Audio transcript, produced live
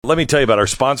Let me tell you about our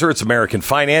sponsor. It's American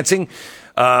Financing.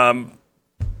 The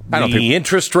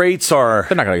interest rates are...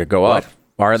 They're not going to go up,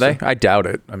 are they? I doubt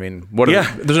it. I mean,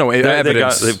 there's no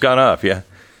evidence. They've gone up, yeah.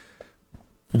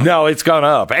 No, it's gone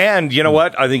up. And you know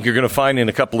what? I think you're going to find in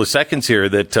a couple of seconds here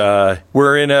that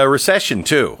we're in a recession,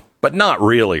 too. But not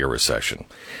really a recession.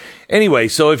 Anyway,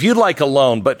 so if you'd like a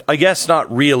loan, but I guess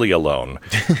not really a loan,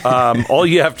 all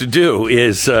you have to do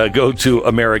is go to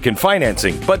American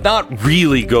Financing, but not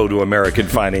really go to American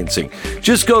Financing.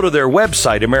 Just go to their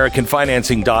website,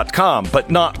 AmericanFinancing.com, but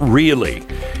not really.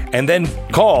 And then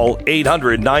call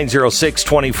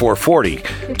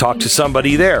 800-906-2440. Talk to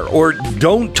somebody there. Or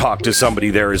don't talk to somebody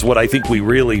there is what I think we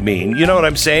really mean. You know what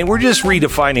I'm saying? We're just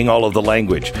redefining all of the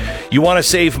language. You want to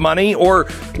save money or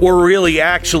really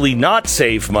actually not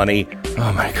save money?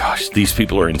 Oh my gosh, these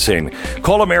people are insane.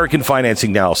 Call American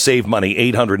Financing now. Save money.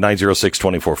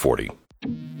 800-906-2440.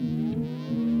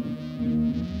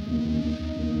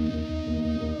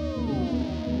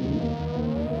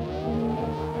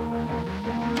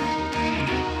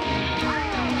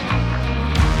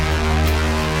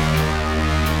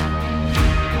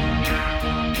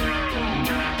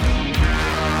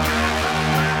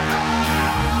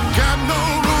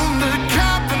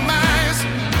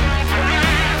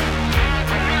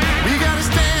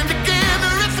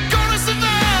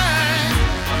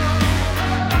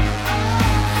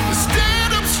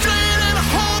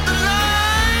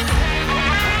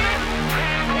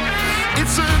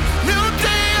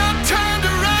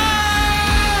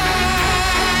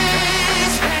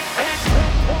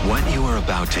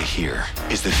 Here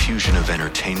is the fusion of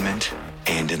entertainment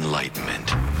and enlightenment.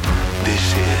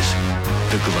 This is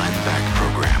the Glenn Beck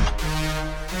Program.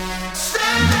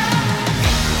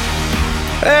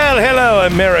 Well, hello,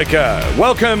 America.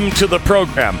 Welcome to the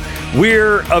program.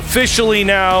 We're officially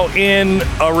now in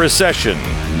a recession.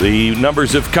 The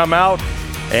numbers have come out,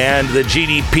 and the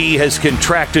GDP has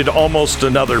contracted almost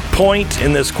another point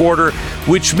in this quarter,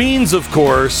 which means, of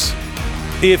course,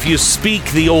 if you speak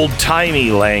the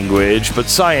old-timey language, but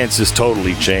science has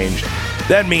totally changed,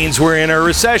 that means we're in a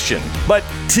recession. But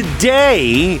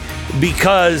today,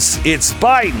 because it's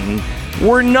Biden,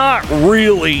 we're not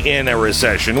really in a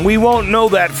recession. We won't know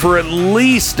that for at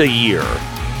least a year.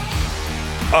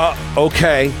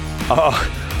 Okay.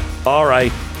 All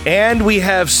right. And we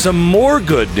have some more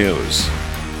good news.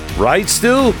 Right,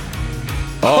 Stu?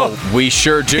 Oh, we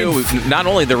sure do. Not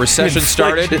only the recession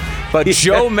started, but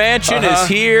Joe Manchin is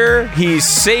here. He's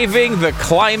saving the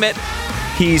climate.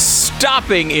 He's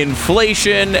stopping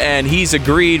inflation, and he's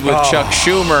agreed with Chuck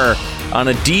Schumer on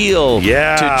a deal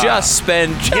to just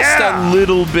spend a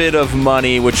little bit of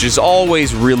money, which is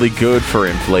always really good for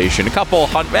inflation. A couple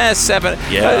seven.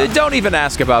 Don't even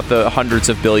ask about the hundreds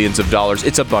of billions of dollars.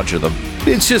 It's a bunch of them.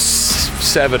 It's just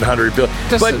 $700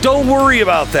 billion. But don't worry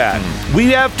about that. We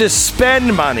have to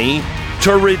spend money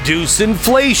to reduce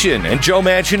inflation. And Joe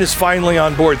Manchin is finally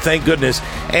on board, thank goodness.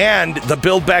 And the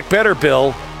Build Back Better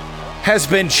bill has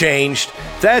been changed.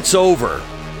 That's over.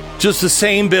 Just the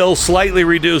same bill, slightly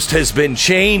reduced, has been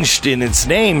changed in its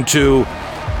name to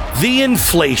the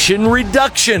Inflation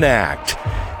Reduction Act.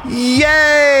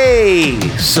 Yay!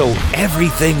 So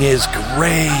everything is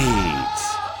great.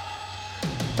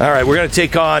 All right, we're going to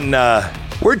take on,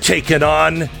 we're taking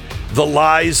on the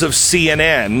lies of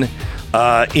CNN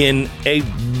in a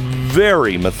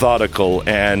very methodical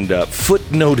and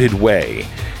footnoted way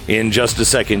in just a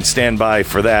second. Stand by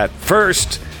for that.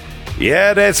 First,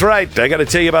 yeah, that's right. I got to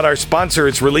tell you about our sponsor.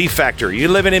 It's Relief Factor. You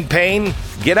living in pain?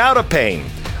 Get out of pain.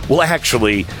 Well,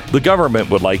 actually, the government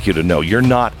would like you to know you're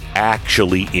not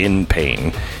actually in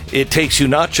pain. It takes you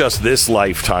not just this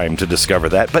lifetime to discover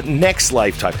that, but next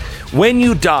lifetime. When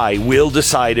you die, we'll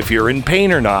decide if you're in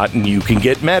pain or not, and you can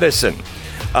get medicine.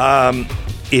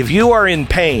 If you are in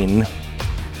pain,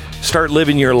 start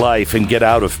living your life and get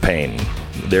out of pain.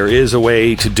 There is a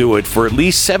way to do it for at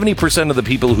least 70% of the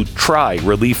people who try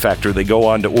Relief Factor. They go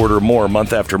on to order more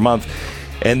month after month,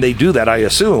 and they do that, I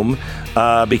assume,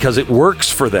 because it works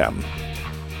for them.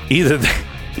 Either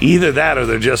that or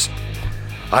they're just,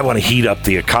 I want to heat up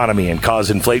the economy and cause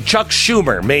inflation. Chuck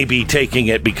Schumer may be taking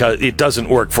it because it doesn't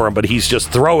work for him, but he's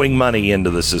just throwing money into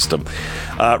the system.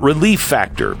 Relief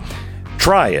Factor.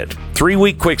 Try it.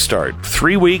 3-week quick start.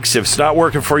 3 weeks. If it's not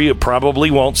working for you, it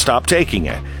probably won't stop taking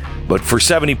it. But for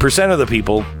 70% of the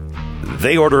people,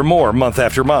 they order more month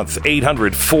after month.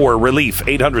 800-4-RELIEF.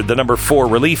 800, the number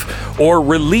 4-RELIEF. Or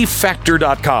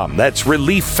ReliefFactor.com. That's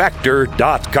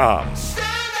ReliefFactor.com.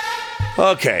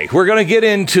 Okay, we're going to get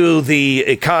into the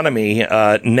economy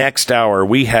next hour.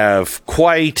 We have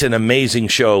quite an amazing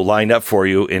show lined up for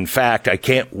you. In fact, I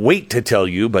can't wait to tell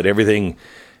you, but everything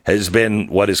has been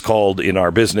what is called in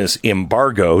our business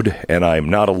embargoed, and I'm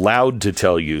not allowed to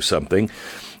tell you something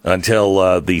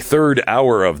until the third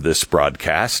hour of this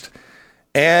broadcast.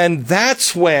 And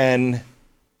that's when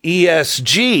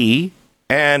ESG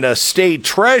and a state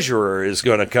treasurer is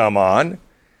going to come on,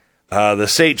 the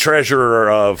state treasurer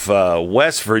of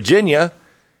West Virginia,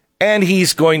 and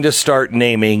he's going to start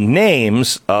naming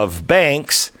names of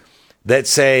banks that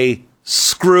say,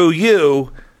 screw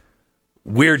you,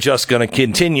 we're just going to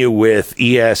continue with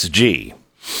ESG.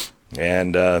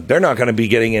 And they're not going to be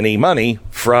getting any money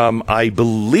from, I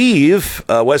believe,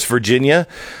 West Virginia.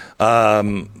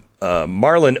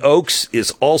 Marlon Oaks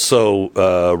is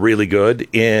also really good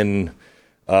in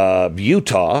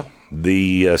Utah.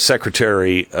 The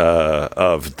Secretary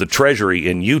of the Treasury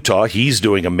in Utah, he's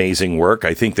doing amazing work.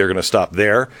 I think they're going to stop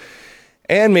there.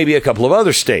 And maybe a couple of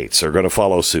other states are going to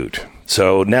follow suit.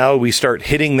 So now we start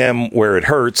hitting them where it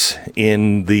hurts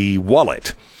in the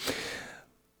wallet.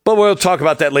 But we'll talk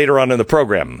about that later on in the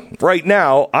program. Right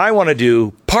now, I want to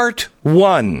do part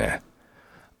one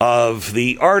of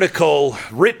the article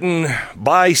written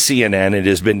by CNN. It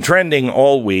has been trending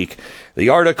all week. The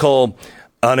article,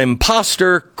 "An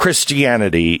Imposter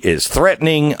Christianity is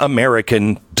Threatening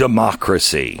American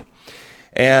Democracy."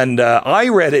 And I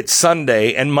read it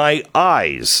Sunday, and my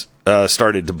eyes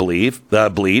started to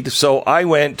bleed. So I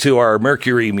went to our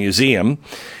Mercury Museum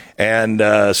and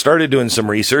started doing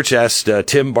some research, asked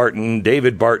Tim Barton,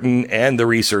 David Barton, and the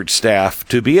research staff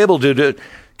to be able to do,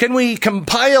 can we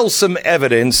compile some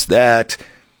evidence that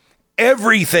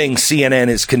everything CNN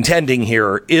is contending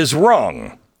here is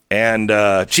wrong? And,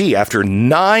 after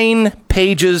 9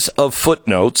 pages of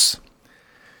footnotes,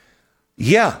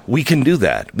 yeah, we can do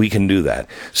that. We can do that.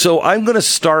 So I'm going to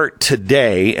start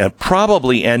today and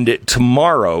probably end it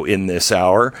tomorrow in this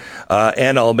hour,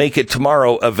 and I'll make it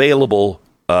tomorrow available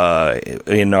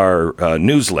in our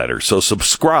newsletter. So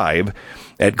subscribe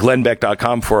at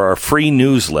glennbeck.com for our free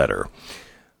newsletter.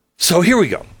 So here we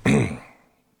go. An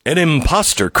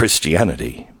imposter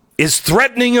Christianity is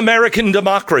threatening American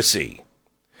democracy.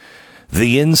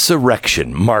 The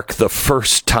insurrection marked the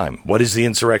first time. What is the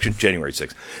insurrection? January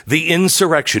 6th. The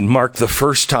insurrection marked the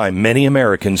first time many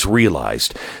Americans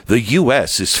realized the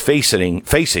U.S. is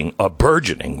facing a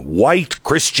burgeoning white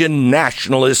Christian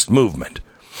nationalist movement.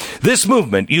 This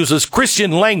movement uses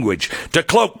Christian language to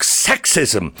cloak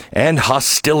sexism and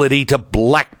hostility to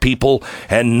black people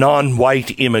and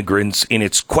non-white immigrants in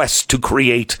its quest to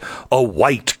create a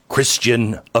white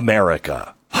Christian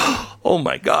America. Oh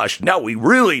my gosh, now we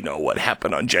really know what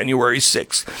happened on January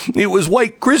 6th. It was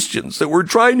white Christians that were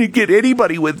trying to get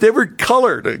anybody with different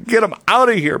color to get them out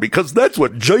of here because that's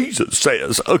what Jesus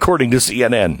says, according to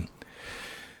CNN.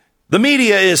 The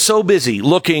media is so busy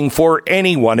looking for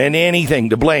anyone and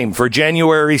anything to blame for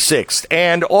January 6th,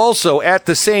 and also at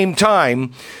the same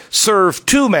time serve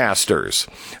two masters.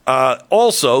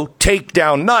 Also take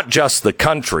down not just the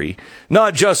country,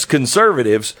 not just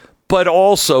conservatives, but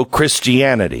also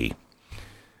Christianity.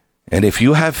 And if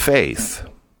you have faith,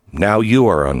 now you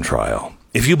are on trial.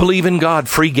 If you believe in God,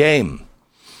 free game.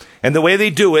 And the way they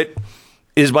do it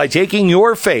is by taking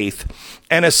your faith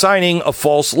and assigning a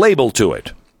false label to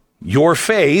it. Your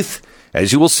faith,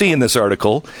 as you will see in this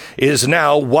article, is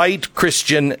now white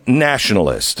Christian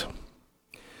nationalist.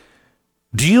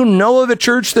 Do you know of a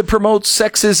church that promotes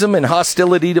sexism and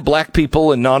hostility to black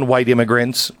people and non-white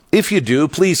immigrants? If you do,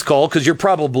 please call, because you're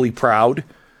probably proud.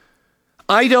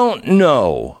 I don't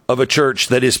know of a church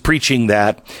that is preaching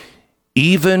that,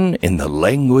 even in the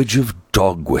language of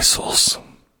dog whistles.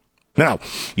 Now,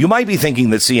 you might be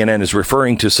thinking that CNN is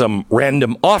referring to some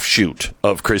random offshoot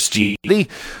of Christianity,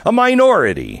 a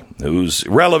minority whose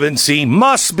relevancy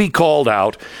must be called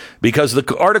out, because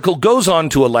the article goes on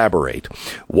to elaborate.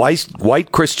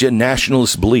 White Christian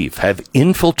nationalist belief have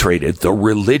infiltrated the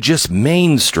religious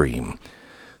mainstream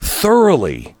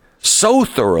thoroughly. So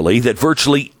thoroughly that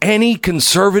virtually any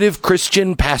conservative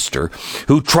Christian pastor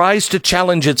who tries to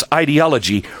challenge its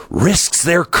ideology risks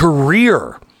their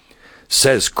career,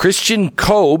 says Christian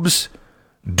Cobes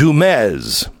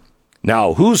Dumez.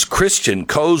 Now, who's Christian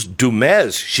Cobes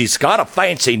Dumez? She's got a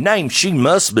fancy name. She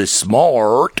must be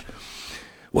smart.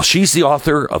 Well, she's the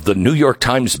author of the New York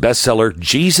Times bestseller,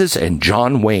 Jesus and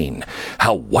John Wayne,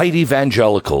 How White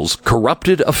Evangelicals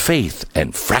Corrupted a Faith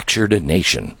and Fractured a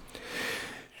Nation.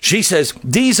 She says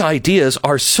these ideas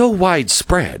are so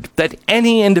widespread that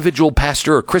any individual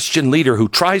pastor or Christian leader who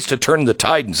tries to turn the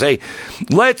tide and say,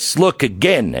 let's look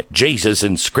again at Jesus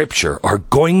in Scripture, are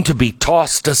going to be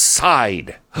tossed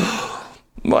aside.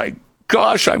 My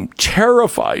gosh, I'm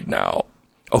terrified now.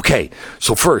 Okay,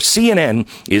 so first, CNN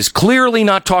is clearly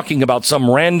not talking about some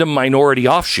random minority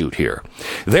offshoot here.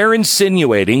 They're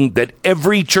insinuating that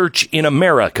every church in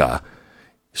America,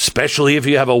 especially if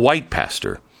you have a white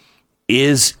pastor,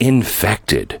 is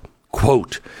infected.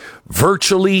 Quote,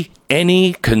 virtually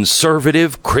any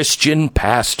conservative Christian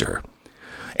pastor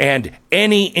and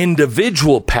any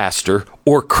individual pastor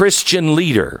or Christian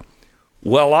leader.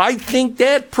 Well, I think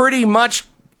that pretty much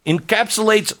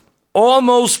encapsulates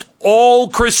almost all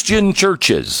Christian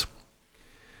churches.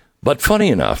 But funny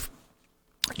enough,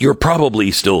 you're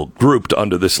probably still grouped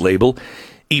under this label,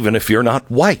 even if you're not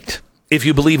white. If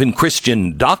you believe in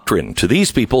Christian doctrine, to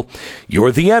these people,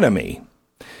 you're the enemy.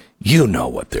 You know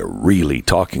what they're really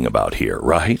talking about here,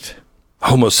 right?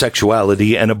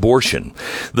 Homosexuality and abortion.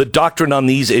 The doctrine on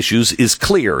these issues is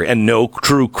clear, and no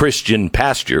true Christian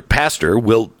pastor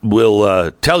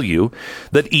will tell you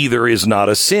that either is not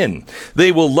a sin.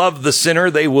 They will love the sinner.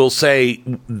 They will say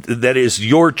that is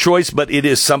your choice, but it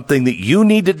is something that you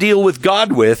need to deal with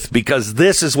God with, because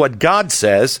this is what God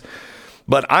says.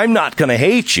 But I'm not going to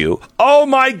hate you. Oh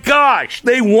my gosh,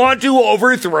 they want to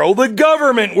overthrow the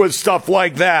government with stuff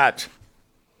like that.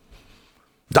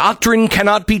 Doctrine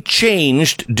cannot be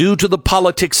changed due to the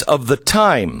politics of the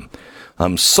time.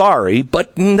 I'm sorry,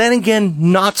 but then again,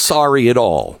 not sorry at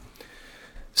all.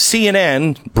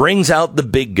 CNN brings out the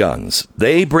big guns.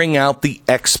 They bring out the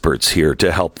experts here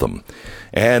to help them.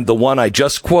 And the one I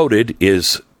just quoted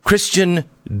is Christian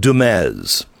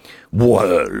Dumez.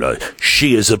 Well,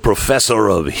 she is a professor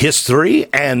of history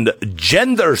and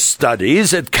gender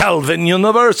studies at Calvin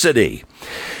University.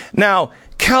 Now,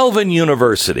 Calvin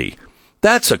University,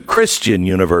 that's a Christian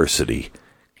university.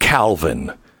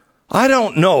 Calvin. I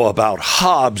don't know about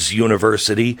Hobbes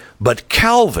University, but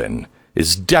Calvin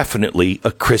is definitely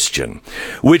a Christian,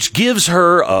 which gives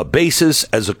her a basis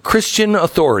as a Christian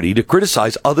authority to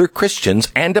criticize other Christians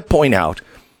and to point out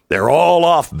they're all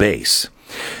off base.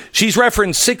 She's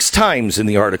referenced 6 times in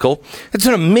the article. It's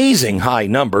an amazing high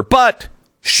number, but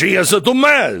she is a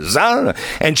Dumez,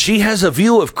 and she has a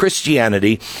view of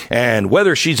Christianity, and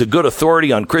whether she's a good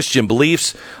authority on Christian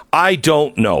beliefs, I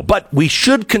don't know. But we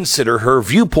should consider her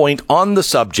viewpoint on the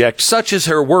subject, such as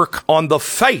her work on the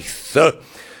faith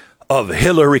of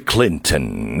Hillary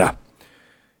Clinton.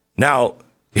 Now,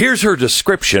 here's her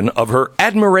description of her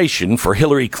admiration for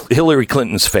Hillary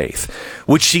Clinton's faith,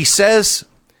 which she says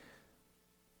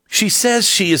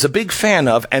she is a big fan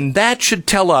of, and that should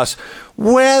tell us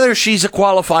whether she's a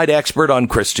qualified expert on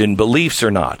Christian beliefs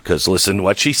or not. Because listen to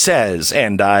what she says,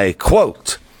 and I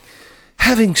quote,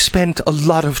 having spent a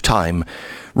lot of time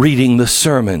reading the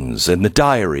sermons and the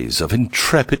diaries of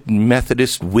intrepid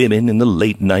Methodist women in the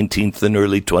late 19th and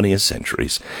early 20th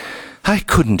centuries, I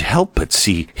couldn't help but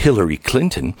see Hillary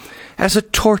Clinton as a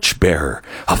torchbearer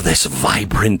of this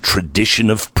vibrant tradition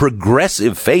of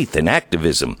progressive faith and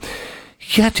activism.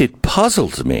 Yet it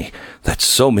puzzled me that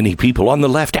so many people on the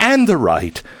left and the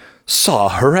right saw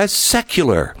her as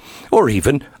secular or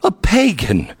even a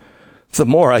pagan. The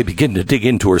more I begin to dig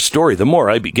into her story, the more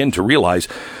I begin to realize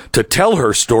to tell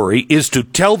her story is to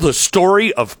tell the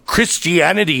story of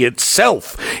Christianity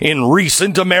itself in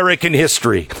recent American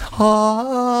history.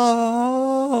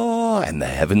 And the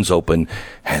heavens open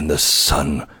and the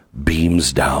sun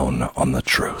beams down on the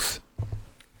truth.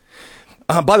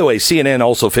 By the way, CNN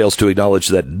also fails to acknowledge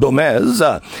that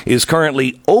Dumez is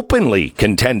currently openly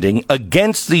contending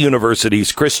against the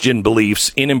university's Christian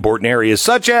beliefs in important areas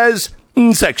such as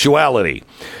sexuality.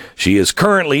 She is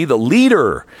currently the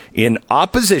leader in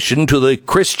opposition to the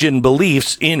Christian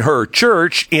beliefs in her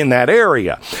church in that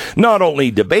area, not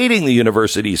only debating the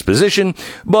university's position,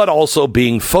 but also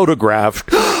being photographed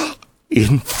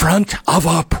in front of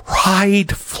a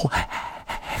pride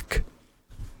flag.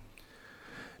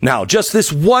 Now, just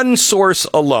this one source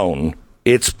alone,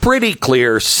 it's pretty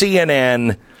clear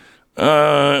CNN,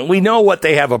 we know what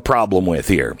they have a problem with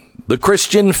here. The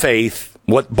Christian faith,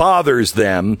 what bothers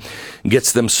them,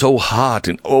 gets them so hot,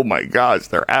 and oh my gosh,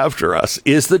 they're after us,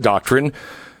 is the doctrine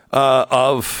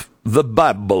of the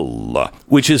Bible,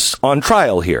 which is on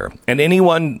trial here. And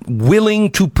anyone willing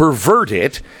to pervert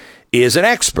it is an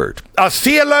expert, a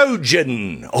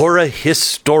theologian, or a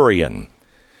historian.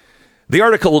 The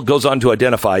article goes on to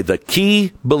identify the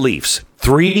key beliefs,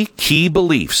 3 key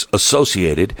beliefs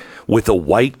associated with the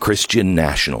white Christian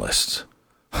nationalists.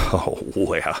 Oh,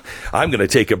 well, I'm going to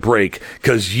take a break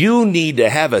because you need to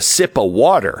have a sip of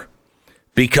water,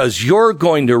 because you're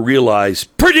going to realize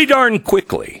pretty darn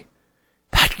quickly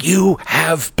that you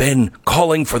have been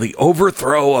calling for the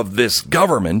overthrow of this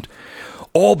government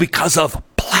all because of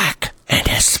black and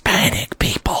Hispanic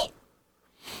people,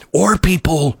 or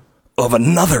people of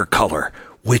another color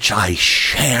which I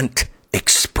shan't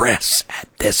express at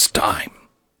this time.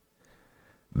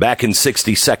 Back in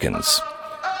 60 seconds.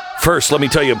 First, let me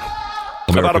tell you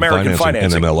about American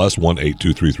Financing. NMLS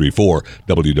 182334,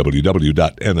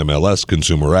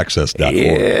 www.nmlsconsumeraccess.org.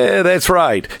 Yeah, that's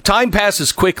right. Time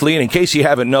passes quickly, and in case you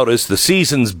haven't noticed, the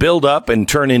seasons build up and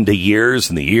turn into years,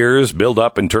 and the years build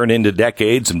up and turn into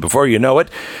decades, and before you know it,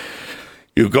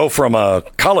 you go from a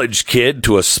college kid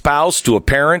to a spouse to a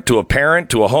parent to a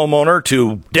homeowner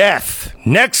to death.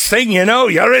 Next thing you know,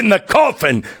 you're in the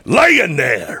coffin, laying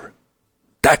there.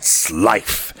 That's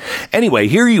life. Anyway,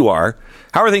 here you are.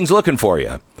 How are things looking for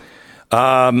you?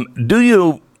 Do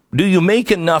you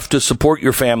make enough to support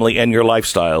your family and your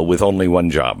lifestyle with only one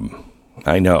job?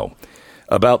 I know.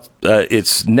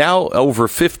 It's now over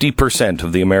 50%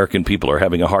 of the American people are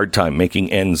having a hard time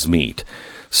making ends meet.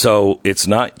 So it's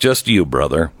not just you,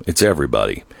 brother. It's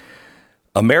everybody.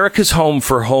 America's Home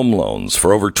for Home Loans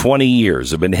for over 20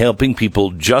 years have been helping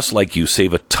people just like you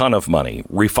save a ton of money,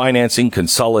 refinancing,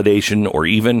 consolidation, or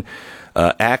even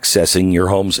accessing your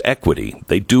home's equity.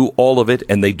 They do all of it,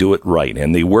 and they do it right,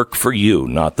 and they work for you,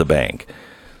 not the bank.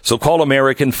 So call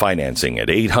American Financing at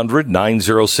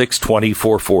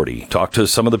 800-906-2440. Talk to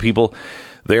some of the people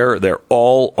there. They're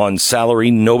all on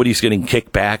salary. Nobody's getting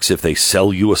kickbacks if they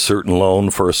sell you a certain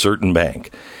loan for a certain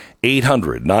bank.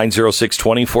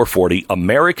 800-906-2440,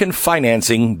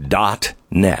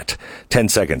 AmericanFinancing.net. 10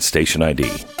 seconds, station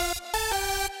ID.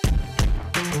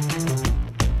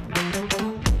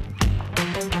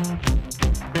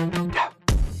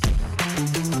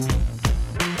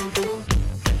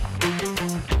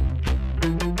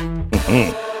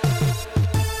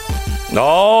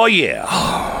 Oh, yeah.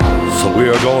 So we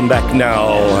are going back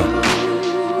now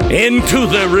into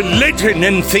the religion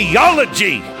and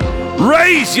theology.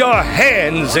 Raise your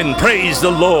hands and praise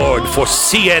the Lord for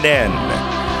CNN.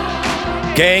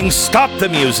 Gang, stop the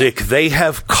music. They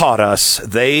have caught us.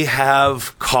 They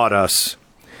have caught us.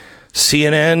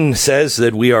 CNN says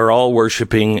that we are all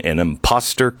worshiping an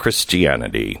imposter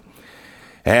Christianity.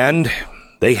 And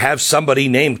they have somebody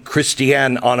named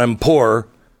Christiane Amanpour.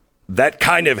 That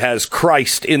kind of has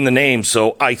Christ in the name,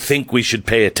 so I think we should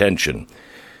pay attention.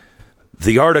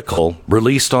 The article,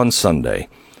 released on Sunday,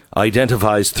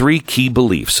 identifies 3 key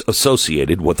beliefs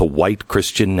associated with the white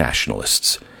Christian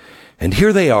nationalists. And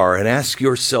here they are, and ask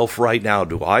yourself right now,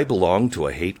 do I belong to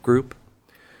a hate group?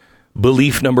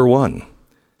 Belief number 1.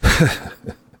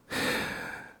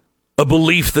 A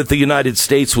belief that the United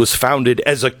States was founded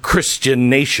as a Christian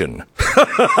nation.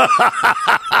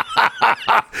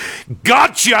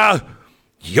 Gotcha!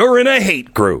 You're in a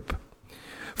hate group.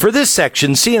 For this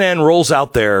section, CNN rolls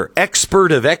out their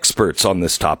expert of experts on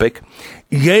this topic,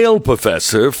 Yale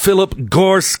professor Philip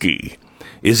Gorski.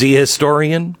 Is he a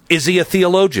historian? Is he a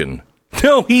theologian?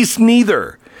 No, he's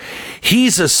neither.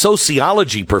 He's a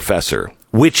sociology professor,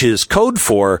 which is code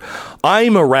for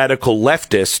I'm a radical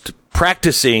leftist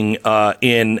practicing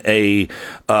in a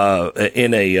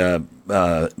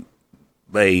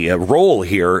role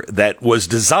here that was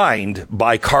designed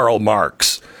by Karl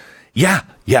Marx. Yeah,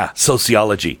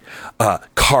 sociology.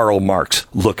 Karl Marx,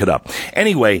 look it up.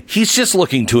 Anyway, he's just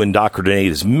looking to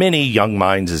indoctrinate as many young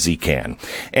minds as he can.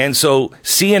 And so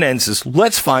CNN says,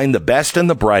 let's find the best and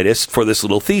the brightest for this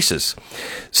little thesis.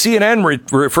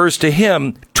 CNN refers to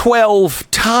him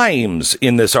 12 times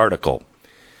in this article.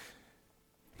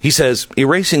 He says,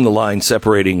 erasing the line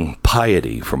separating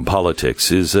piety from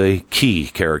politics is a key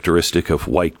characteristic of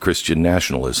white Christian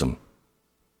nationalism.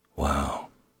 Wow.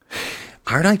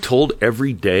 Aren't I told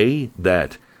every day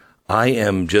that I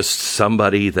am just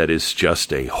somebody that is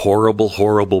just a horrible,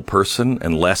 horrible person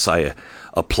unless I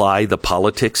apply the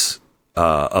politics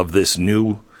of this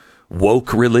new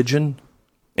woke religion?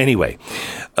 Anyway,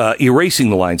 erasing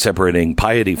the line separating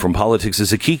piety from politics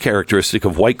is a key characteristic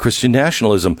of white Christian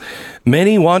nationalism.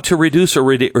 Many want to reduce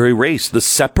or erase the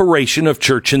separation of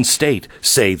church and state,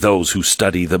 say those who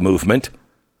study the movement.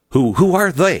 Who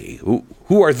are they?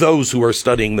 Who are those who are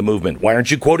studying the movement? Why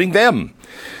aren't you quoting them?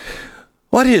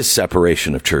 What is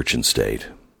separation of church and state?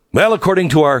 Well, according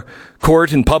to our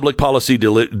court and public policy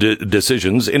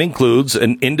decisions, it includes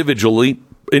an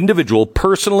individual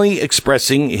personally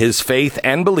expressing his faith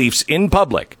and beliefs in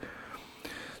public.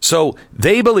 So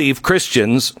they believe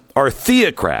Christians are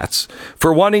theocrats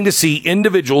for wanting to see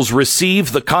individuals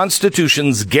receive the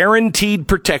Constitution's guaranteed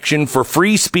protection for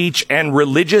free speech and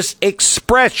religious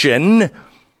expression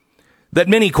that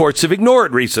many courts have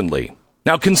ignored recently.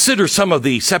 Now consider some of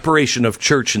the separation of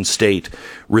church and state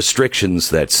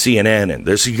restrictions that CNN and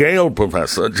this Yale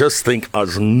professor just think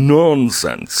as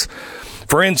nonsense.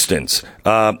 For instance,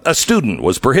 a student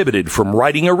was prohibited from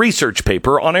writing a research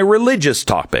paper on a religious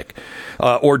topic,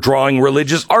 or drawing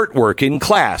religious artwork in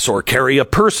class, or carry a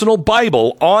personal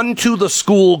Bible onto the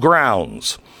school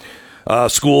grounds.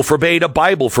 School forbade a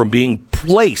Bible from being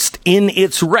placed in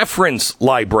its reference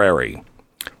library.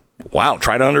 Wow,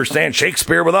 try to understand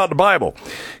Shakespeare without the Bible.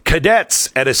 Cadets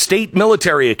at a state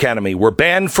military academy were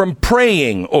banned from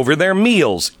praying over their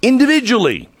meals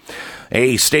individually.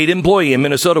 A state employee in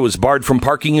Minnesota was barred from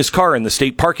parking his car in the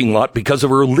state parking lot because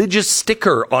of a religious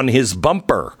sticker on his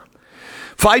bumper.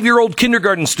 5-year-old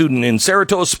kindergarten student in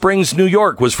Saratoga Springs, New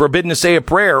York, was forbidden to say a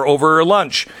prayer over her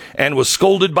lunch and was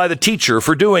scolded by the teacher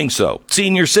for doing so.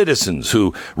 Senior citizens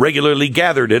who regularly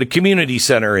gathered at a community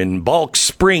center in Balk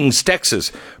Springs,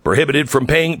 Texas, prohibited from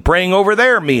praying over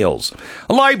their meals.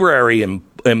 A library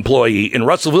employee in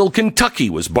Russellville, Kentucky,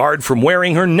 was barred from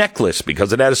wearing her necklace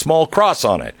because it had a small cross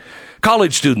on it.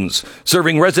 College students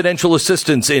serving residential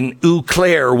assistance in Eau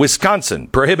Claire, Wisconsin,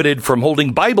 prohibited from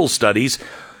holding Bible studies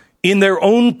in their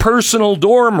own personal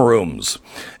dorm rooms.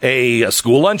 A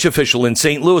school lunch official in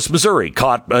St. Louis, Missouri,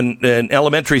 caught an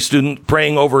elementary student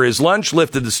praying over his lunch,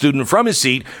 lifted the student from his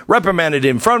seat, reprimanded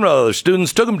him in front of other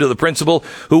students, took him to the principal,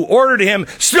 who ordered him,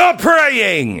 "Stop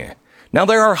praying!" Now,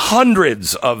 there are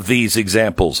hundreds of these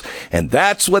examples, and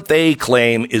that's what they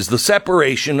claim is the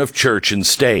separation of church and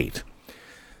state.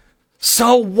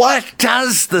 So what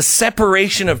does the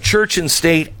separation of church and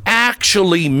state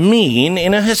actually mean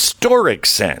in a historic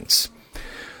sense?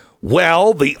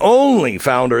 Well, the only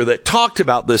founder that talked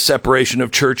about this separation of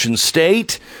church and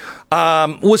state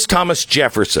was Thomas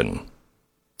Jefferson.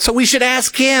 So we should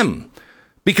ask him,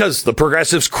 because the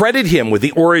progressives credit him with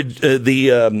the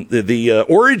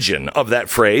origin of that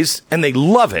phrase, and they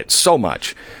love it so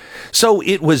much. So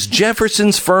it was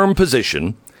Jefferson's firm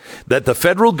position that the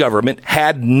federal government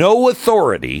had no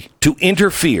authority to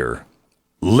interfere,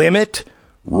 limit,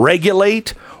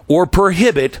 regulate, or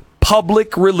prohibit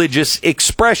public religious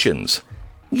expressions.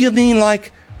 You mean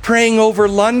like praying over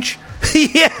lunch?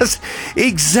 Yes,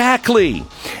 exactly.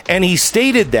 And he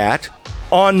stated that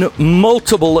on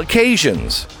multiple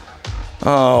occasions.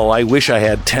 Oh, I wish I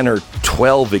had 10 or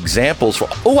 12 examples for...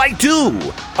 Oh, I do!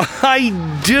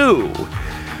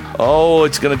 Oh,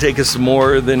 it's going to take us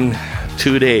more than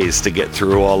 2 days to get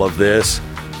through all of this.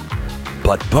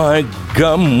 But by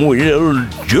gum, we'll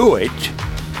do it.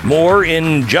 More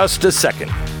in just a second.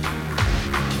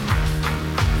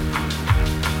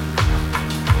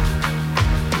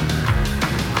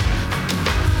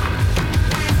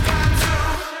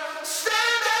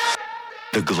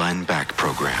 The Glenn Beck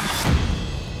Program.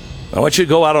 I want you to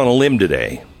go out on a limb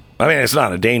today. I mean, it's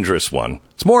not a dangerous one.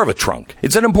 It's more of a trunk.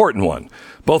 It's an important one,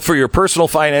 both for your personal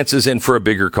finances and for a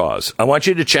bigger cause. I want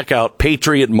you to check out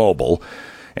Patriot Mobile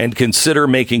and consider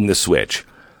making the switch.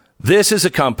 This is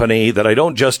a company that I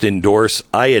don't just endorse,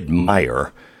 I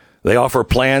admire. They offer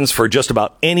plans for just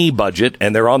about any budget,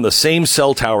 and they're on the same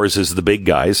cell towers as the big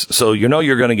guys, so you know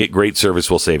you're going to get great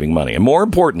service while saving money. And more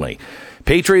importantly,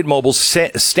 Patriot Mobile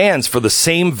stands for the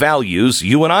same values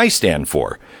you and I stand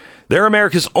for. They're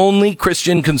America's only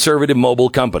Christian conservative mobile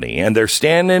company, and they're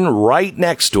standing right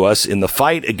next to us in the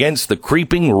fight against the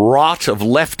creeping rot of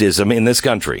leftism in this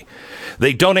country.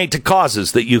 They donate to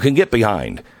causes that you can get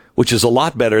behind, which is a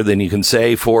lot better than you can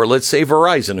say for, let's say,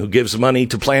 Verizon, who gives money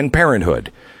to Planned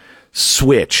Parenthood.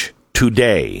 Switch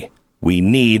today. We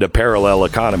need a parallel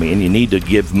economy, and you need to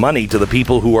give money to the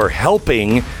people who are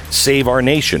helping save our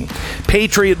nation.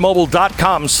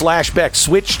 PatriotMobile.com/Beck.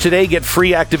 Switch today. Get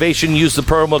free activation. Use the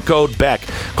promo code Beck.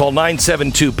 Call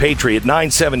 972-PATRIOT,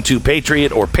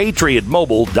 972-PATRIOT, or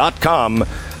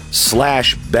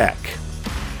PatriotMobile.com/Beck.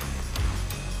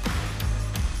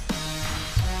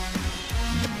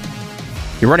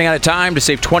 You're running out of time to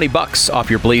save $20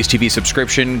 off your Blaze TV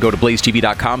subscription. Go to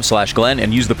blazetv.com/Glenn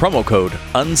and use the promo code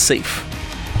UNSAFE.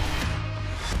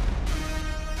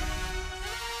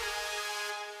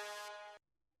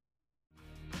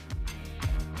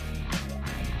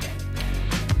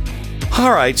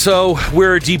 All right, so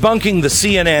we're debunking the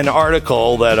CNN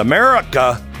article that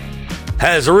America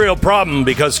has a real problem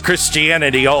because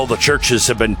Christianity, all the churches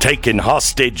have been taken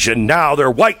hostage, and now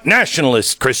they're white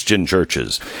nationalist Christian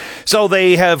churches. So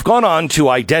they have gone on to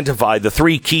identify the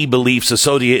three key beliefs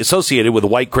associated with a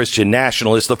white Christian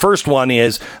nationalist. The first one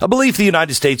is a belief the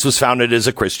United States was founded as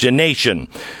a Christian nation.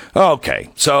 Okay,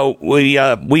 so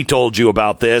we told you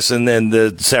about this, and then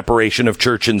the separation of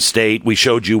church and state. We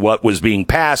showed you what was being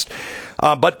passed.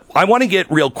 But I want to get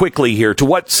real quickly here to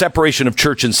what separation of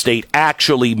church and state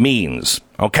actually means,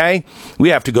 okay? We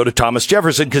have to go to Thomas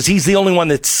Jefferson because he's the only one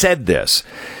that said this.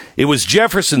 It was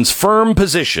Jefferson's firm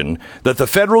position that the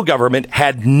federal government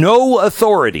had no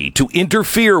authority to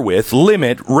interfere with,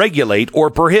 limit, regulate,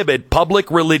 or prohibit public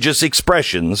religious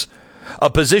expressions, a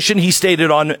position he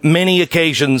stated on many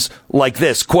occasions like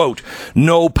this, quote,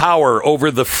 "No power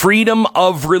over the freedom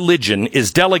of religion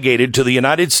is delegated to the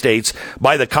United States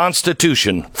by the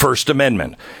Constitution, First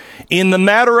Amendment. In the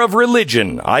matter of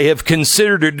religion, I have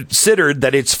considered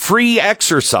that its free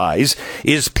exercise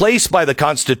is placed by the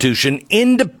Constitution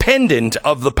independent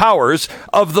of the powers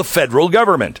of the federal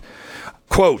government.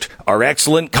 Quote, our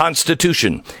excellent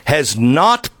Constitution has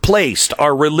not placed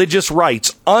our religious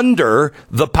rights under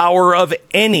the power of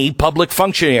any public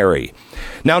functionary."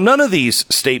 Now, none of these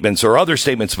statements or other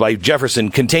statements by Jefferson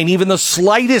contain even the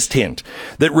slightest hint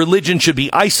that religion should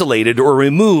be isolated or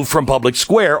removed from public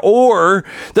square, or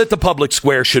that the public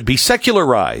square should be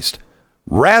secularized.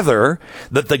 Rather,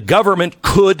 that the government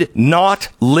could not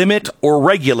limit or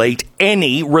regulate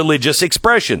any religious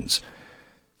expressions.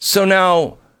 So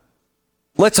now,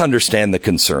 let's understand the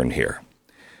concern here.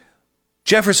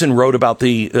 Jefferson wrote about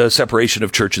the separation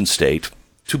of church and state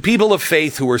to people of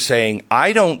faith who were saying,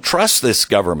 I don't trust this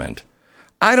government.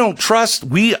 I don't trust,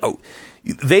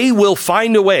 they will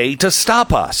find a way to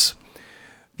stop us.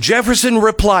 Jefferson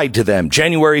replied to them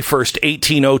January 1st,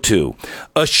 1802,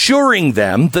 assuring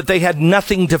them that they had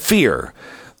nothing to fear.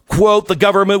 Quote, the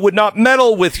government would not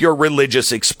meddle with your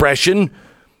religious expression,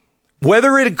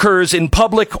 whether it occurs in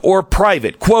public or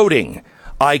private. Quoting,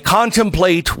 I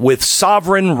contemplate with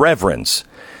sovereign reverence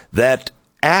that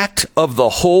act of the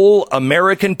whole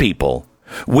American people,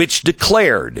 which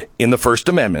declared in the First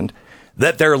Amendment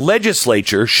that their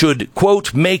legislature should,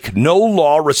 quote, make no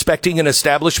law respecting an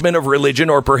establishment of religion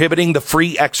or prohibiting the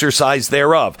free exercise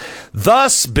thereof,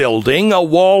 thus building a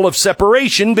wall of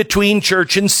separation between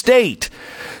church and state.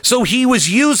 So he was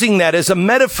using that as a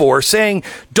metaphor, saying,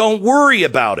 don't worry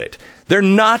about it. They're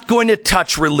not going to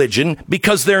touch religion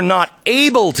because they're not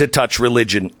able to touch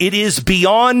religion. It is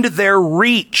beyond their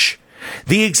reach.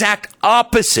 The exact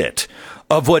opposite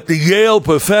of what the Yale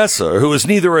professor, who is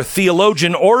neither a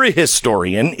theologian or a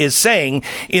historian, is saying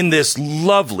in this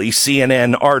lovely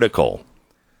CNN article.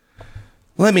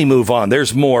 Let me move on.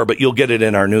 There's more, but you'll get it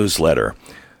in our newsletter.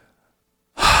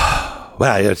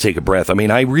 Well, I got to take a breath. I mean,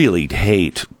 I really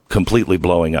hate completely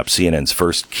blowing up CNN's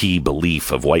first key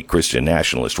belief of white Christian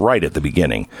nationalists right at the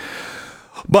beginning.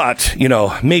 But,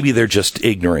 maybe they're just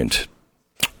ignorant.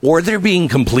 Or they're being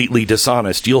completely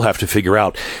dishonest. You'll have to figure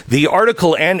out. The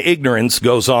article and ignorance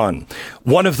goes on.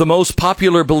 One of the most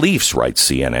popular beliefs, writes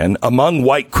CNN, among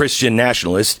white Christian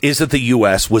nationalists is that the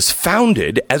U.S. was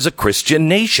founded as a Christian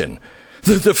nation.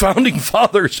 The founding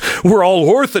fathers were all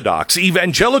Orthodox,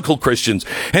 evangelical Christians,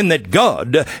 and that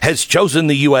God has chosen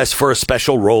the U.S. for a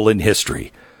special role in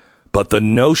history. But the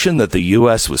notion that the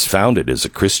U.S. was founded as a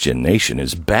Christian nation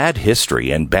is bad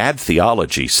history and bad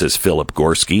theology, says Philip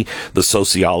Gorski, the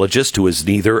sociologist who is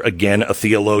neither, again, a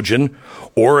theologian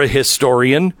or a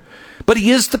historian. But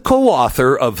he is the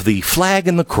co-author of The Flag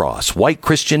and the Cross, White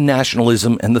Christian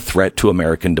Nationalism and the Threat to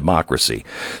American Democracy.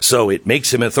 So it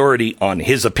makes him authority on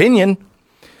his opinion.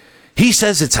 He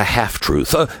says it's a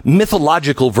half-truth, a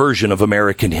mythological version of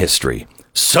American history.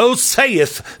 So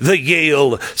saith the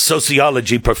Yale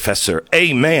sociology professor.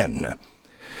 Amen.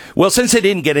 Well, since I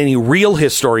didn't get any real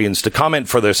historians to comment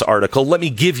for this article, let me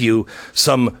give you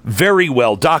some very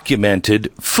well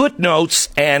documented footnotes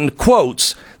and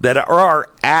quotes that are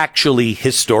actually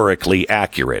historically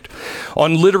accurate.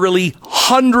 On literally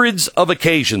hundreds of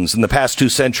occasions in the past 2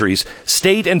 centuries,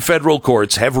 state and federal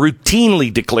courts have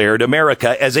routinely declared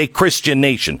America as a Christian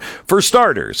nation. For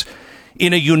starters,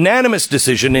 in a unanimous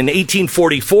decision in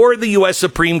 1844, the U.S.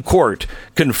 Supreme Court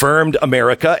confirmed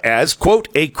America as, quote,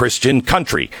 a Christian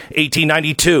country.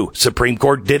 1892, Supreme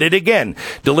Court did it again,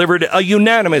 delivered a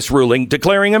unanimous ruling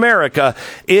declaring America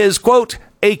is, quote,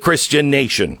 a Christian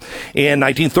nation. In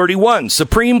 1931,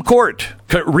 Supreme Court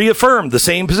reaffirmed the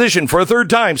same position for a third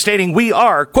time, stating we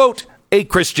are, quote, a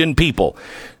Christian people.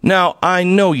 Now, I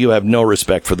know you have no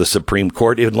respect for the Supreme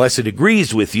Court unless it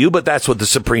agrees with you, but that's what the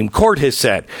Supreme Court has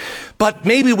said. But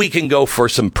maybe we can go for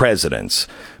some presidents,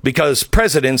 because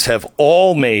presidents have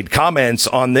all made comments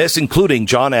on this, including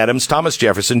John Adams, Thomas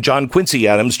Jefferson, John Quincy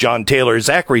Adams, John Taylor,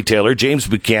 Zachary Taylor, James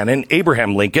Buchanan,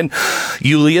 Abraham Lincoln,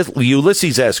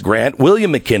 Ulysses S. Grant,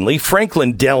 William McKinley,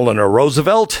 Franklin Delano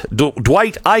Roosevelt,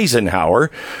 Dwight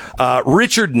Eisenhower,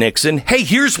 Richard Nixon. Hey,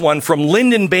 here's one from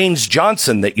Lyndon Baines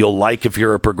Johnson that you'll like if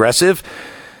you're a progressive.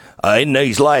 In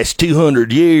these last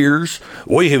 200 years,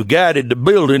 we have guided the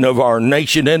building of our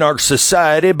nation and our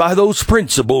society by those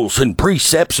principles and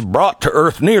precepts brought to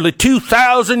earth nearly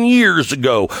 2,000 years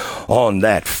ago on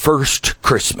that first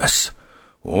Christmas.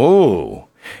 Oh.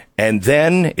 And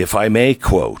then, if I may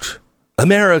quote,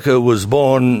 America was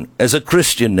born as a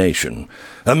Christian nation.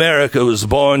 America was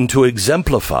born to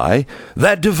exemplify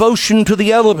that devotion to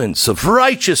the elements of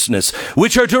righteousness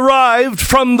which are derived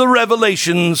from the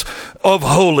revelations of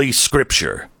Holy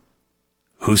Scripture.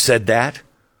 Who said that?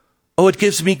 Oh, it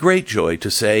gives me great joy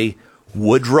to say,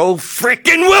 Woodrow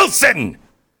frickin' Wilson!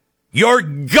 Your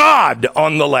God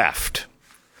on the left.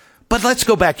 But let's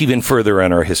go back even further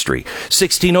in our history.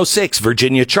 1606,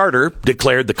 Virginia Charter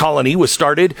declared the colony was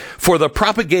started for the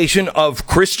propagation of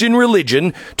Christian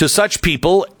religion to such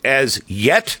people as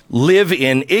yet live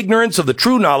in ignorance of the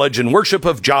true knowledge and worship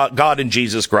of God and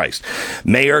Jesus Christ.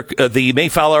 The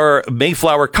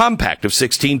Mayflower Compact of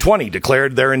 1620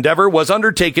 declared their endeavor was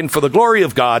undertaken for the glory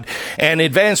of God and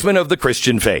advancement of the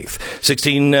Christian faith.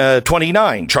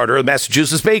 1629, Charter of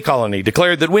Massachusetts Bay Colony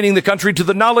declared that winning the country to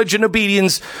the knowledge and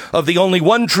obedience of the only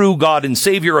one true God and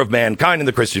Savior of mankind in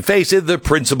the Christian faith is the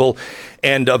principal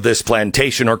end of this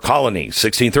plantation or colony.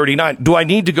 1639. Do I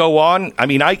need to go on? I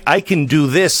mean, I can do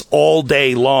this all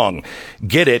day long.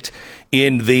 Get it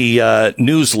in the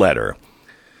newsletter.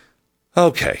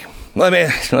 Okay. Let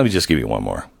me just give you one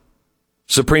more.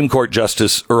 Supreme Court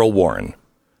Justice Earl Warren.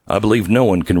 I believe no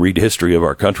one can read history of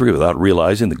our country without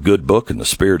realizing the good book and the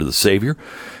spirit of the Savior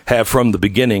have from the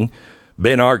beginning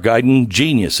been our guiding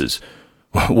geniuses.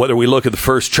 Whether we look at the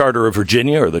first charter of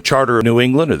Virginia or the charter of New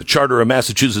England or the charter of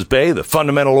Massachusetts Bay, the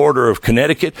fundamental order of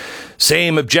Connecticut,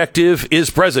 same objective is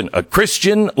present, a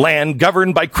Christian land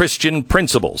governed by Christian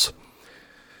principles.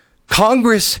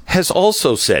 Congress has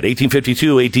also said,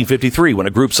 1852, 1853, when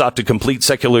a group sought to complete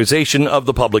secularization of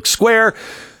the public square,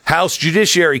 House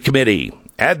Judiciary Committee.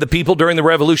 Had the people during the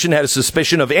revolution had a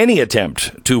suspicion of any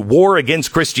attempt to war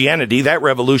against Christianity, that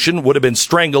revolution would have been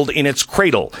strangled in its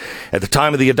cradle. At the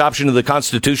time of the adoption of the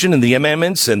Constitution and the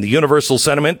amendments and the universal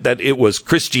sentiment that it was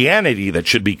Christianity that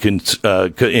should be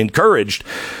encouraged,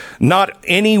 not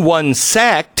any one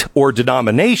sect or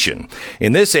denomination.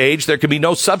 In this age, there can be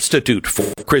no substitute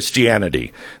for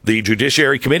Christianity. The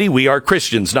Judiciary Committee, we are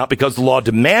Christians, not because the law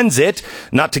demands it,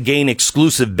 not to gain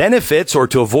exclusive benefits or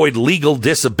to avoid legal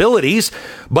disabilities,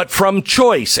 but from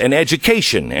choice and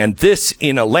education. And this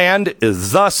in a land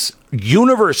is thus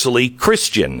universally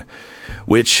Christian,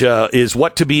 which is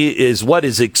what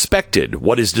is expected,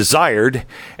 what is desired,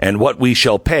 and what we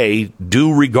shall pay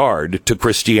due regard to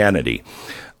Christianity.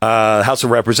 House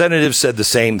of Representatives said the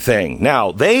same thing.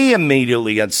 Now, they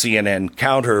immediately on CNN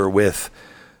counter with,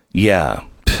 yeah,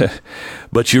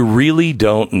 but you really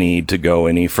don't need to go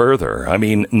any further. I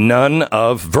mean,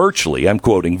 virtually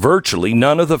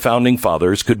none of the founding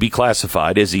fathers could be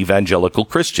classified as evangelical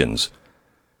Christians.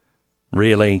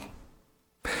 Really?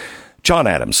 John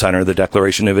Adams, signer of the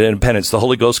Declaration of Independence. The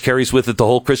Holy Ghost carries with it the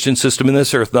whole Christian system in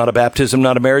this earth. Not a baptism,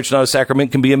 not a marriage, not a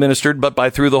sacrament can be administered, but by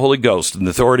through the Holy Ghost and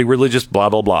the authority religious, blah,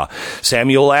 blah, blah.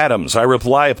 Samuel Adams, I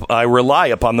rely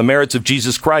upon the merits of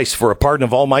Jesus Christ for a pardon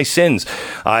of all my sins.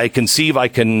 I conceive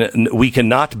we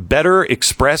cannot better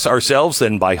express ourselves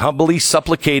than by humbly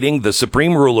supplicating the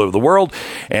supreme ruler of the world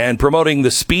and promoting the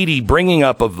speedy bringing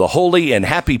up of the holy and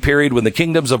happy period when the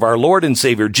kingdoms of our Lord and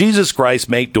Savior Jesus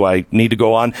Christ do I need to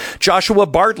go on? Joshua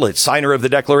Bartlett, signer of the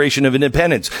Declaration of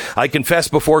Independence. I confess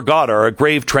before God our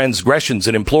grave transgressions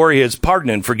and implore his pardon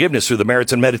and forgiveness through the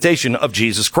merits and meditation of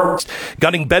Jesus Christ.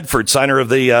 Gunning Bedford, signer of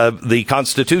the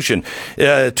Constitution.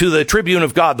 To the tribune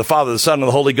of God, the Father, the Son, and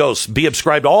the Holy Ghost, be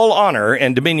ascribed all honor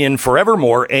and dominion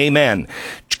forevermore. Amen.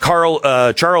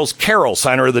 Charles Carroll,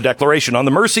 signer of the Declaration. On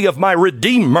the mercy of my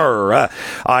Redeemer,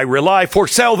 I rely for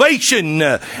salvation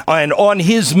and on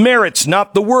his merits,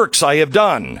 not the works I have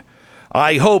done.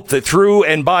 I hope that through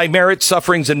and by merit,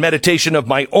 sufferings, and meditation of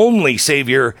my only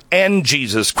Savior and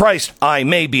Jesus Christ, I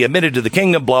may be admitted to the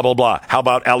kingdom, blah, blah, blah. How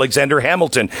about Alexander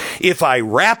Hamilton? If I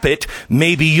rap it,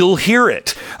 maybe you'll hear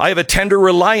it. I have a tender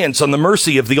reliance on the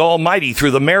mercy of the Almighty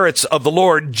through the merits of the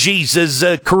Lord Jesus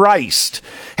Christ.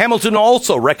 Hamilton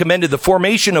also recommended the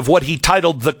formation of what he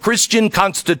titled the Christian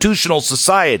Constitutional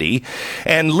Society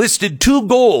and listed two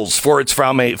goals for its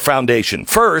foundation.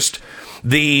 First,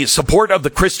 the support of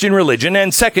the Christian religion,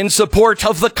 and second, support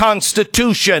of the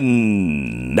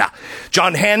Constitution.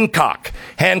 John Hancock.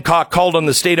 Hancock called on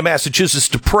the state of Massachusetts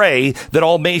to pray that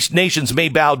all nations may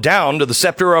bow down to the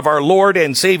scepter of our Lord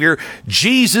and Savior,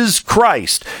 Jesus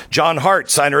Christ. John Hart,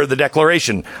 signer of the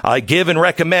Declaration. I give and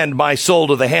recommend my soul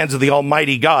to the hands of the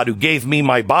Almighty God who gave me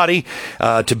my body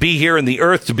to be here in the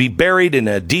earth, to be buried in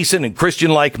a decent and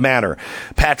Christian-like manner.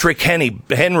 Patrick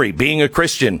Henry, being a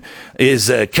Christian, is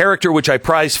a character which I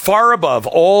prize far above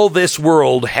all this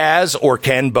world has or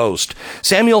can boast.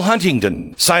 Samuel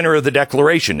Huntington, signer of the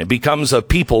Declaration, it becomes a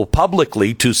people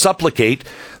publicly to supplicate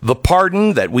the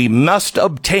pardon that we must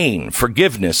obtain,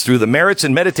 forgiveness through the merits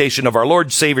and meditation of our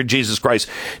Lord Savior Jesus Christ.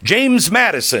 James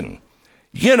Madison,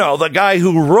 you know, the guy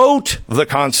who wrote the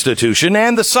Constitution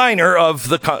and the signer of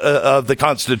the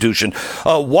Constitution.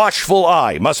 A watchful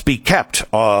eye must be kept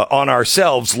on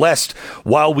ourselves, lest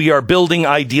while we are building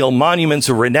ideal monuments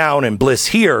of renown and bliss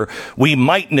here, we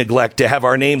might neglect to have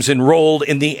our names enrolled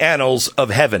in the annals of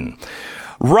heaven.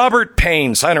 Robert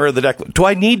Payne, signer of the Declaration. Do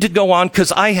I need to go on?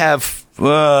 Because I have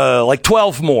like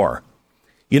 12 more.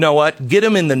 You know what? Get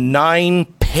them in the 9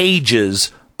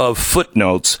 pages of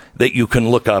footnotes that you can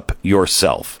look up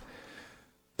yourself.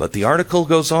 But the article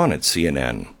goes on at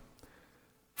CNN.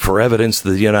 For evidence that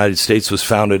the United States was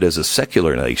founded as a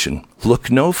secular nation,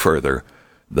 look no further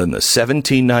than the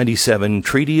 1797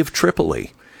 Treaty of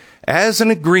Tripoli. As an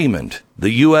agreement,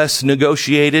 the U.S.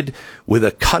 negotiated with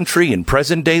a country in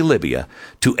present-day Libya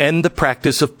to end the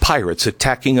practice of pirates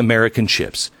attacking American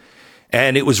ships.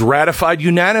 And it was ratified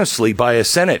unanimously by a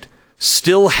Senate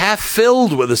still half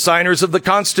filled with the signers of the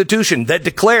Constitution that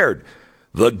declared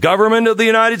the government of the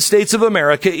United States of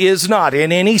America is not,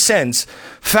 in any sense,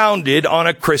 founded on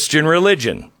a Christian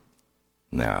religion.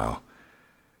 Now,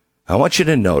 I want you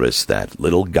to notice that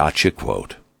little gotcha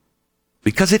quote,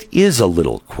 because it is a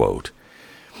little quote.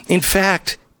 In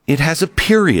fact, it has a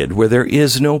period where there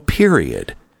is no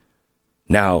period.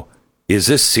 Now, is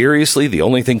this seriously the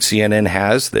only thing CNN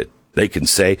has that they can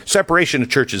say? Separation of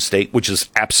church and state, which is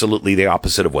absolutely the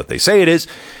opposite of what they say it is.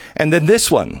 And then this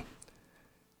one.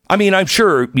 I mean, I'm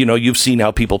sure, you know, you've seen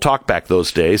how people talk back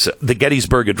those days. The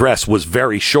Gettysburg Address was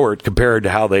very short compared to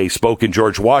how they spoke in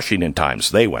George Washington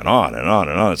times. They went on and on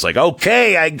and on. It's like,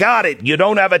 okay, I got it. You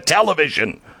don't have a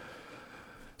television.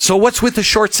 So what's with the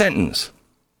short sentence?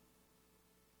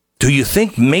 Do you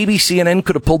think maybe CNN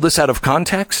could have pulled this out of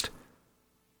context?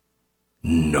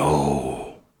 No.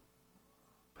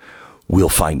 We'll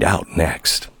find out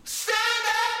next.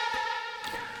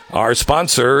 Our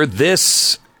sponsor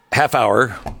this half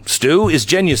hour, Stu, is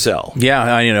Genucel.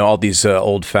 Yeah, you know, all these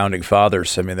old founding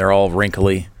fathers, I mean, they're all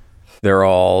wrinkly. They're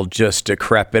all just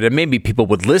decrepit. And maybe people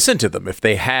would listen to them if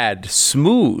they had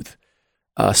smooth,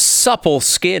 supple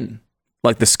skin,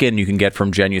 like the skin you can get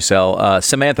from Genucel.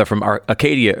 Samantha from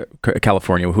Arcadia,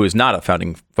 California, who is not a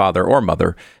founding father or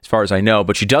mother, as far as I know,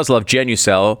 but she does love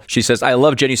Genucel. She says, I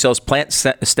love Genucel's plant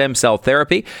stem cell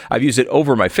therapy. I've used it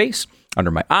over my face,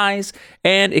 under my eyes,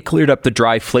 and it cleared up the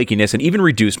dry flakiness and even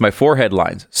reduced my forehead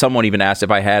lines. Someone even asked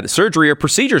if I had surgery or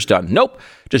procedures done. Nope,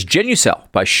 just Genucel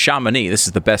by Chamonix. This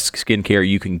is the best skincare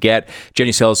you can get.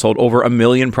 Genucel has sold over 1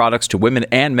 million products to women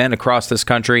and men across this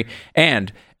country,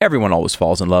 and everyone always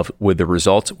falls in love with the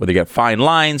results. Whether you get fine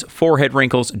lines, forehead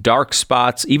wrinkles, dark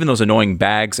spots, even those annoying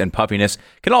bags and puffiness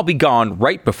can all be gone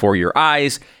right before your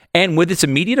eyes. And with its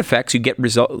immediate effects, you get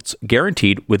results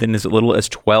guaranteed within as little as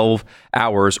 12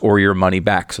 hours or your money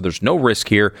back. So there's no risk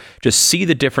here. Just see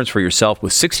the difference for yourself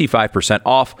with 65%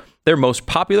 off their most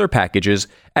popular packages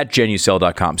at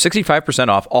Genucel.com. 65%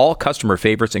 off all customer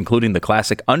favorites, including the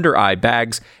classic under eye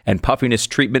bags and puffiness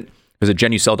treatment. Visit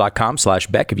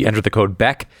Genucel.com/Beck. If you enter the code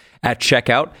Beck at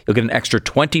checkout, you'll get an extra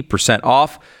 20%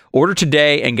 off. Order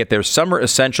today and get their summer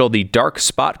essential, the dark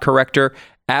spot corrector,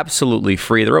 absolutely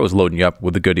free. They're always loading you up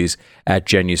with the goodies at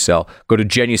Genucel. Go to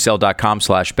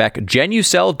Genucel.com/Beck.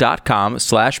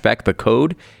 Genucel.com/Beck. The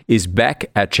code is Beck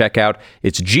at checkout.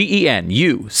 It's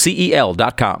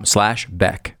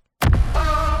GENUCEL.com/Beck.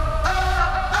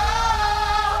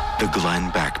 The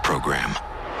Glenn Beck Program.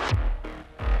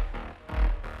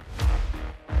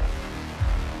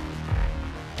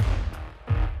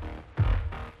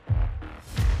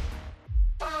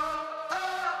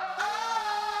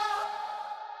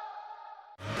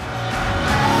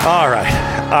 All right.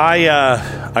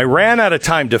 I ran out of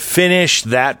time to finish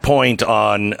that point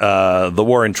on the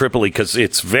war in Tripoli because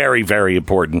it's very, very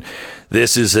important.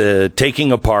 This is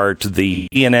taking apart the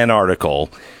CNN article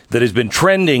that has been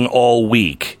trending all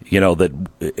week. You know, that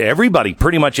everybody,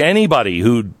 pretty much anybody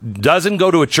who doesn't go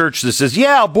to a church that says,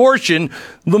 yeah, abortion,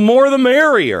 the more the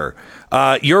merrier.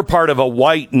 You're part of a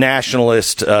white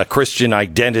nationalist Christian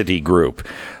identity group.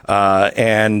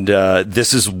 And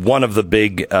this is one of the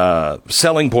big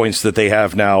selling points that they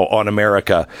have now on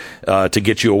America to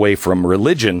get you away from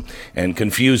religion and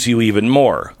confuse you even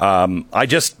more. I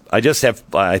just have,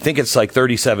 I think it's like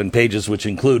 37 pages, which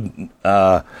include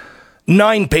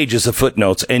 9 pages of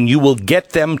footnotes, and you will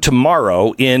get them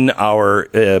tomorrow in our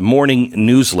morning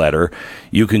newsletter.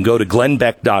 You can go to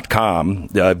glennbeck.com.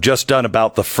 I've just done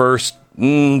about the first,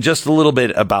 just a little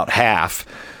bit about half.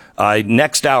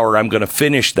 Next hour, I'm going to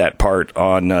finish that part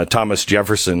on Thomas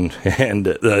Jefferson and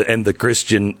the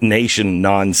Christian nation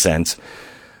nonsense.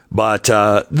 But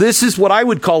this is what I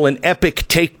would call an epic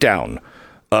takedown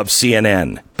of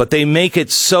CNN. But they make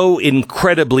it so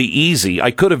incredibly easy.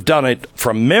 I could have done it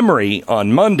from memory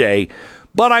on Monday,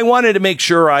 but I wanted to make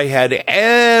sure I had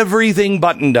everything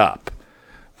buttoned up.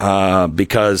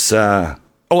 Because...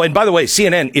 Oh, and by the way,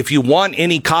 CNN, if you want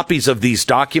any copies of these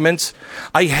documents,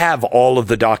 I have all of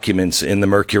the documents in the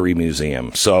Mercury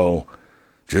Museum. So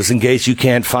just in case you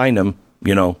can't find them,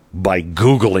 by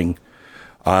Googling,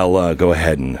 I'll go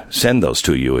ahead and send those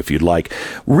to you if you'd like.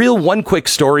 One quick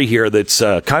story here that's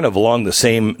kind of along the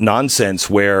same nonsense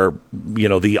where,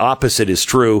 the opposite is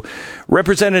true.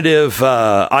 Representative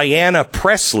Ayanna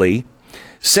Pressley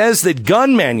says that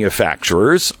gun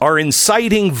manufacturers are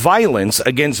inciting violence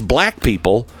against black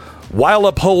people while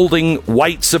upholding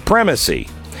white supremacy.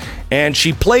 And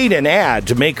she played an ad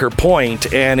to make her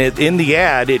point, and in the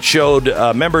ad, it showed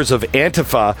members of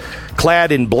Antifa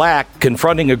clad in black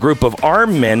confronting a group of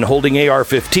armed men holding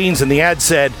AR-15s, and the ad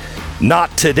said,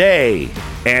 "Not today,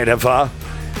 Antifa."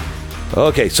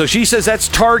 Okay, so she says that's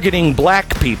targeting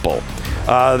black people.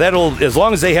 As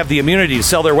long as they have the immunity to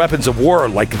sell their weapons of war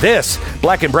like this,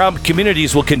 black and brown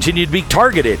communities will continue to be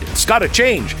targeted. It's got to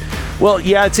change. Well,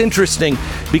 yeah, it's interesting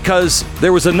because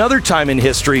there was another time in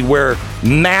history where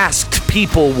masked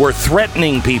people were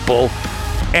threatening people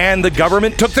and the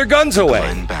government took their guns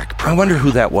away. I wonder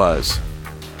who that was.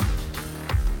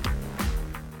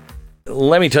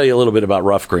 Let me tell you a little bit about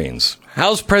Rough Greens.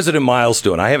 How's President Miles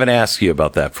doing? I haven't asked you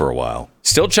about that for a while.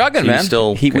 Still chugging, man.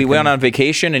 We went on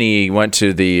vacation and he went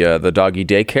to the doggy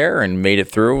daycare and made it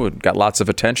through. And got lots of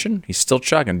attention. He's still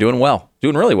chugging, doing well,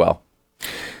 doing really well.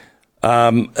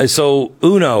 So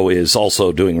Uno is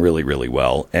also doing really, really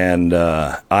well. And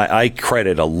I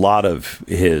credit a lot of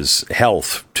his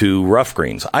health to Rough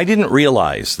Greens. I didn't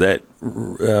realize that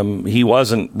he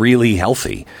wasn't really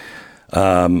healthy.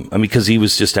 Because he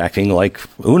was just acting like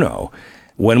Uno.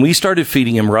 When we started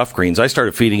feeding him Rough Greens, I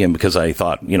started feeding him because I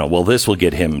thought, this will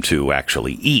get him to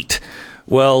actually eat.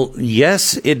 Well,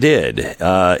 yes, it did.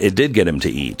 It did get him to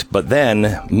eat. But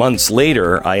then, months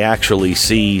later, I actually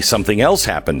see something else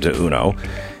happen to Uno,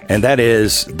 and that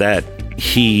is that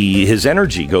his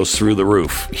energy goes through the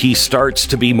roof. He starts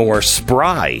to be more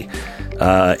spry,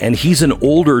 and he's an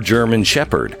older German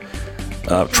Shepherd.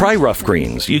 Try Rough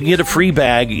Greens. You can get a free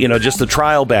bag, just the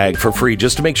trial bag for free,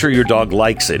 just to make sure your dog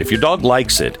likes it. If your dog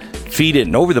likes it, feed it,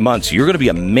 and over the months, you're going to be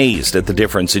amazed at the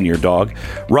difference in your dog.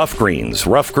 Rough Greens,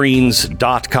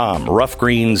 roughgreens.com,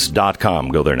 roughgreens.com.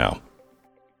 Go there now.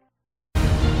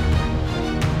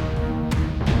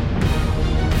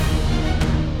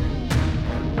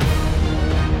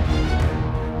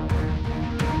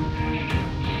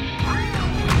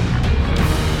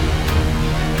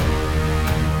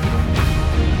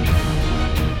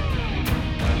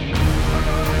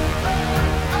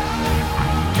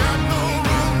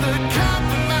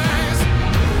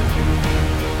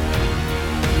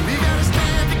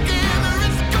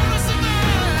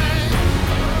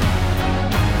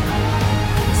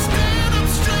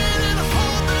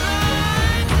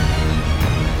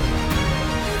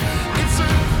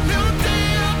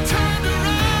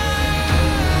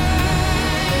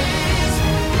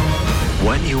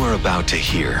 What you are about to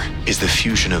hear is the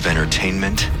fusion of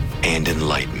entertainment and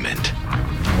enlightenment.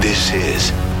 This is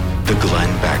the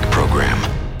Glenn Beck Program.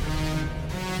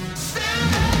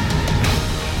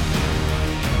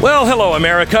 Well, hello,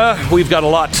 America. We've got a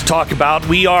lot to talk about.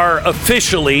 We are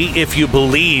officially, if you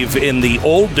believe in the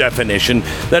old definition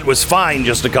that was fine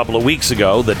just a couple of weeks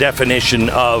ago, the definition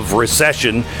of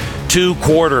recession, 2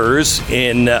 quarters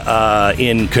in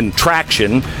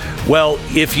contraction. Well,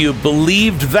 if you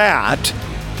believed that,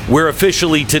 we're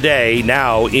officially today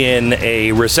now in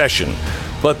a recession.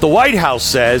 But the White House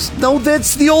says, no,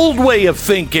 that's the old way of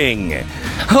thinking.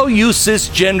 Oh, you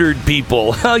cisgendered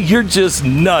people, you're just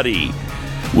nutty.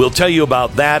 We'll tell you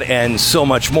about that and so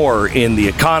much more in the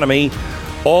economy.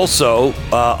 Also,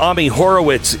 Ami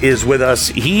Horowitz is with us.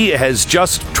 He has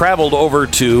just traveled over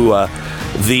to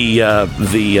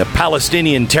the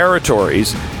Palestinian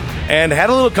territories and had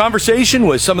a little conversation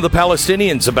with some of the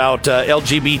Palestinians about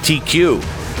LGBTQ.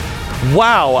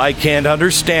 Wow, I can't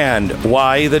understand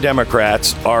why the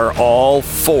Democrats are all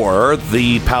for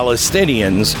the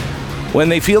Palestinians when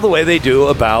they feel the way they do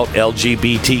about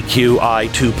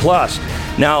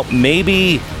LGBTQI2+. Now,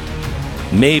 maybe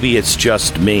it's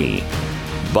just me,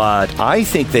 but I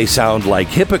think they sound like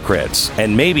hypocrites,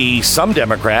 and maybe some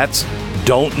Democrats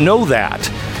don't know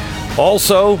that.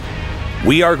 Also,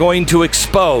 we are going to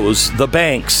expose the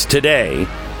banks today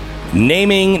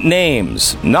naming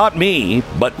names. Not me,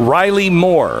 but Riley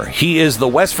Moore. He is the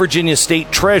West Virginia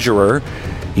State Treasurer.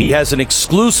 He has an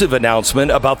exclusive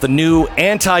announcement about the new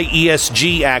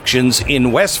anti-ESG actions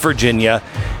in West Virginia,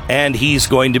 and he's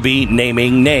going to be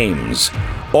naming names.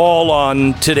 All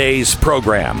on today's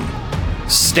program.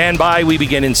 Stand by, we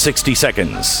begin in 60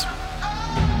 seconds.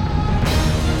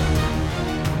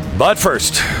 But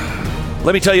first,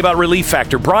 let me tell you about Relief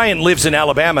Factor. Brian lives in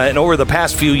Alabama, and over the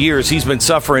past few years, he's been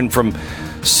suffering from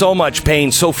so much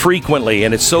pain so frequently,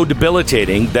 and it's so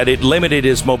debilitating that it limited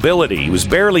his mobility. He was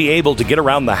barely able to get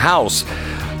around the house,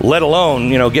 let alone,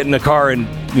 get in the car and,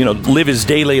 live his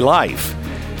daily life.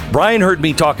 Brian heard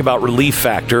me talk about Relief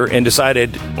Factor and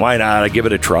decided, why not? I give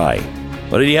it a try.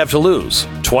 What did he have to lose?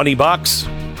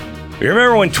 $20? You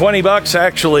remember when $20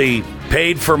 actually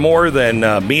paid for more than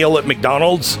a meal at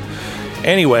McDonald's?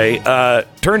 Anyway,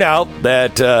 turned out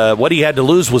that what he had to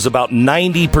lose was about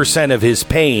 90% of his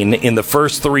pain in the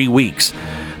first 3 weeks.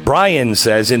 Brian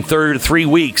says in 3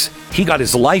 weeks, he got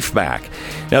his life back.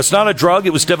 Now, it's not a drug.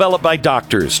 It was developed by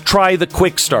doctors. Try the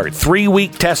Quick Start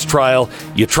 3-week test trial.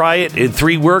 You try it in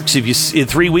 3 weeks. In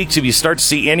 3 weeks, if you start to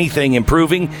see anything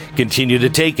improving, continue to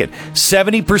take it.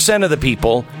 70% of the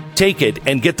people take it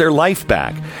and get their life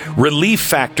back.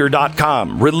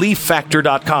 ReliefFactor.com.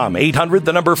 ReliefFactor.com.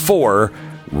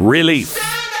 800-4-RELIEF.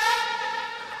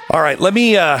 All right, let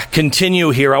me continue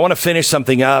here. I want to finish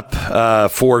something up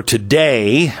for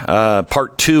today.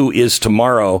 Part 2 is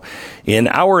tomorrow. In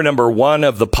hour number 1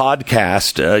 of the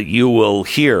podcast, you will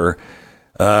hear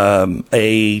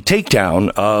a takedown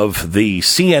of the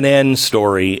CNN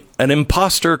story, An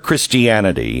Imposter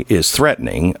Christianity is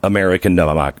Threatening American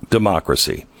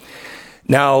Democracy.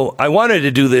 Now, I wanted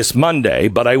to do this Monday,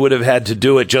 but I would have had to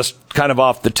do it just kind of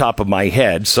off the top of my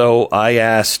head. So I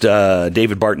asked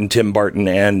David Barton, Tim Barton,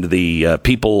 and the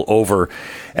people over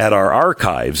at our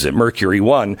archives at Mercury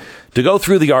One to go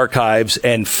through the archives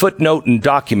and footnote and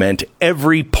document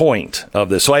every point of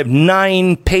this. So I have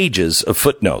 9 pages of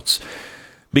footnotes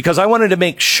because I wanted to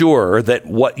make sure that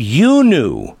what you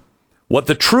knew, what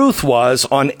the truth was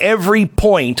on every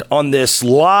point on this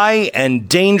lie and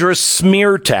dangerous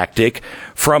smear tactic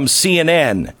from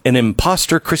CNN, An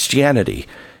Imposter Christianity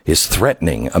is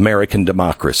Threatening American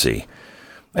Democracy.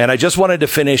 And I just wanted to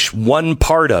finish one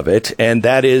part of it, and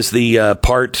that is the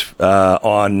part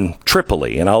on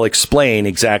Tripoli. And I'll explain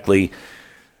exactly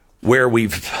where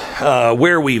we've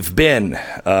been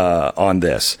on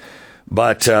this.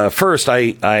 But first,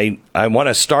 I want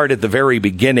to start at the very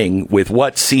beginning with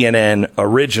what CNN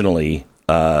originally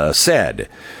said.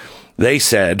 They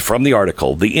said, from the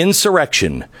article, the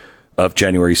insurrection of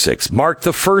January 6th marked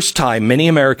the first time many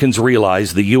Americans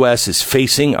realized the U.S. is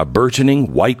facing a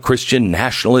burgeoning white Christian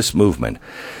nationalist movement.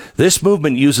 This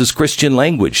movement uses Christian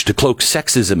language to cloak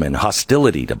sexism and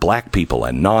hostility to black people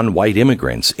and non-white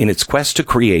immigrants in its quest to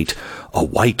create a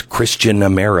white Christian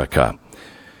America.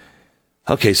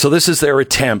 Okay, so this is their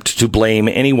attempt to blame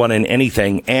anyone and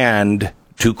anything and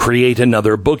to create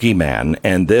another boogeyman.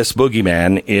 And this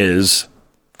boogeyman is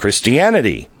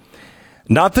Christianity.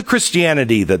 Not the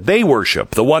Christianity that they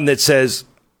worship, the one that says,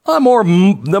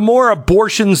 the more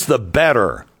abortions, the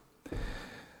better.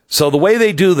 So the way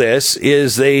they do this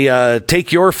is they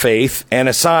take your faith and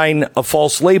assign a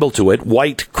false label to it,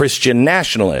 white Christian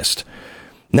nationalist.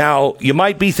 Now, you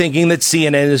might be thinking that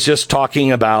CNN is just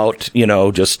talking about,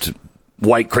 just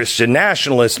white Christian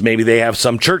nationalists. Maybe they have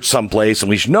some church someplace and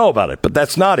we should know about it, but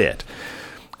that's not it.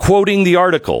 Quoting the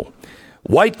article,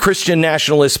 white Christian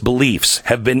nationalist beliefs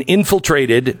have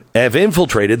infiltrated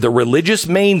the religious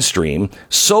mainstream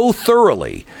so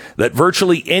thoroughly that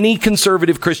virtually any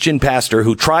conservative Christian pastor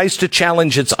who tries to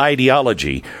challenge its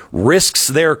ideology risks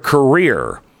their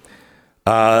career.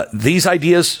 These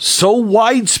ideas so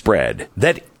widespread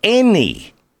that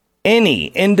any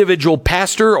individual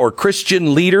pastor or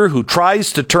Christian leader who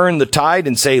tries to turn the tide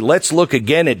and say, let's look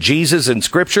again at Jesus and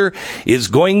Scripture, is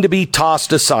going to be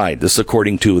tossed aside. This,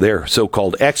 according to their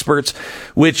so-called experts,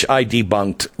 which I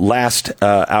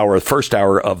debunked first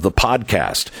hour of the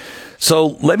podcast. So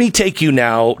let me take you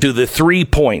now to the 3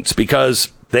 points,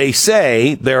 because they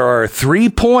say there are 3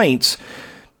 points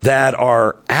that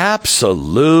are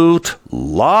absolute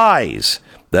lies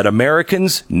that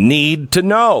Americans need to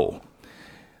know.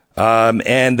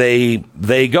 And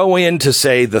they go in to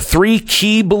say the 3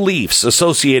 key beliefs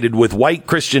associated with white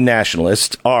Christian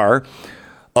nationalists are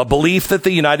a belief that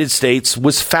the United States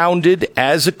was founded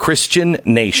as a Christian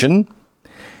nation.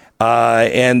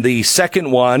 And the second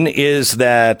one is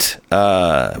that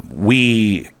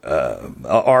we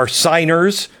are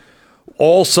signers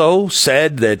also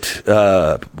said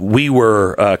that we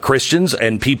were Christians,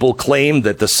 and people claimed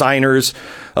that the signers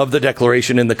of the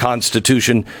Declaration in the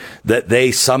Constitution, that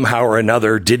they somehow or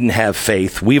another didn't have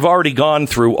faith. We've already gone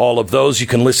through all of those. You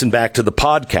can listen back to the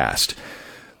podcast.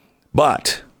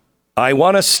 But I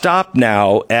want to stop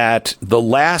now at the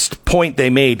last point they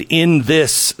made in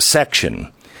this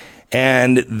section.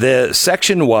 And the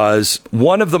section was,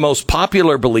 one of the most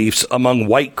popular beliefs among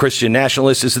white Christian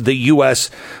nationalists is that the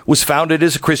U.S. was founded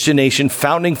as a Christian nation.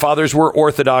 Founding fathers were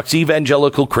Orthodox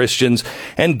evangelical Christians,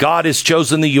 and God has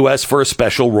chosen the U.S. for a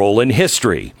special role in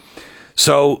history.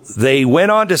 So they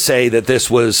went on to say that this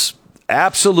was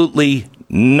absolutely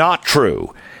not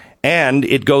true. And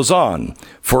it goes on.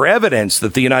 For evidence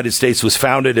that the United States was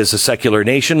founded as a secular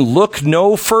nation, look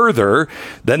no further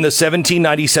than the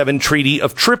 1797 Treaty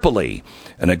of Tripoli,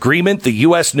 an agreement the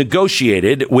U.S.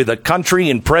 negotiated with a country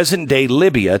in present-day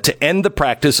Libya to end the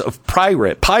practice of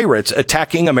pirates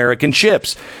attacking American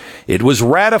ships. It was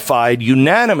ratified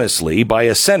unanimously by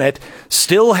a Senate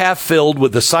still half filled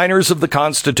with the signers of the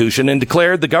Constitution, and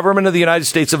declared the government of the United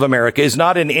States of America is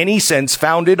not in any sense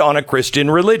founded on a Christian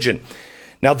religion.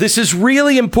 Now, this is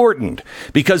really important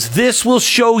because this will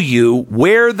show you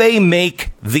where they make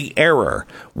the error,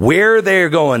 where they're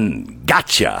going,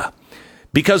 gotcha.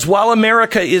 Because while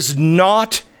America is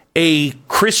not a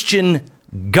Christian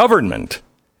government,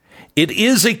 it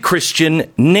is a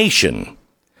Christian nation.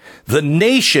 The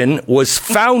nation was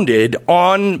founded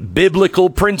on biblical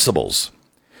principles.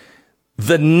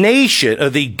 The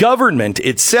nation, the government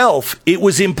itself, it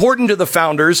was important to the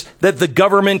founders that the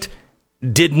government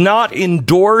did not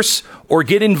endorse or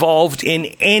get involved in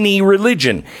any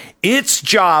religion. Its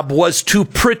job was to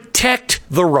protect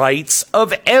the rights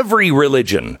of every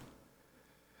religion.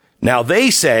 Now,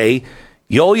 they say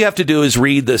all you have to do is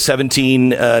read the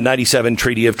 1797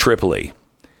 Treaty of Tripoli.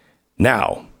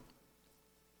 Now,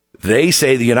 they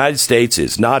say the United States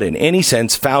is not in any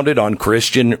sense founded on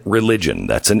Christian religion.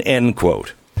 That's an end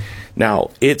quote.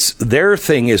 Now, their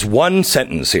thing is one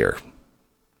sentence here.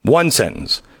 One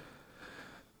sentence.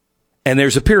 And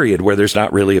there's a period where there's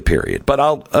not really a period, but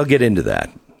I'll get into that.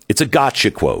 It's a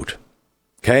gotcha quote.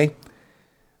 Okay.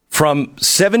 From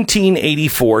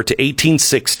 1784 to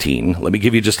 1816, let me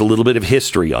give you just a little bit of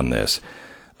history on this.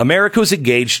 America was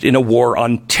engaged in a war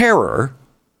on terror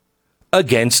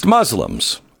against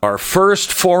Muslims. Our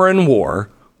first foreign war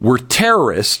were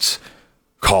terrorists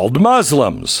called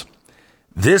Muslims.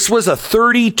 This was a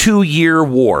 32-year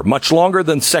war, much longer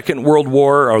than Second World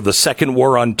War or the Second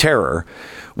War on Terror,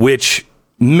 which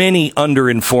many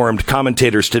underinformed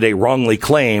commentators today wrongly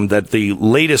claim that the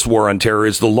latest war on terror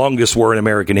is the longest war in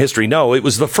American history. No, it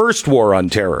was the first war on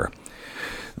terror.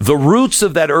 The roots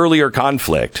of that earlier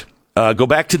conflict go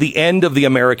back to the end of the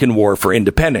American War for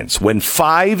Independence, when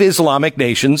 5 Islamic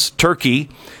nations, Turkey,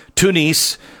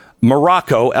 Tunis,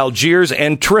 Morocco, Algiers,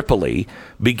 and Tripoli,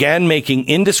 began making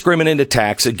indiscriminate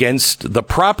attacks against the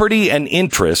property and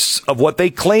interests of what they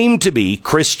claimed to be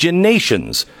Christian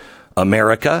nations: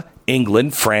 America,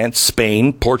 England, France,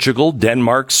 Spain, Portugal,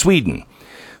 Denmark, Sweden.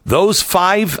 Those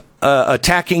 5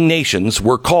 attacking nations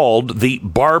were called the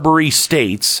Barbary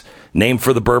States, named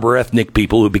for the Berber ethnic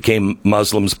people who became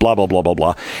Muslims, blah, blah, blah, blah,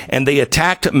 blah. And they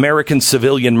attacked American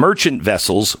civilian merchant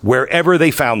vessels wherever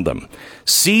they found them,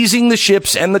 seizing the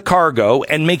ships and the cargo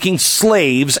and making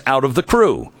slaves out of the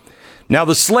crew. Now,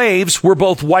 the slaves were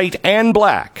both white and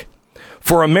black.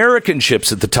 For American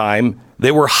ships at the time,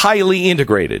 they were highly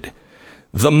integrated.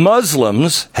 The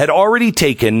Muslims had already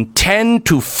taken 10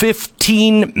 to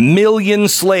 15 million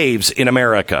slaves in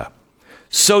America.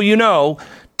 So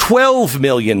 12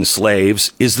 million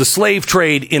slaves is the slave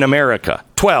trade in America.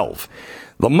 12.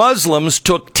 The Muslims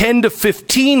took 10 to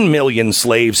 15 million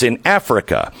slaves in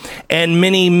Africa and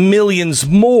many millions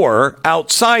more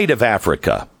outside of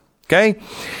Africa. Okay?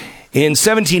 In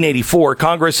 1784,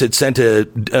 Congress had sent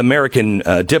American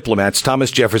diplomats,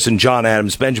 Thomas Jefferson, John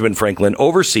Adams, Benjamin Franklin,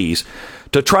 overseas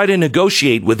to try to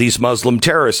negotiate with these Muslim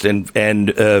terrorists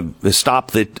and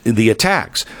stop the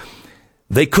attacks.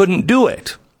 They couldn't do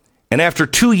it. And after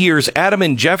 2 years, Adams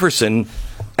and Jefferson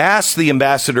asked the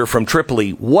ambassador from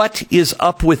Tripoli, what is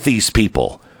up with these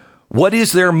people? What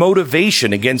is their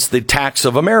motivation against the attacks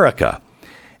of America?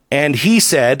 And he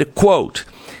said, quote,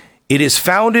 "It is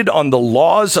founded on the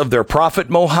laws of their prophet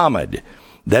Muhammad,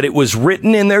 that it was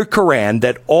written in their Quran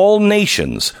that all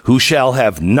nations who shall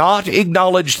have not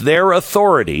acknowledged their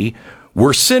authority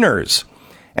were sinners,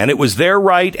 and it was their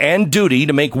right and duty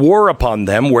to make war upon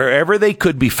them wherever they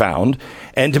could be found,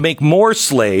 and to make more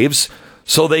slaves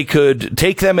so they could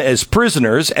take them as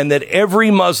prisoners, and that every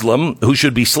Muslim who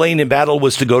should be slain in battle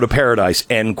was to go to paradise,"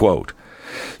 end quote.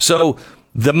 So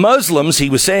The Muslims, he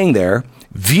was saying there,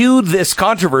 viewed this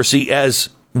controversy as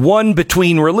one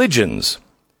between religions.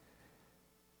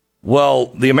 Well,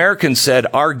 the Americans said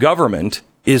our government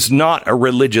is not a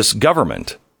religious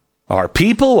government. Our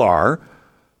people are,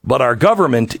 but our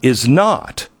government is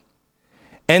not.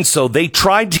 And so they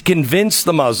tried to convince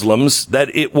the Muslims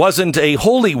that it wasn't a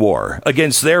holy war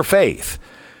against their faith.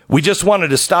 We just wanted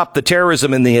to stop the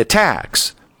terrorism and the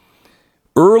attacks.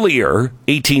 Earlier,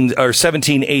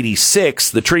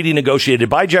 1786, the treaty negotiated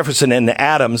by Jefferson and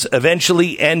Adams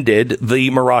eventually ended the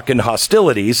Moroccan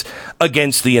hostilities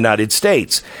against the United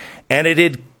States. And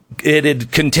it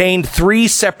had contained 3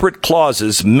 separate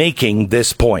clauses making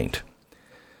this point.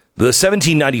 The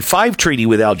 1795 treaty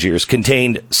with Algiers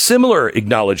contained similar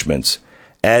acknowledgments,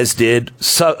 as did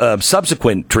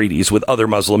subsequent treaties with other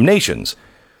Muslim nations.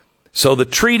 So the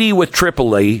treaty with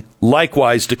Tripoli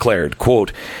likewise declared,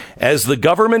 quote, as the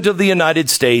government of the United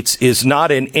States is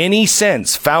not in any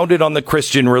sense founded on the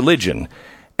Christian religion,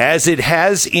 as it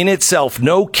has in itself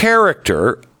no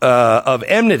character of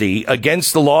enmity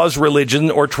against the laws, religion,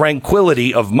 or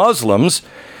tranquility of Muslims,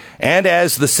 and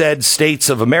as the said states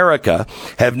of America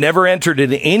have never entered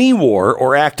into any war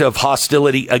or act of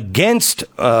hostility against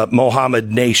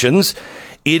Mohammed nations,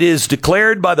 it is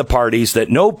declared by the parties that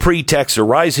no pretext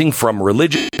arising from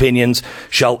religious opinions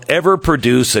shall ever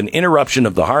produce an interruption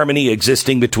of the harmony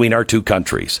existing between our two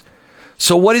countries.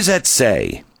 So what does that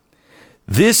say?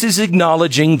 This is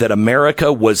acknowledging that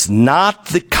America was not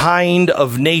the kind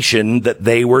of nation that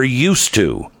they were used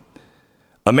to.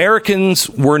 Americans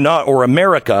were not, or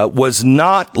America was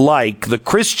not like the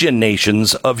Christian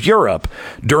nations of Europe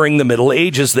during the Middle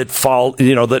Ages that fought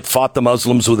the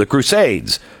Muslims with the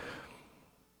Crusades.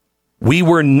 We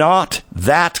were not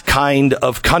that kind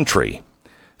of country.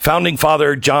 Founding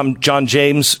Father John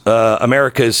James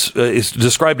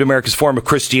described America's form of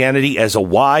Christianity as a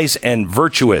wise and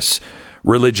virtuous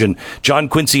religion. John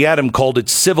Quincy Adams called it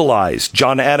civilized.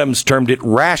 John Adams termed it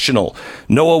rational.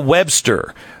 Noah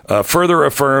Webster further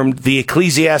affirmed the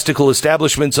ecclesiastical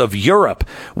establishments of Europe,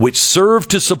 which serve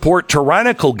to support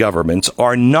tyrannical governments,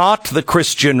 are not the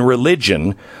Christian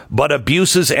religion, but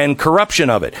abuses and corruption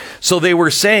of it. So they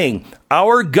were saying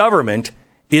our government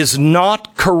is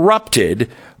not corrupted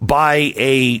by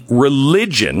a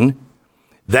religion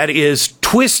that is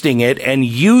twisting it and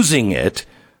using it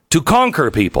to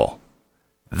conquer people.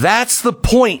 That's the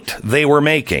point they were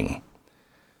making.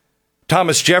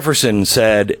 Thomas Jefferson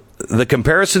said, the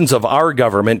comparisons of our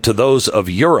government to those of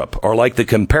Europe are like the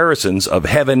comparisons of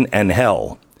heaven and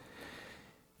hell.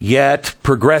 Yet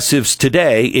progressives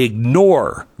today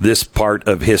ignore this part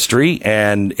of history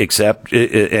and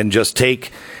just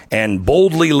take and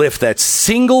boldly lift that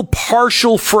single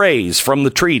partial phrase from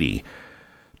the treaty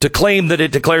to claim that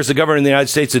it declares the government of the United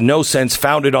States in no sense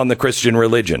founded on the Christian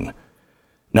religion.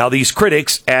 Now, these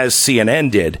critics, as CNN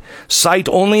did, cite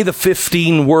only the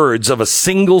 15 words of a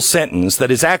single sentence that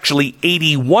is actually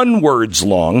 81 words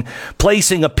long,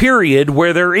 placing a period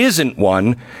where there isn't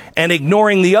one, and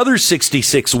ignoring the other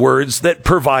 66 words that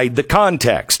provide the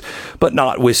context. But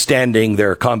notwithstanding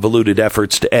their convoluted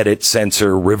efforts to edit,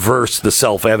 censor, reverse the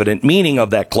self-evident meaning of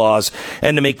that clause,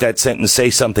 and to make that sentence say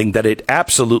something that it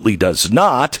absolutely does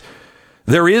not,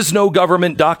 there is no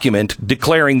government document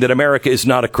declaring that America is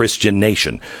not a Christian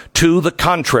nation. To the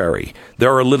contrary,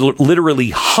 there are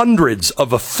literally hundreds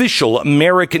of official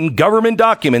American government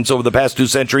documents over the past 2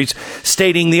 centuries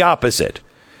stating the opposite.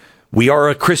 We are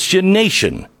a Christian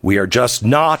nation. We are just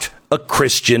not a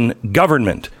Christian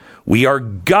government. We are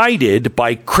guided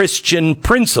by Christian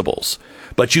principles.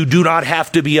 But you do not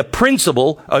have to be you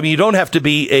don't have to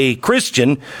be a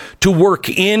Christian to work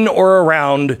in or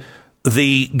around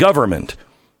the government.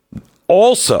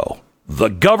 Also, the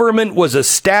government was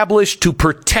established to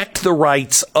protect the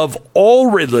rights of all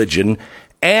religion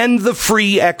and the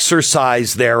free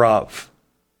exercise thereof.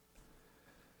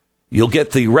 You'll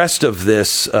get the rest of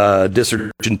this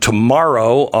dissertation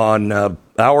tomorrow on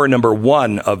hour number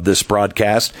 1 of this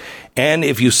broadcast. And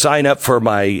if you sign up for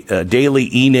my daily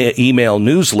email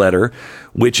newsletter,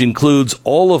 which includes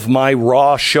all of my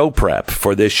raw show prep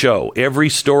for this show, every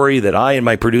story that I and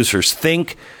my producers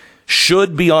think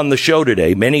should be on the show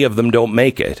today, many of them don't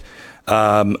make it,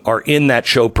 are in that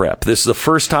show prep. This is the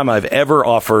first time I've ever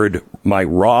offered my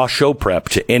raw show prep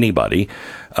to anybody.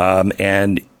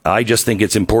 And I just think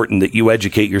it's important that you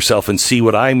educate yourself and see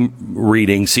what I'm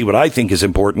reading, see what I think is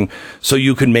important, so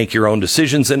you can make your own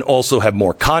decisions and also have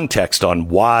more context on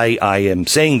why I am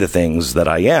saying the things that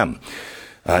I am.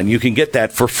 And you can get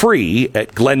that for free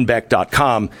at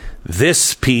glennbeck.com.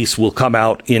 This piece will come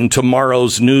out in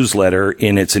tomorrow's newsletter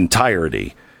in its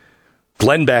entirety.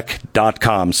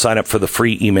 glennbeck.com. Sign up for the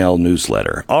free email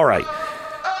newsletter. All right.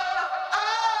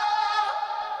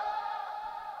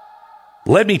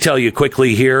 Let me tell you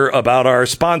quickly here about our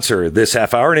sponsor this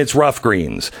half hour, and it's Rough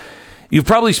Greens. You've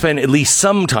probably spent at least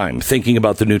some time thinking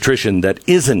about the nutrition that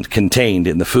isn't contained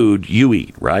in the food you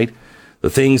eat, right?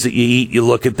 The things that you eat, you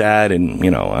look at that, and,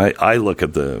 I look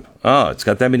at it's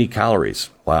got that many calories.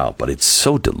 Wow, but it's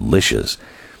so delicious.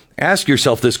 Ask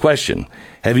yourself this question.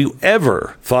 Have you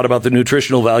ever thought about the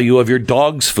nutritional value of your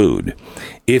dog's food?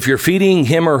 If you're feeding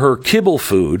him or her kibble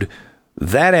food,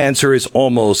 that answer is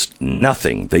almost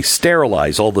nothing. They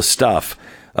sterilize all the stuff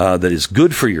that is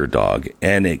good for your dog,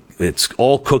 and it's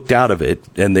all cooked out of it,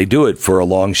 and they do it for a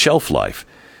long shelf life.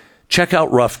 Check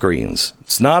out Rough Greens.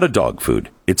 It's not a dog food.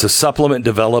 It's a supplement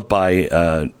developed by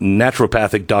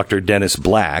naturopathic Dr. Dennis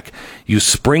Black. You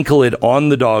sprinkle it on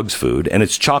the dog's food, and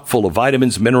it's chock full of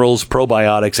vitamins, minerals,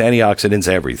 probiotics, antioxidants,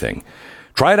 everything.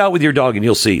 Try it out with your dog and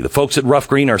you'll see. The folks at Rough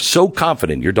Green are so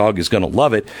confident your dog is going to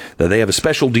love it that they have a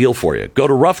special deal for you. Go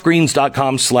to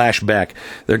roughgreens.com/Beck.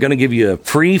 They're going to give you a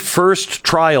free first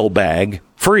trial bag.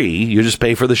 Free. You just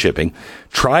pay for the shipping.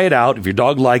 Try it out. If your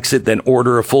dog likes it, then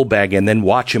order a full bag and then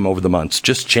watch him over the months.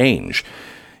 Just change.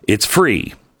 It's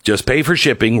free. Just pay for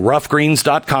shipping.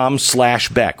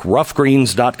 Roughgreens.com/Beck.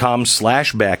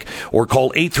 Roughgreens.com/Beck. Or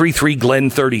call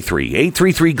 833-GLEN-33.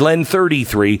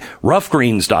 833-GLEN-33.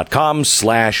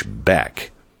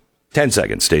 Roughgreens.com/Beck. 10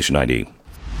 seconds. Station ID.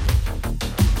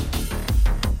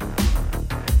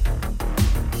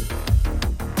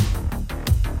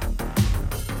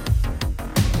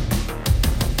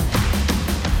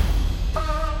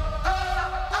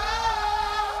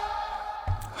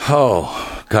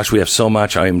 Oh, gosh, we have so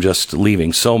much. I am just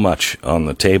leaving so much on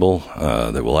the table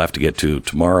that we'll have to get to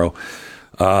tomorrow.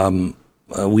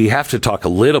 We have to talk a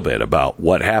little bit about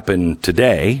what happened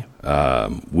today.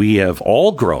 We have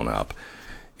all grown up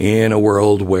in a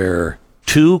world where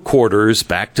 2 quarters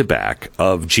back-to-back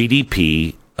of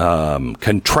GDP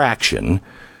contraction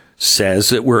says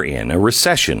that we're in a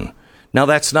recession. Now,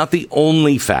 that's not the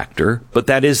only factor, but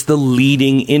that is the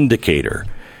leading indicator.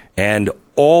 And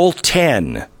all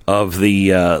 10 of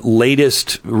the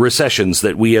latest recessions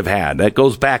that we have had, that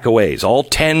goes back a ways, all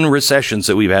 10 recessions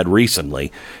that we've had recently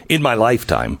in my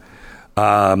lifetime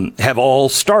have all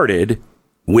started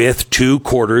with 2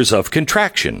 quarters of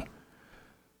contraction.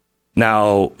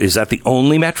 Now, is that the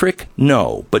only metric?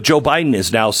 No. But Joe Biden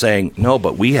is now saying, no,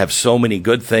 but we have so many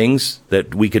good things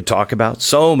that we could talk about,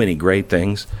 so many great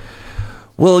things.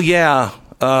 Well, yeah,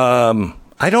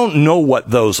 I don't know what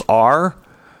those are.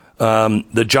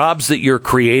 The jobs that you're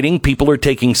creating, people are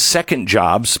taking second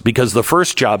jobs because the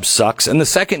first job sucks and the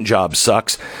second job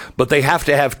sucks, but they have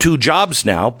to have 2 jobs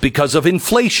now because of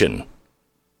inflation.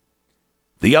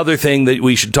 The other thing that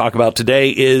we should talk about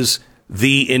today is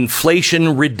the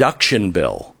Inflation Reduction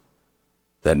Bill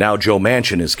that now Joe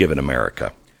Manchin has given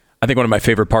America. I think one of my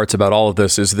favorite parts about all of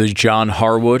this is the John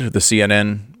Harwood, the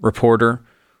CNN reporter,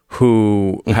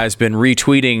 who has been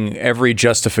retweeting every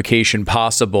justification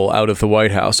possible out of the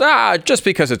White House. Just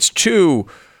because it's two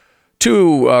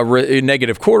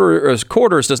negative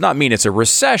quarters does not mean it's a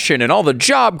recession, and all the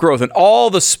job growth and all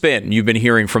the spin you've been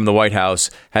hearing from the White House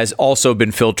has also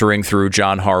been filtering through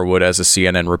John Harwood as a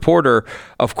CNN reporter.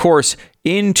 Of course,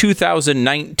 in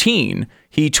 2019,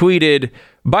 he tweeted,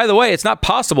 by the way, it's not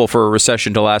possible for a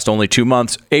recession to last only 2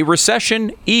 months. A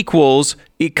recession equals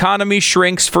economy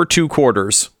shrinks for 2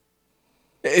 quarters.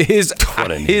 His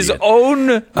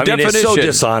own definition. It's so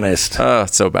dishonest.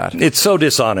 It's so bad. It's so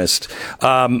dishonest.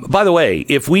 By the way,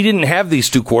 if we didn't have these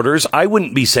 2 quarters, I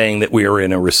wouldn't be saying that we are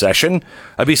in a recession.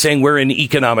 I'd be saying we're in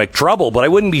economic trouble, but I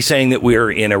wouldn't be saying that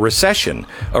we're in a recession.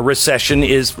 A recession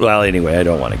is, well, anyway, I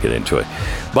don't want to get into it.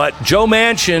 But Joe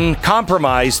Manchin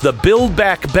compromised the Build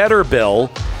Back Better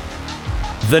bill.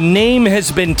 The name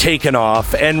has been taken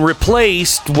off and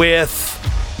replaced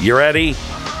with, you ready?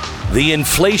 The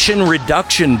Inflation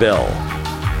Reduction Bill.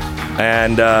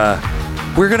 And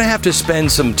we're going to have to spend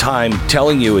some time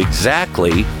telling you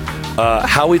exactly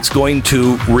how it's going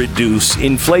to reduce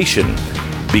inflation,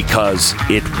 because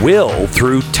it will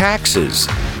through taxes.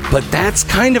 But that's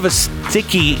kind of a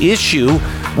sticky issue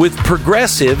with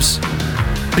progressives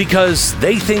because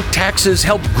they think taxes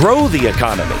help grow the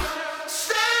economy.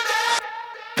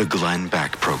 The Glenn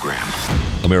Beck Program.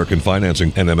 American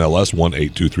Financing, NMLS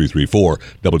 182334,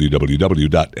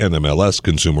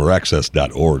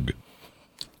 www.nmlsconsumeraccess.org.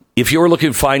 If you're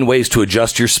looking to find ways to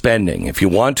adjust your spending, if you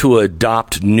want to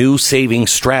adopt new saving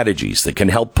strategies that can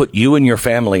help put you and your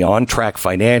family on track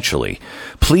financially,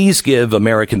 please give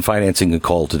American Financing a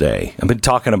call today. I've been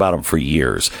talking about them for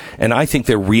years, and I think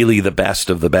they're really the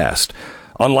best of the best.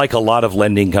 Unlike a lot of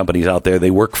lending companies out there,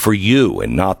 they work for you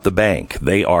and not the bank.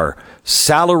 They are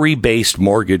salary-based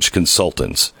mortgage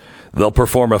consultants. They'll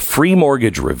perform a free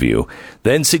mortgage review,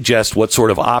 then suggest what sort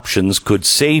of options could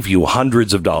save you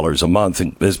hundreds of dollars a month,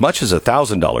 as much as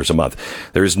 $1,000 a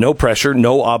month. There is no pressure,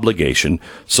 no obligation.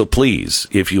 So please,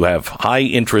 if you have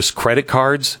high-interest credit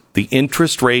cards, the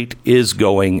interest rate is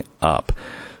going up.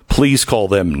 Please call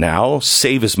them now.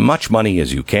 Save as much money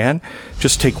as you can.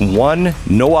 Just take one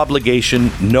no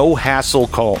obligation, no hassle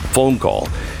phone call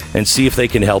and see if they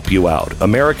can help you out.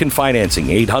 American Financing,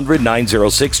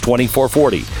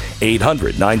 800-906-2440.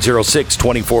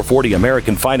 800-906-2440,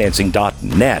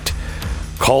 AmericanFinancing.net.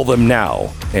 Call them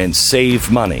now and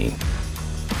save money.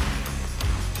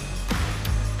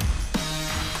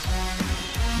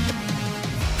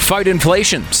 Fight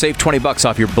inflation. Save $20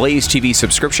 off your Blaze TV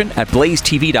subscription at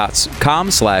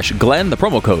blazetv.com/Glenn. The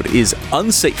promo code is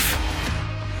unsafe.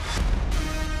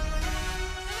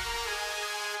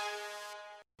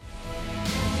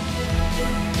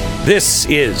 This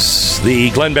is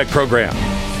the Glenn Beck program.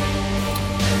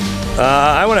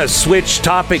 I want to switch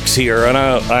topics here, and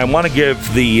I want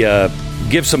to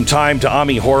give some time to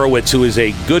Ami Horowitz, who is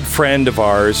a good friend of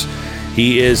ours.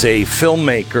 He is a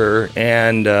filmmaker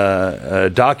and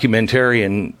a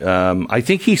documentarian. I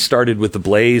think he started with the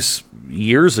Blaze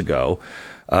years ago,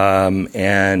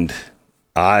 and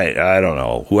I don't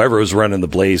know. Whoever was running the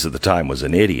Blaze at the time was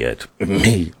an idiot,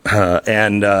 me,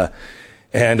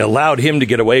 and allowed him to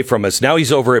get away from us. Now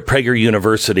he's over at Prager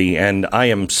University, and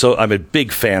I'm a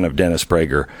big fan of Dennis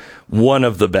Prager, one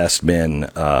of the best men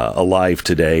alive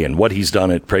today, and what he's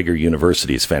done at Prager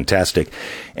University is fantastic.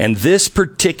 And this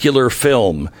particular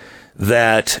film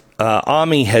that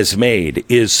Ami has made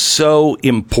is so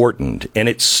important, and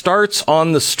it starts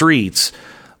on the streets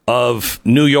of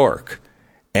New York,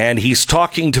 and he's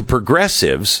talking to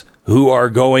progressives who are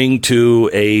going to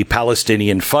a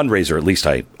Palestinian fundraiser. At least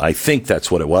I think that's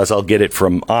what it was. I'll get it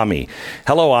from Ami.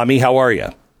 Hello, Ami. How are you?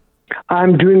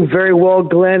 I'm doing very well,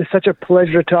 Glenn. Such a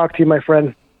pleasure to talk to you, my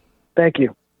friend. Thank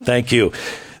you. Thank you.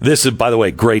 This is, by the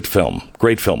way, great film.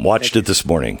 Great film. Watched it this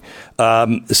morning.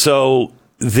 So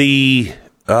it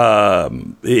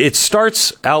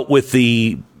starts out with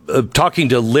the talking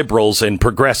to liberals and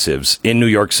progressives in New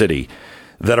York City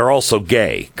that are also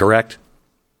gay, correct?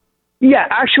 Yeah,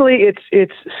 actually,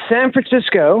 it's San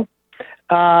Francisco,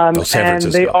 San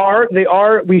Francisco. And they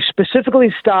are. We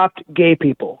specifically stopped gay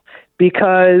people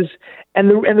because, and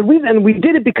the reason we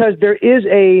did it because there is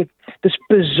this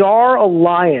bizarre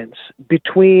alliance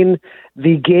between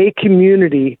the gay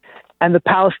community and the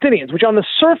Palestinians, which on the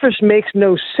surface makes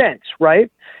no sense,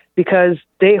 right? Because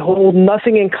they hold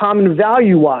nothing in common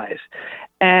value-wise.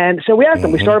 And so we asked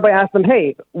them. We started by asking them,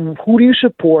 "Hey, who do you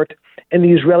support in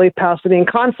the Israeli-Palestinian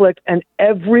conflict?" And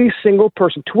every single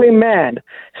person, to a man,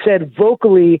 said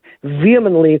vocally,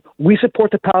 vehemently, "We support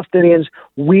the Palestinians.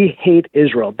 We hate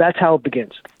Israel." That's how it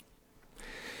begins.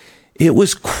 It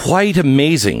was quite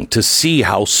amazing to see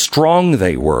how strong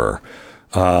they were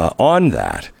on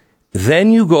that.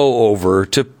 Then you go over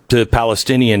to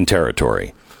Palestinian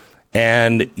territory,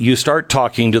 and you start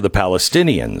talking to the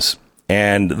Palestinians.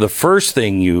 And the first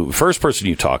person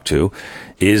you talk to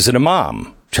is an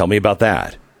imam. Tell me about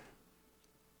that.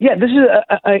 Yeah, this is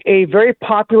a very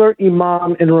popular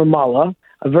imam in Ramallah,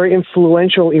 a very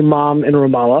influential imam in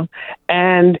Ramallah.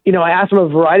 And, I asked him a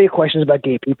variety of questions about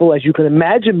gay people. As you can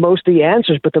imagine, most of the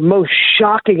answers, but the most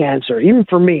shocking answer, even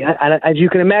for me, as you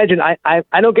can imagine, I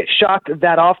don't get shocked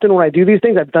that often when I do these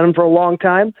things. I've done them for a long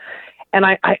time. And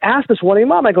I asked this one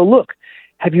imam, I go, "Look,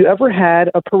 have you ever had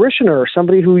a parishioner or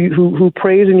somebody who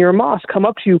prays in your mosque come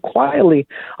up to you quietly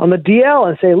on the DL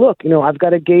and say, 'Look, I've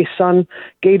got a gay son,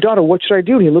 gay daughter. What should I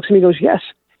do?' And he looks at me and goes, 'Yes.'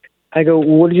 I go,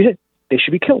 'Well, what did you do?' 'They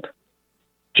should be killed.'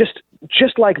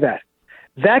 Just like that.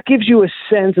 That gives you a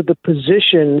sense of the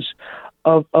positions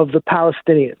of the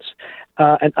Palestinians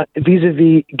and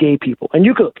vis-a-vis gay people. And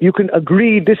you can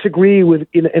agree, disagree with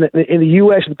in the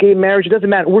U.S. with gay marriage. It doesn't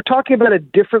matter. We're talking about a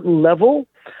different level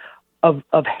of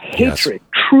hatred,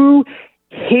 yes. True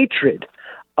hatred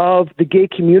of the gay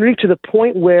community, to the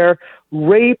point where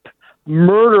rape,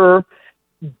 murder,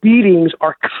 beatings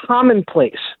are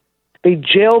commonplace. They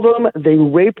jail them, they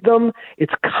rape them.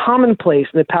 It's commonplace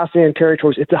in the Palestinian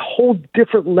territories. It's a whole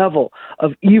different level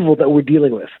of evil that we're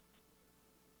dealing with.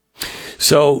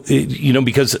 So,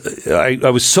 because I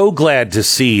was so glad to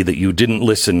see that you didn't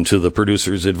listen to the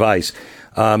producer's advice,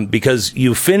 because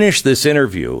you finish this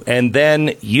interview and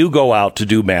then you go out to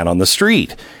do Man on the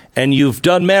Street. And you've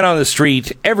done Man on the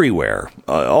Street everywhere,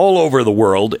 all over the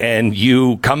world, and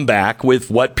you come back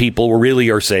with what people really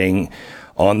are saying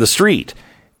on the street.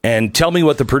 And tell me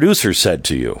what the producer said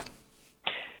to you.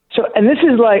 So, and this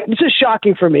is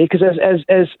shocking for me because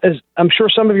as I'm sure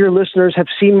some of your listeners have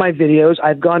seen my videos,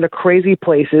 I've gone to crazy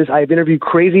places, I've interviewed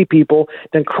crazy people,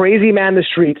 done crazy man the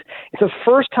streets. It's the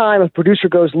first time a producer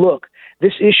goes, look,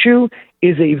 this issue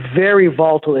is a very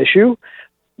volatile issue,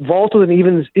 volatile than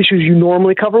even issues you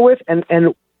normally cover with, and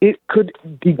it could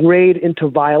degrade into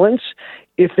violence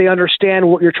if they understand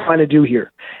what you're trying to do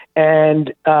here.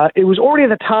 And it was already at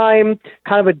the time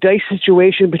kind of a dicey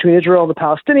situation between Israel and the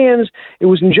Palestinians. It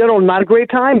was in general not a great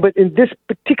time, but in this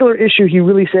particular issue, he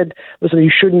really said, listen,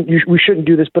 we shouldn't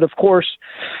do this. But of course,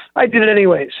 I did it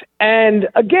anyways. And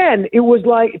again, it was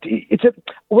like,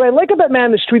 what I like about Man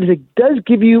in the Street is it does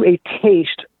give you a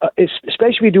taste,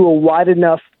 especially if you do a wide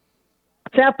enough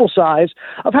sample size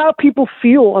of how people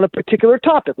feel on a particular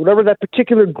topic, whatever that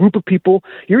particular group of people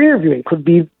you're interviewing. Could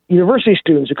be university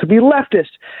students, it could be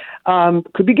leftists,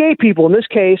 could be gay people. In this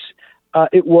case,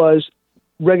 it was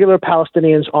regular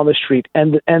Palestinians on the street.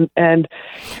 And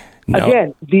now,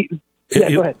 again,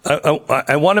 go ahead.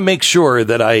 I want to make sure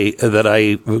that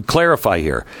I clarify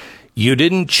here. You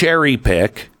didn't cherry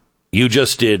pick. You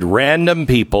just did random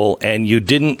people, and you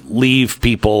didn't leave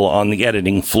people on the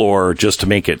editing floor just to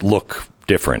make it look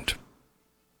different.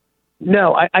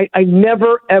 No, I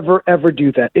never, ever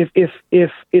do that. If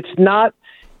it's not,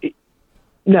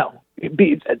 no,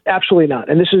 absolutely not.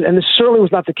 And this certainly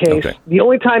was not the case. Okay. The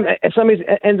only time somebody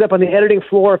ends up on the editing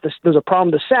floor, if there's a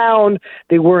problem with the sound,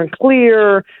 they weren't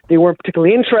clear, they weren't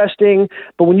particularly interesting.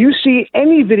 But when you see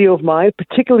any video of mine,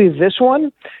 particularly this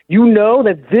one, you know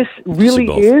that this really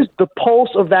is the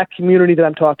pulse of that community that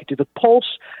I'm talking to, the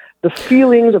pulse, the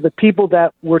feelings of the people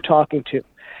that we're talking to.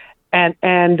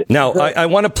 And now I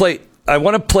want to play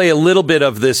a little bit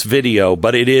of this video,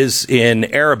 but it is in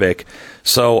Arabic,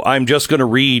 so I'm just going to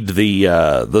read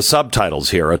the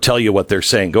subtitles here. I'll tell you what they're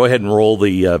saying. Go ahead and roll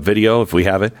the video if we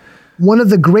have it. One of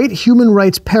the great human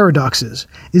rights paradoxes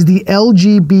is the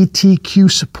LGBTQ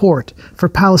support for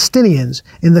Palestinians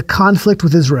in the conflict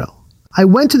with Israel. I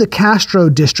went to the Castro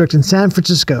district in San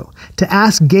Francisco to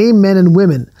ask gay men and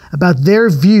women about their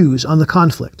views on the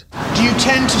conflict. Do you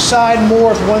tend to side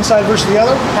more with one side versus the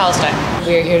other? Palestine.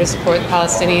 We are here to support the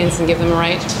Palestinians and give them a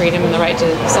right to freedom and the right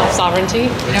to self-sovereignty.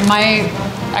 You know, my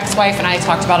ex-wife and I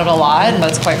talked about it a lot, and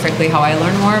that's quite frankly how I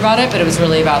learned more about it, but it was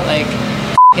really about, like,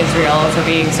 Israel for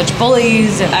being such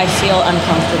bullies. I feel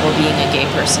uncomfortable being a gay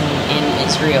person in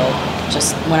Israel.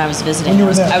 Just when I was visiting,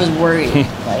 I was worried.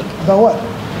 Like, about what?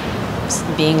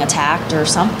 Being attacked or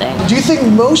something. Do you think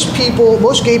most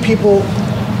gay people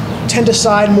tend to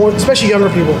side more, especially younger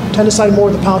people, tend to side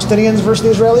more with the Palestinians versus the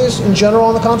Israelis in general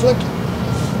on the conflict?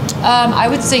 I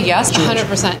would say yes,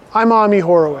 100%. I'm Ami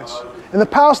Horowitz. In the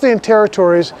Palestinian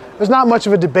territories, there's not much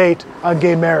of a debate on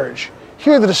gay marriage.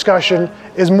 Here the discussion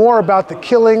is more about the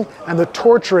killing and the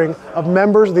torturing of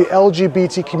members of the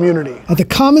LGBT community. The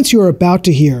comments you are about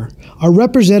to hear are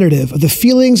representative of the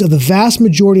feelings of the vast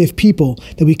majority of people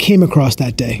that we came across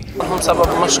that day. Now,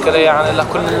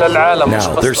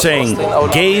 they're saying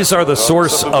gays are the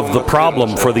source of the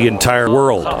problem for the entire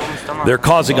world. They're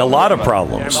causing a lot of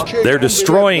problems. They're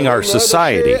destroying our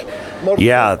society.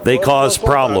 Yeah, they cause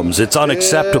problems. It's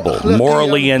unacceptable,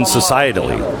 morally and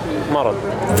societally.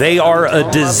 They are a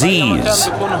disease.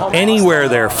 Anywhere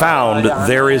they're found,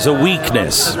 there is a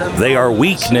weakness. They are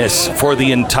weakness for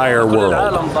the entire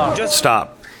world.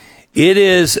 Stop. It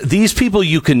is, these people,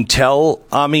 you can tell,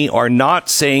 Ami, are not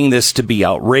saying this to be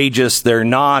outrageous. They're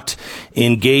not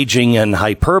engaging in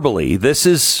hyperbole. This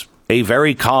is a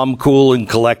very calm, cool, and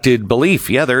collected belief.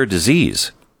 Yeah, they're a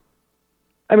disease.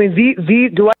 I mean,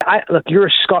 look, you're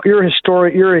a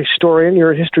historian,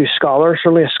 you're a history scholar,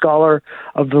 certainly a scholar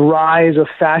of the rise of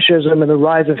fascism and the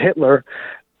rise of Hitler.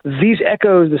 These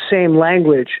echoes the same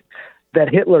language that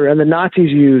Hitler and the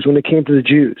Nazis used when it came to the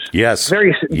Jews. Yes.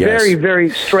 Very, very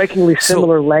strikingly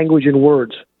similar language and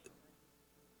words.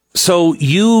 So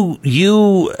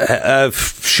you have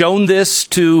shown this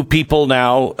to people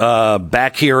now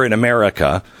back here in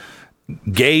America,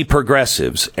 gay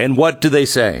progressives, and what do they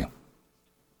say?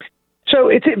 So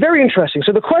it's very interesting.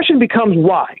 So the question becomes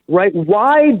why, right?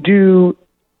 Why do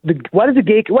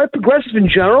progressives in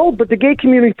general, but the gay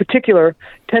community in particular,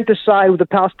 tend to side with the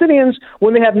Palestinians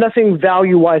when they have nothing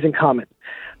value-wise in common?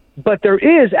 But there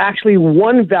is actually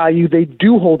one value they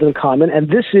do hold in common, and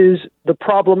this is the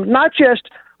problem, not just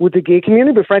with the gay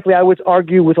community, but frankly, I would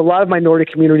argue with a lot of minority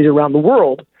communities around the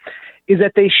world, is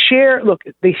that they share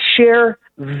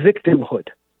victimhood.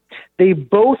 They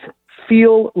both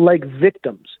feel like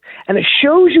victims. And it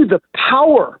shows you the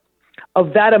power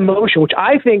of that emotion, which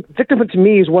I think victimhood to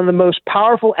me is one of the most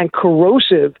powerful and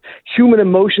corrosive human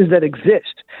emotions that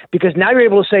exist. Because now you're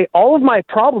able to say, all of my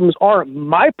problems aren't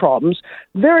my problems.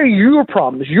 They're your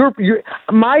problems.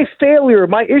 My failure,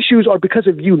 my issues are because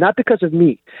of you, not because of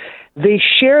me. They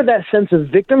share that sense of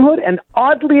victimhood. And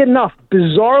oddly enough,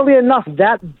 bizarrely enough,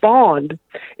 that bond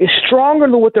is stronger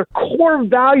than what their core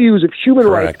values of human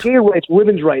rights, gay rights,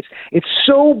 women's rights. It's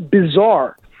so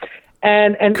bizarre.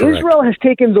 And Israel has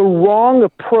taken the wrong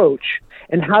approach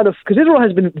and because Israel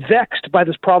has been vexed by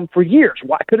this problem for years.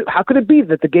 How could it be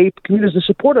that the gay community doesn't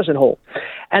support us in whole?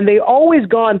 And they always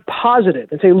gone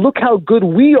positive and say, look how good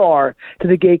we are to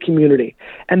the gay community.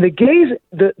 And the gays,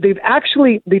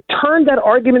 they turned that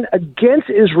argument against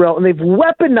Israel, and they've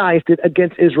weaponized it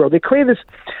against Israel. They created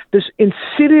this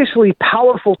insidiously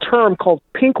powerful term called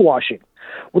pinkwashing,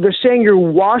 where they're saying you're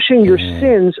washing your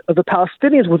sins of the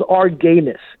Palestinians with our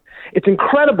gayness. It's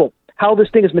incredible how this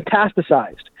thing is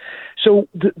metastasized. So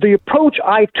the approach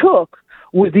I took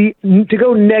was to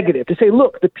go negative, to say,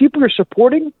 look, the people you're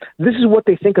supporting, this is what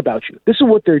they think about you. This is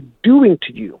what they're doing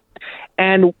to you.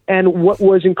 And what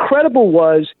was incredible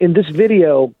was in this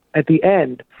video at the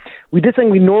end, we did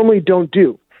something we normally don't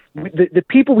do. The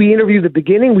people we interviewed at the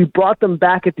beginning, we brought them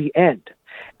back at the end.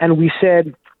 And we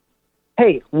said,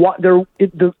 hey, the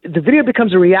video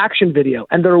becomes a reaction video,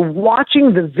 and they're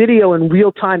watching the video in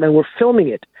real time, and we're filming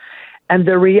it. And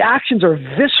their reactions are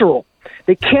visceral.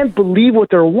 They can't believe what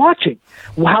they're watching,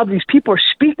 how these people are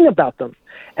speaking about them.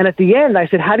 And at the end, I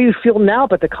said, how do you feel now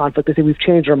about the conflict? They said, we've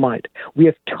changed our mind. We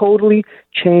have totally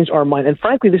changed our mind. And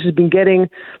frankly, this has been getting,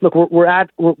 look,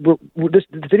 this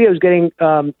video is getting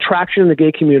traction in the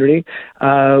gay community.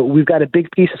 We've got a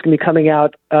big piece that's going to be coming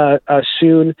out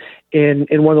soon in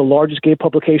one of the largest gay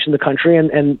publications in the country.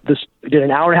 And this did an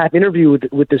 1.5-hour interview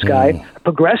with this guy,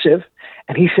 progressive.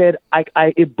 And he said,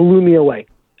 it blew me away.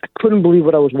 I couldn't believe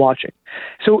what I was watching.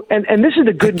 So, and this is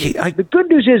the good news. The good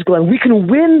news is, Glenn, we can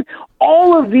win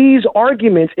all of these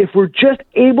arguments if we're just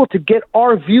able to get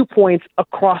our viewpoints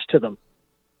across to them.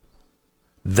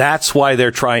 That's why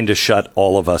they're trying to shut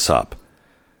all of us up.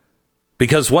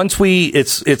 Because once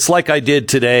it's like I did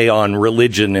today on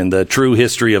religion and the true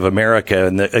history of America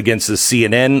and against the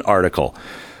CNN article.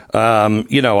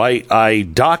 I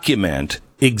document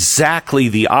exactly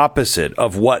the opposite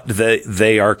of what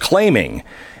they are claiming.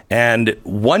 And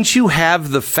once you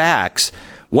have the facts,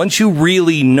 once you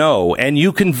really know and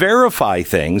you can verify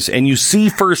things and you see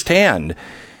firsthand,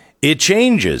 it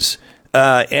changes.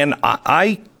 And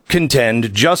I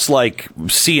contend, just like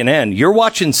CNN, you're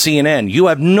watching CNN, you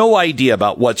have no idea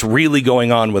about what's really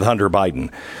going on with Hunter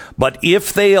Biden. But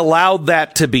if they allowed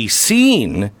that to be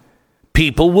seen,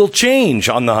 people will change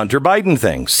on the Hunter Biden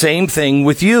thing. Same thing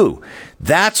with you.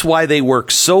 That's why they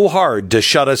work so hard to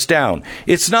shut us down.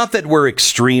 It's not that we're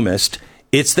extremist.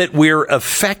 It's that we're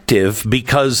effective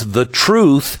because the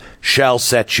truth shall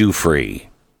set you free.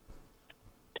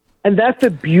 And that's the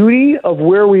beauty of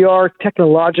where we are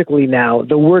technologically now,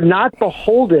 that we're not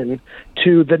beholden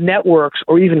to the networks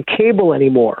or even cable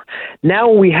anymore. Now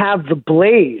we have the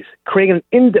Blaze, creating an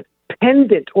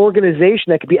independent organization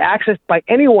that can be accessed by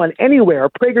anyone, anywhere,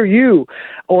 PragerU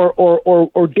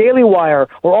or Daily Wire,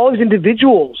 or all these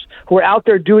individuals who are out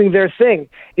there doing their thing.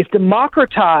 It's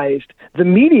democratized the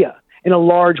media in a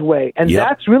large way. And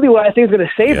that's really what I think is going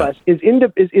to save us, is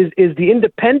the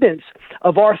independence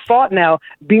of our thought now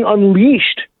being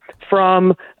unleashed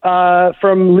from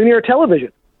linear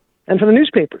television and from the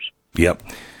newspapers. Yep.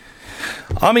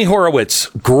 Ami Horowitz,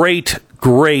 great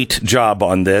job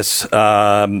on this.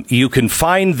 You can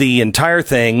find the entire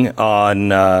thing on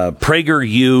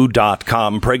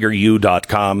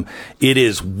PragerU.com. It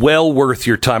is well worth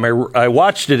your time. I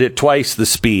watched it at twice the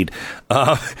speed.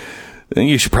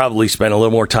 You should probably spend a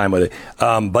little more time with it.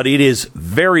 But it is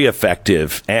very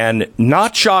effective and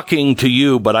not shocking to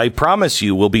you, but I promise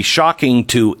you will be shocking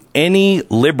to any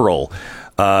liberal,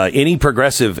 any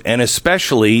progressive, and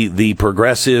especially the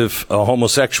progressive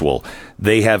homosexual.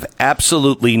 They have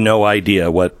absolutely no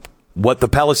idea what the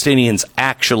Palestinians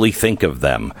actually think of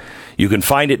them. You can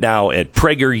find it now at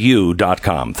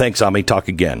PragerU.com. Thanks, Ami. Talk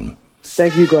again.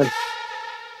 Thank you, Glenn.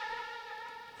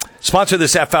 Sponsor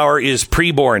this half hour is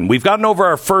Preborn. We've gotten over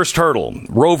our first hurdle,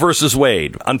 Roe versus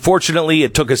Wade. Unfortunately,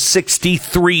 it took us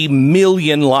 63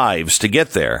 million lives to get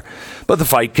there. But the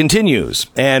fight continues.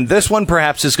 And this one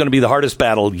perhaps is going to be the hardest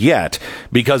battle yet,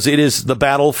 because it is the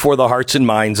battle for the hearts and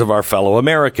minds of our fellow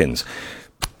Americans.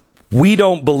 We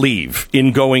don't believe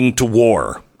in going to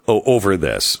war over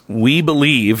this. We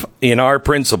believe in our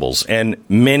principles, and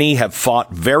many have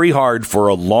fought very hard for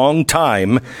a long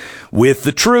time with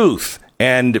the truth.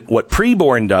 And what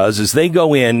Preborn does is they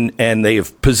go in and they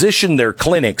have positioned their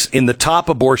clinics in the top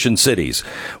abortion cities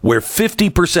where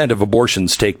 50% of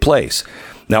abortions take place.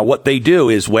 Now, what they do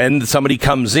is when somebody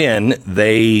comes in,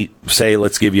 they say,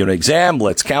 let's give you an exam,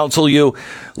 let's counsel you,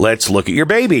 let's look at your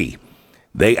baby.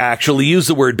 They actually use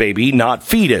the word baby, not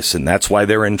fetus, and that's why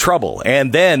they're in trouble.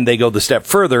 And then they go the step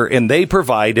further and they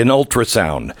provide an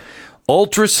ultrasound.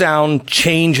 Ultrasound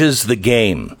changes the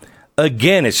game.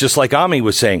 Again, it's just like Ami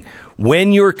was saying,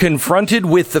 when you're confronted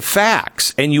with the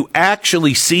facts and you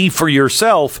actually see for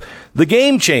yourself, the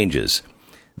game changes.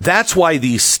 That's why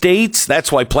these states,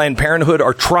 that's why Planned Parenthood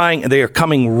are trying, they are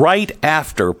coming right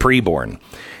after preborn.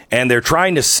 And they're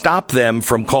trying to stop them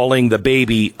from calling the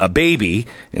baby a baby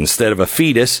instead of a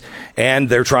fetus. And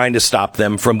they're trying to stop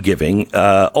them from giving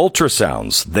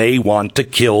ultrasounds. They want to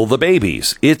kill the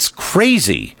babies. It's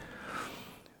crazy.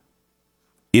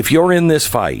 If you're in this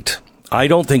fight, I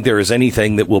don't think there is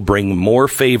anything that will bring more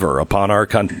favor upon our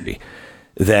country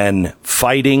than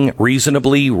fighting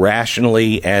reasonably,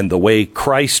 rationally, and the way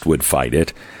Christ would fight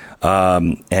it,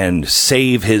 and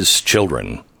save his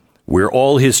children. We're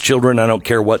all his children. I don't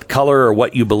care what color or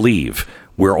what you believe.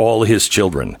 We're all his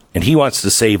children, and he wants to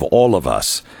save all of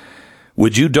us.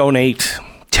 Would you donate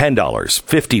 $10,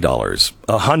 $50,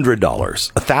 $100,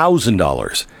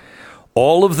 $1,000?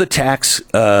 All of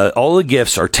the all the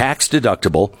gifts are tax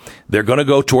deductible. They're going to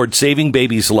go toward saving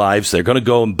babies' lives. They're going to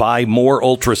go and buy more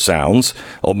ultrasounds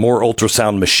or more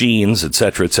ultrasound machines, et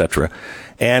cetera, et cetera.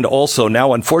 And also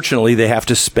now, unfortunately, they have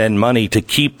to spend money to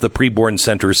keep the preborn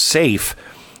centers safe,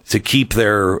 to keep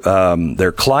their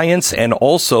clients and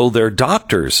also their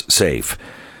doctors safe.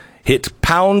 Hit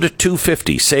pound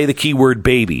 250. Say the keyword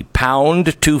baby.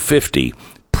 Pound 250.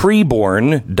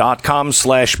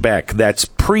 Preborn.com/Beck. That's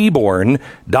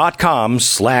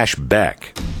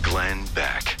preborn.com/Beck. Glenn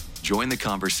Beck. Join the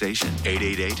conversation.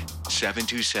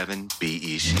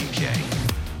 888-727-BECK.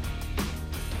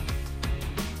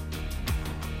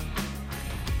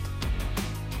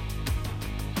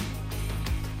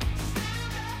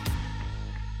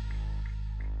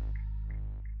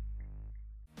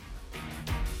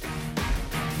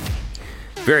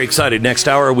 Very excited. Next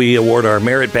hour, we award our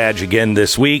merit badge again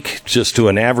this week, just to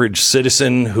an average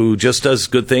citizen who just does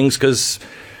good things because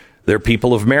they're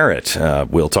people of merit.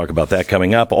 We'll talk about that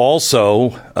coming up.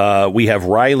 Also, we have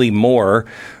Riley Moore.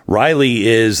 Riley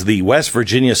is the West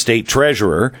Virginia State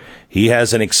Treasurer. He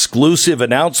has an exclusive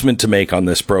announcement to make on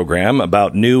this program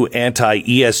about new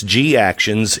anti-ESG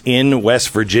actions in West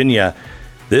Virginia.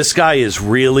 This guy is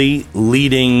really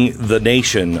leading the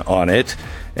nation on it.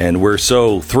 And we're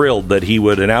so thrilled that he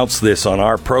would announce this on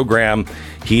our program.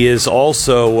 He is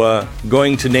also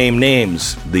going to name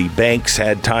names. The banks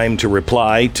had time to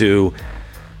reply to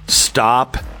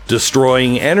stop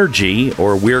destroying energy,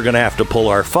 or we're going to have to pull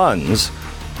our funds.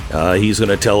 He's going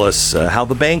to tell us how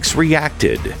the banks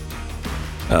reacted.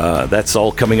 That's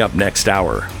all coming up next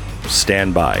hour.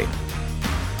 Stand by.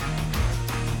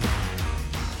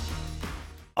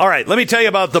 All right, let me tell you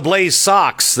about the Blaze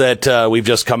socks that we've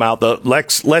just come out. The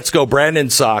Let's Go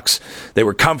Brandon socks. They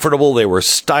were comfortable, they were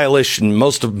stylish, and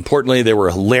most importantly, they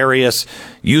were hilarious.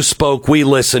 You spoke, we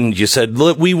listened. You said,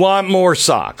 look, we want more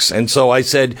socks. And so I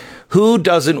said, who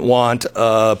doesn't want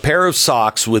a pair of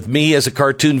socks with me as a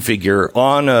cartoon figure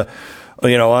on a,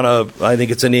 I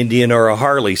think it's an Indian or a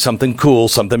Harley, something cool,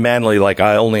 something manly like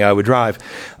I would drive.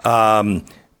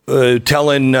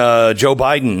 Telling Joe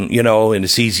Biden, and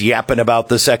as he's yapping about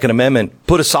the Second Amendment,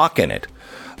 put a sock in it.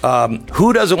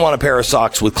 Who doesn't want a pair of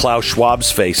socks with Klaus Schwab's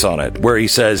face on it, where he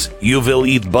says, "You will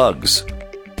eat bugs,"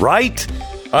 right?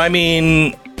 I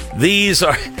mean, these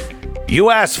are, you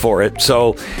asked for it.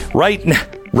 So right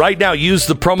now, use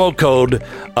the promo code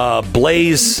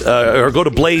Blaze, or go to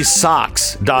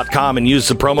blazesocks.com and use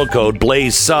the promo code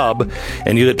BlazeSub,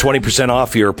 and you get 20%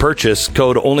 off your purchase.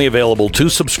 Code only available to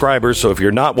subscribers. So if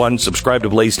you're not one, subscribe to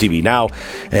Blaze TV now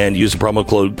and use the promo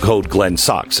code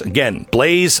GlennSocks. Again,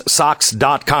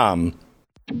 blazesocks.com.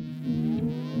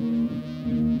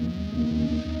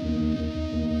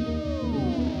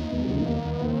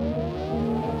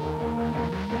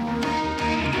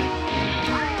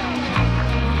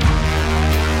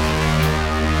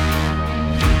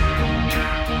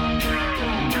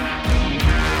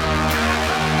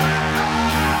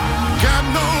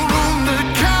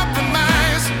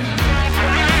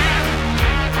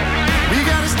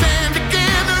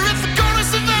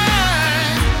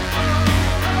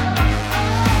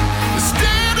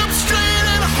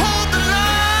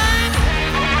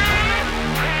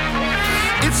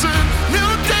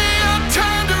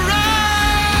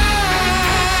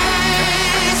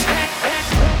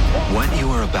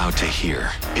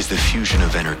 is the fusion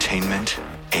of entertainment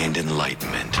and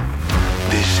enlightenment.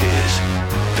 This is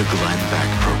the Glenn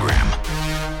Beck Program.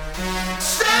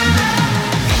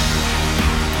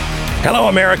 Hello,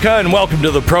 America, and welcome to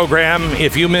the program.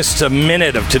 If you missed a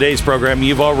minute of today's program,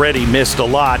 you've already missed a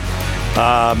lot.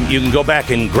 You can go back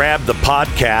and grab the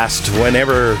podcast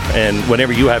whenever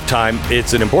you have time.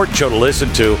 It's an important show to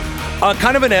listen to.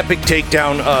 Kind of an epic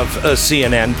takedown of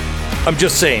CNN. I'm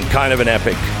just saying, kind of an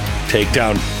epic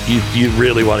takedown. You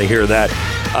really want to hear that.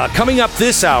 Coming up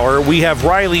this hour, we have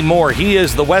Riley Moore. He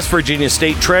is the West Virginia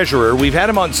State Treasurer. We've had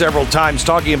him on several times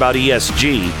talking about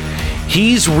ESG.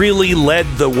 He's really led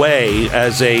the way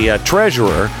as a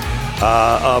treasurer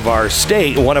of our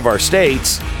state, one of our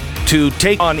states, to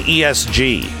take on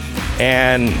ESG.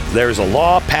 And there's a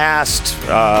law passed,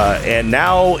 and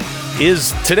now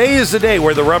today is the day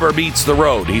where the rubber meets the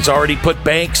road. He's already put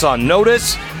banks on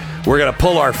notice. We're going to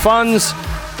pull our funds.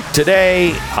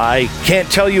 Today, I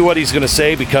can't tell you what he's going to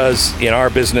say because in our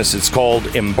business it's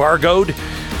called embargoed.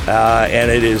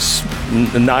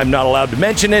 And I'm not allowed to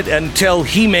mention it until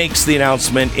he makes the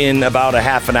announcement in about a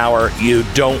half an hour. You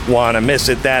don't want to miss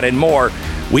it, that and more.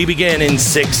 We begin in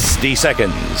 60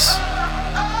 seconds.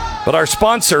 But our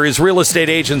sponsor is Real Estate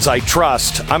Agents I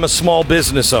Trust. I'm a small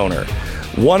business owner.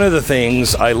 One of the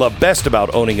things I love best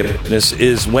about owning a business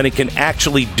is when it can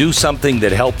actually do something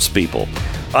that helps people.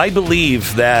 I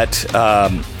believe that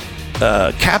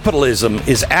capitalism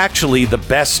is actually the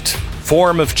best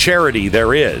form of charity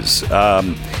there is.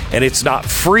 And it's not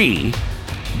free,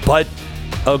 but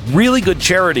a really good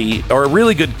charity or a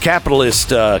really good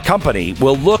capitalist company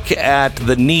will look at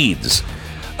the needs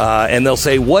and they'll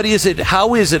say, what is it?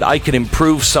 How is it I can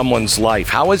improve someone's life?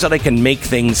 How is it I can make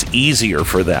things easier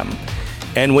for them?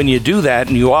 And when you do that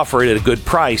and you offer it at a good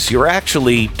price, you're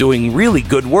actually doing really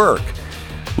good work.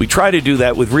 We try to do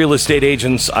that with Real Estate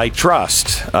Agents I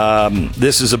Trust.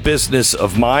 This is a business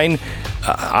of mine.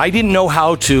 I didn't know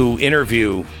how to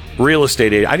interview real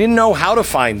estate agents. I didn't know how to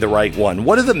find the right one.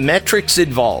 What are the metrics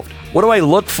involved? What do I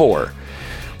look for?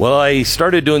 Well, I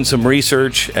started doing some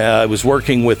research. I was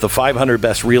working with the 500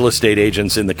 best real estate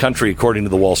agents in the country, according to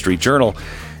the Wall Street Journal.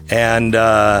 And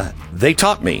they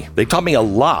taught me. They taught me a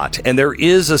lot. And there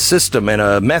is a system and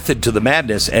a method to the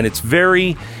madness. And it's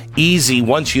very easy,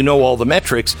 once you know all the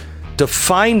metrics, to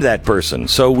find that person.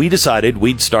 So we decided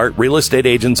we'd start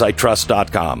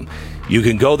realestateagentsitrust.com. You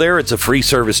can go there. It's a free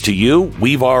service to you.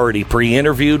 We've already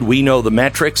pre-interviewed. We know the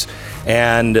metrics,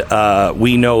 and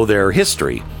we know their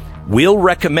history. We'll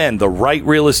recommend the right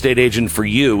real estate agent for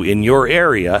you in your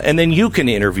area, and then you can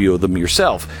interview them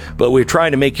yourself. But we're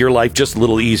trying to make your life just a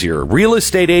little easier.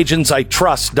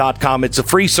 Realestateagentsitrust.com. It's a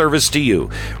free service to you.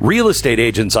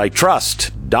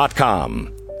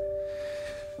 Realestateagentsitrust.com.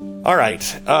 All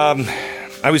right.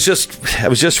 I was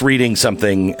just reading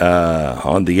something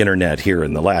on the internet here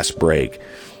in the last break,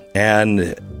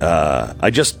 and I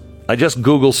just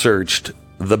Google searched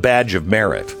the badge of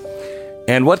merit,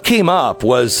 and what came up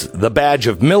was the badge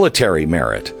of military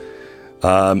merit,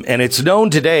 and it's known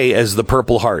today as the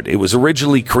Purple Heart. It was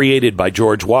originally created by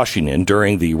George Washington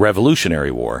during the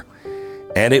Revolutionary War,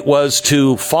 and it was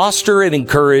to foster and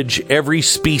encourage every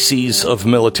species of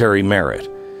military merit.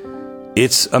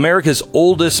 It's America's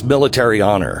oldest military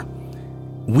honor.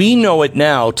 We know it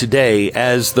now today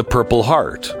as the Purple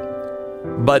Heart.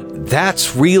 But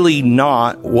that's really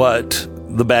not what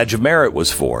the Badge of Merit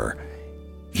was for.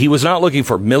 He was not looking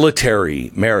for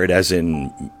military merit as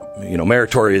in,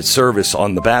 meritorious service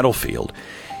on the battlefield.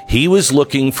 He was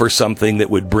looking for something that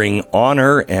would bring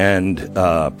honor and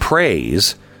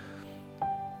praise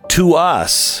to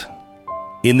us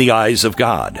in the eyes of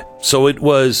God. So it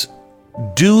was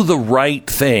do the right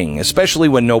thing, especially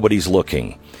when nobody's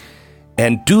looking.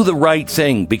 And do the right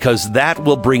thing because that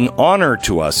will bring honor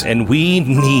to us. And we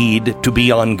need to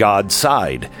be on God's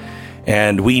side.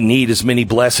 And we need as many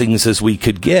blessings as we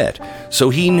could get. So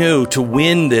he knew to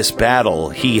win this battle,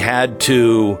 he had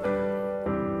to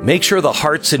make sure the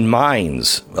hearts and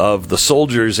minds of the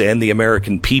soldiers and the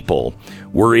American people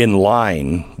were in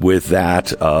line with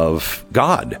that of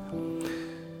God.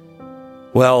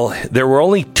 Well, there were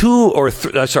only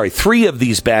three of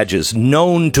these badges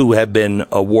known to have been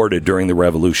awarded during the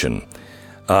Revolution.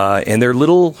 And they're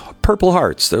little purple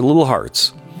hearts. They're little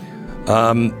hearts.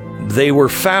 They were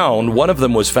found, one of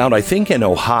them was found, I think, in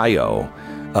Ohio.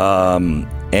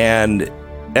 And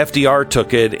FDR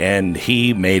took it and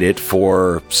he made it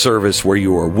for service where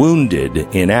you were wounded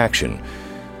in action.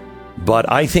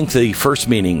 But I think the first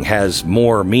meaning has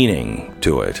more meaning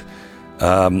to it.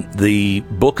 The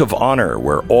Book of Honor,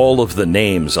 where all of the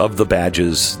names of the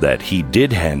badges that he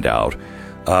did hand out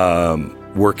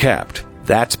were kept.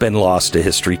 That's been lost to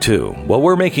history too. Well,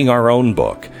 we're making our own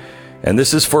book. And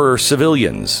this is for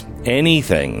civilians.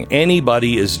 Anything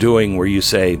anybody is doing where you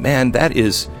say, man,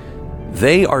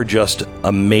 they are just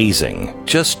amazing.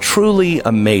 Just truly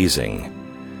amazing.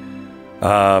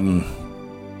 And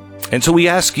so we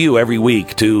ask you every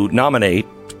week to nominate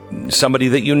somebody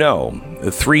that you know.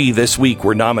 3 this week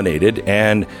were nominated,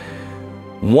 and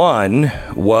one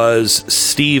was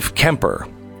Steve Kemper.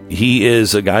 He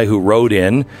is a guy who wrote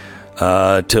in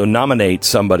to nominate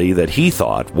somebody that he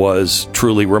thought was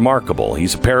truly remarkable.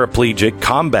 He's a paraplegic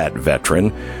combat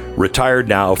veteran, retired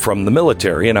now from the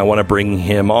military, and I want to bring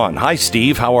him on. Hi,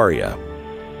 Steve. How are you?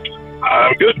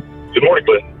 I'm good. Good morning,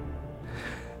 Glenn.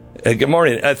 Good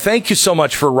morning. Thank you so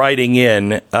much for writing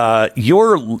in.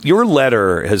 Your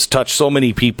letter has touched so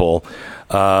many people,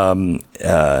 and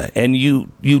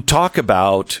you talk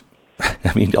about.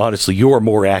 I mean, honestly, you are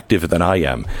more active than I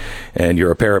am, and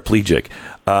you're a paraplegic.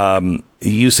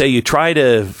 You say you try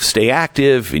to stay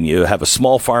active, and you have a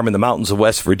small farm in the mountains of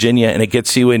West Virginia, and it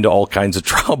gets you into all kinds of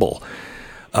trouble.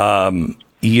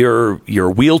 Your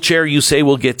wheelchair, you say,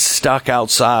 will get stuck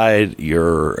outside.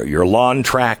 Your lawn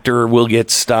tractor will get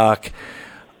stuck.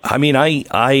 I mean,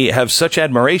 I have such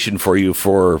admiration for you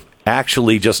for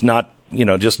actually just not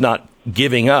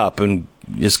giving up and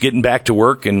just getting back to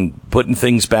work and putting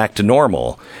things back to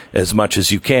normal as much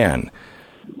as you can.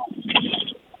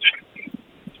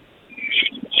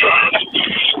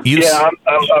 I've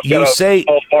got a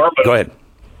small farm. Go ahead.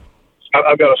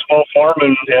 I've got a small farm,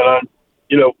 and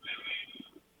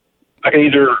I can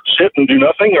either sit and do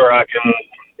nothing, or I can,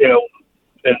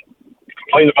 and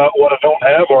complain about what I don't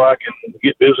have, or I can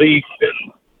get busy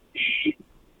and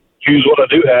use what I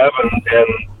do have and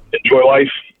enjoy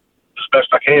life as best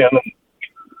I can.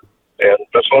 And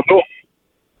that's what I'm doing.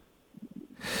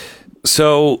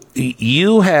 So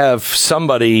you have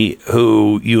somebody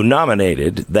who you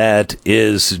nominated that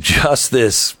is just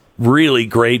this really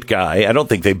great guy. I don't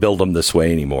think they build them this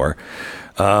way anymore.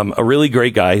 A really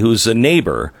great guy who's a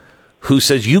neighbor who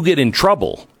says you get in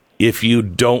trouble if you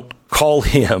don't call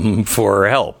him for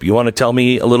help. You want to tell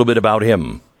me a little bit about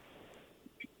him?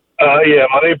 Yeah,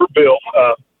 my neighbor Bill.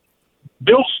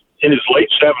 Bill's in his late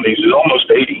 70s. He's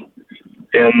almost 80.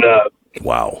 And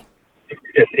wow.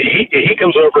 And he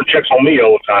comes over and checks on me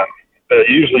all the time.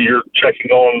 Usually you're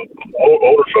checking on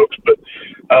older folks, but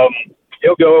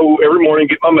he'll go every morning,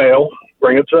 get my mail,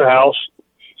 bring it to the house.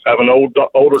 I have an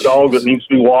older dog that needs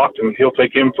to be walked, and he'll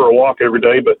take him for a walk every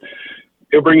day, but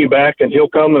he'll bring him back, and he'll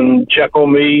come and check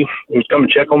on me. He'll come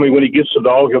and check on me when he gets the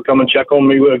dog. He'll come and check on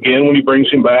me again when he brings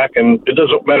him back, and it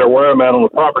doesn't matter where I'm at on the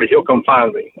property. He'll come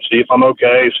find me, see if I'm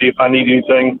okay, see if I need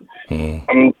anything.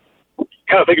 I'm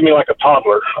kind of thinking of me like a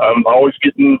toddler. I'm always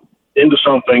getting into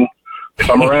something. If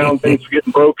I'm around, things are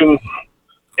getting broken,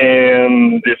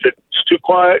 and if it's too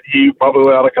quiet, he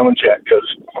probably ought to come and check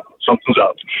because something's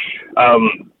up.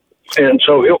 And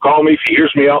so he'll call me if he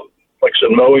hears me out, like I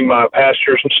said, mowing my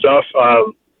pastures and stuff.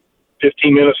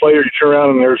 15 minutes later, you turn around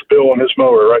and there's Bill and his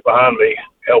mower right behind me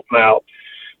helping out.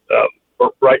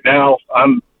 Right now,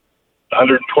 I'm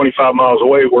 125 miles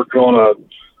away working on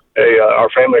our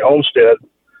family homestead,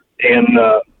 and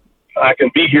I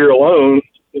can be here alone,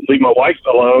 leave my wife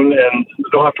alone, and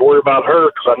don't have to worry about her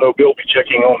because I know Bill will be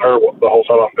checking on her the whole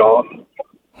time I'm gone.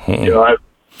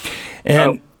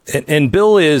 And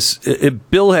Bill has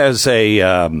a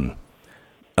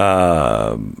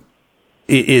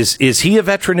is he a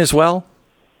veteran as well?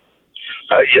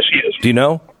 Yes, he is. Do you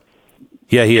know?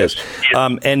 Yeah, he is.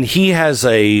 And he has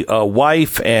a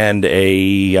wife and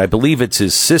I believe it's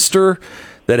his sister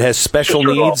that has special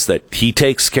needs that he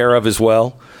takes care of as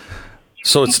well.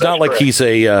 So it's not like he's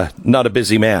not a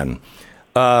busy man.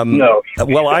 No.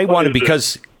 Well, I wanted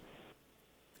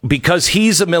because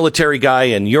he's a military guy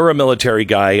and you're a military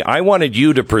guy, I wanted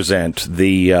you to present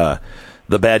the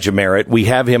badge of merit. We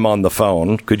have him on the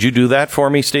phone. Could you do that for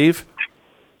me, Steve?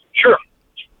 Sure.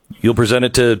 You'll present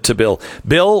it to Bill.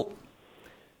 Bill,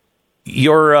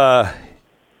 you're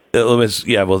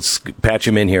let's patch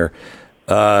him in here.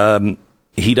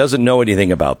 He doesn't know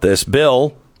anything about this.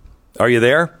 Bill, are you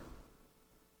there?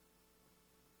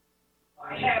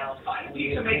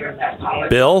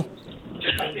 Bill?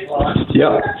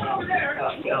 Yeah.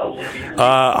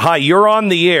 Hi, you're on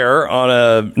the air on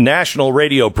a national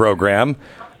radio program.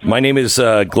 My name is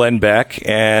Glenn Beck,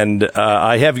 and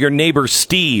I have your neighbor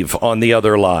Steve on the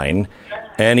other line,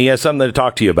 and he has something to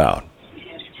talk to you about.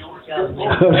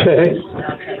 Okay.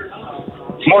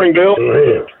 Morning, Bill.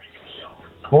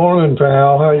 Morning,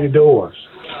 pal. How you doing?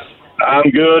 I'm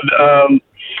good.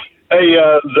 Hey,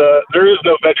 there is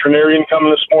no veterinarian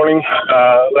coming this morning.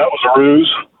 That was a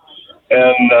ruse.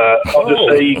 And I'll just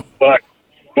say,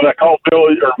 when I called Bill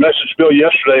or messaged Bill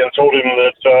yesterday and told him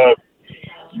that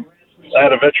I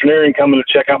had a veterinarian coming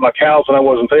to check out my cows and I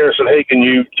wasn't there, I said, hey, can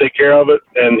you take care of it?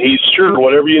 And he's sure,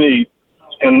 whatever you need.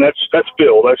 And that's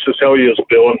Bill. That's just how he is,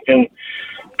 Bill. And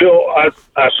Bill, I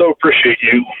so appreciate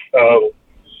you.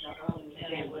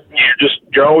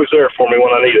 You're always there for me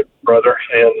when I need it, brother.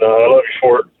 And I love you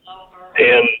for it.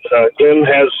 And Glenn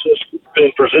has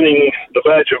been presenting the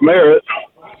badge of merit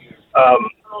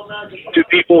to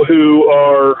people who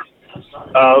are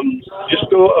just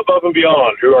go above and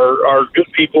beyond, who are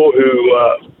good people who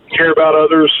care about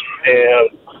others. And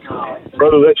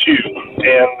brother, that's you.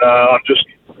 And I'm just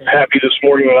happy this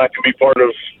morning that I can be part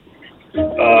of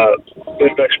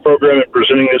Glenn Beck's program and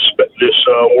presenting this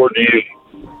award to you.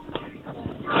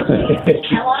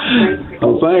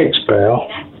 Well, thanks, pal.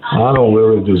 I don't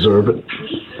really deserve it.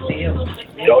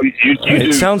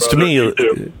 It sounds to me.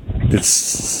 It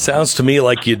sounds to me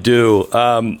like you do,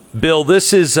 Bill.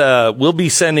 This is. We'll be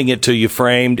sending it to you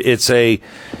framed. It's a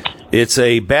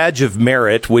badge of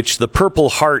merit, which the Purple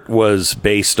Heart was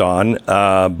based on.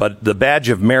 But the badge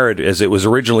of merit, as it was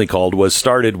originally called, was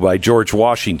started by George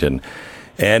Washington.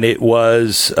 And it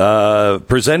was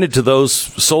presented to those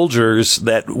soldiers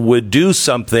that would do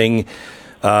something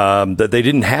that they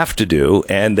didn't have to do,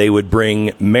 and they would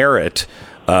bring merit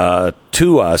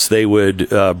to us. They would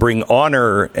bring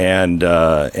honor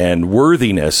and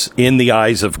worthiness in the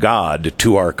eyes of God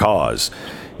to our cause.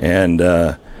 And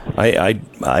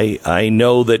I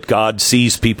know that God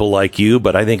sees people like you,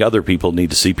 but I think other people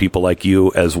need to see people like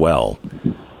you as well.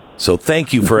 So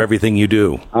thank you for everything you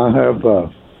do. I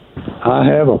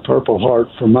have a Purple Heart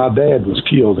from my dad was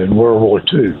killed in World War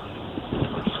II.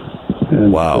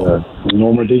 And, wow. The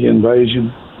Normandy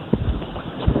invasion.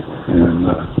 And,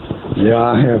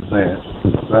 I have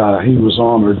that. He was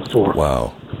honored for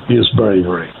his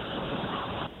bravery.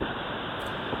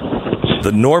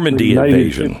 The Normandy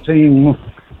invasion.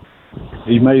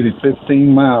 He made it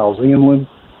 15 miles inland,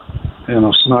 and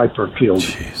a sniper killed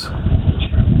him.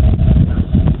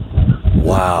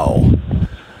 Wow.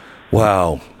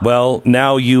 Wow. Well,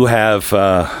 now you have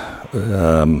a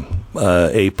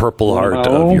Purple Heart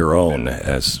of your own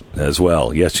as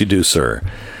well. Yes, you do, sir.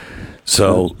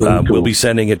 So we'll be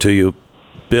sending it to you.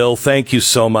 Bill, thank you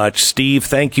so much. Steve,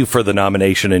 thank you for the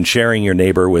nomination and sharing your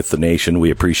neighbor with the nation.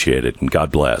 We appreciate it, and God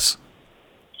bless.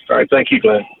 All right. Thank you,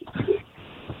 Glenn.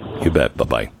 You bet.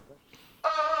 Bye-bye.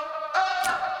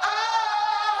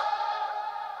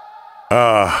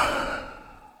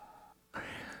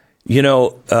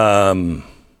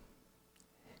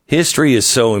 History is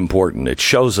so important. It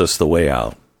shows us the way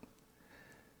out.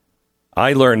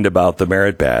 I learned about the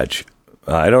merit badge.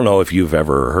 I don't know if you've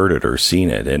ever heard it or seen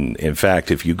it. And in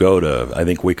fact, if you go to, I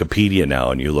think, Wikipedia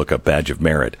now and you look up badge of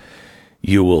merit,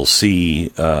 you will see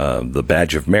the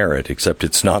badge of merit, except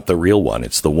it's not the real one.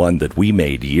 It's the one that we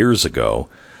made years ago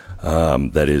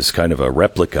that is kind of a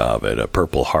replica of it, a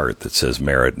Purple Heart that says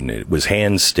merit, and it was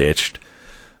hand-stitched.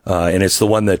 And it's the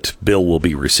one that Bill will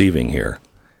be receiving here.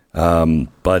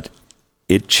 But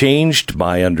it changed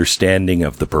my understanding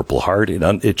of the Purple Heart.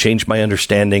 It changed my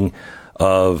understanding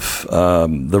of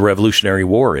the Revolutionary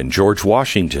War and George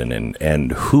Washington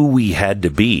and who we had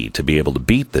to be able to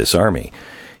beat this army.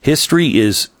 History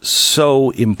is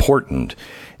so important.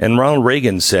 And Ronald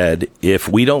Reagan said, if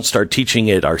we don't start teaching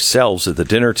it ourselves at the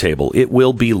dinner table, it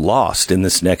will be lost in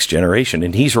this next generation.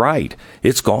 And he's right.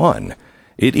 It's gone.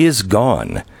 It is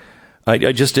gone.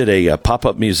 I just did a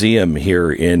pop-up museum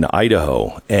here in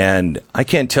Idaho, and I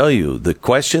can't tell you, the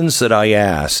questions that I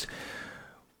asked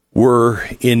were,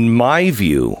 in my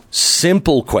view,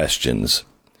 simple questions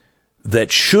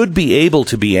that should be able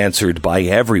to be answered by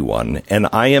everyone. And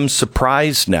I am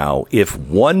surprised now if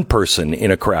one person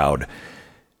in a crowd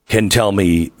can tell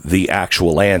me the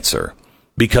actual answer,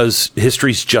 because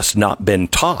history's just not been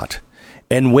taught.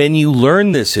 And when you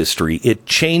learn this history, it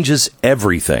changes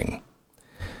everything.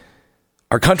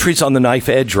 Our country's on the knife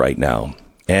edge right now,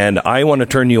 and I want to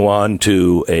turn you on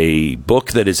to a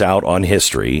book that is out on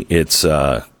history. It's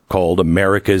called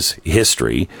America's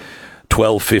History,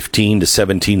 1215 to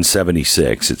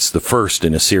 1776. It's the first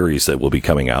in a series that will be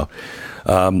coming out.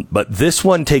 But this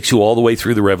one takes you all the way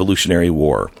through the Revolutionary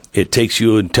War. It takes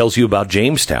you and tells you about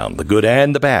Jamestown, the good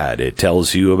and the bad. It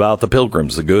tells you about the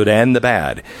Pilgrims, the good and the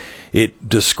bad. It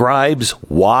describes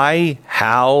why,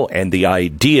 how, and the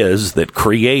ideas that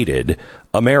created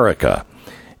America.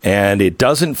 And it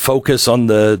doesn't focus on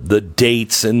the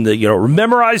dates and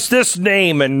memorize this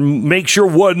name and make sure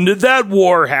when did that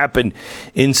war happen.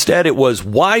 Instead, it was,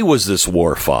 why was this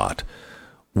war fought?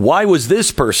 Why was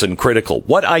this person critical?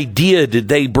 What idea did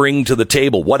they bring to the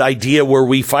table? What idea were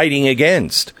we fighting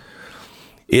against?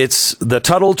 It's the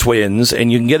Tuttle Twins, and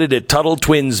you can get it at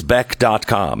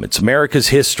TuttleTwinsBeck.com. It's America's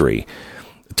history.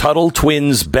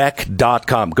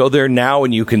 TuttleTwinsBeck.com. Go there now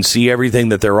and you can see everything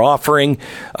that they're offering,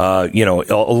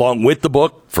 along with the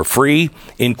book for free,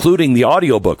 including the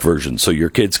audiobook version so your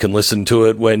kids can listen to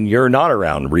it when you're not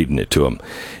around reading it to them.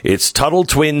 It's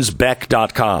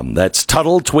TuttleTwinsBeck.com. That's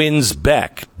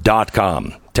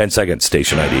TuttleTwinsBeck.com. 10 seconds,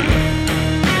 station ID.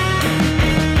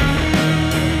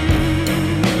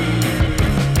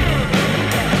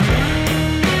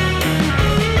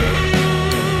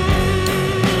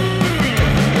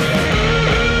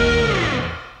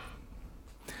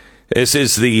 This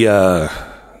is the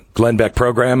Glenn Beck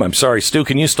program. I'm sorry, Stu,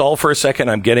 can you stall for a second?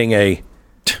 I'm getting an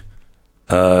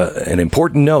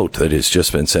important note that has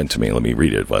just been sent to me. Let me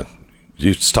read it. Well,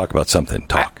 you just talk about something.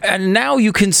 Talk. And now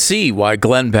you can see why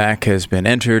Glenn Beck has been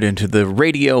entered into the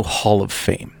Radio Hall of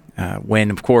Fame. When,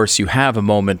 of course, you have a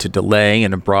moment to delay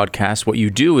in a broadcast, what you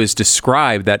do is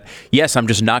describe that, yes, I'm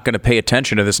just not going to pay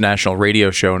attention to this national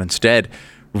radio show, and instead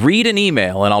read an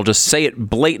email, and I'll just say it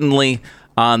blatantly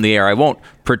on the air. I won't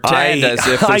pretend as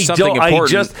if there's something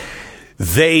important.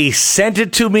 They sent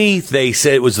it to me. They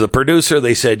said it was the producer.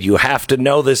 They said, you have to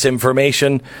know this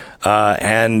information.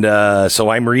 So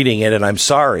I'm reading it, and I'm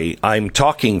sorry. I'm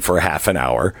talking for half an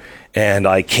hour, and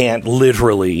I can't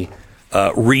literally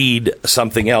read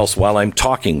something else while I'm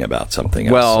talking about something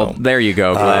else. Well, there you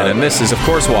go, Glenn. And this is, of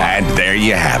course, why. And there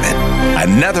you have it.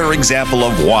 Another example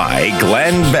of why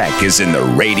Glenn Beck is in the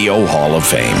Radio Hall of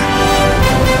Fame.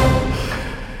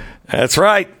 That's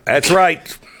right. That's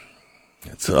right.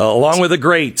 It's along with the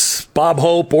greats, Bob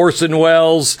Hope, Orson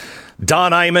Welles,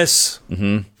 Don Imus,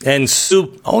 and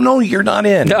Soup. Oh, no, you're not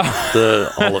in. No.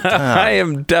 All of time. I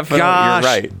am definitely, Gosh,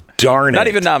 you're right. Darn it. Not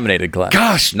even nominated, Glenn.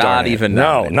 Gosh, not even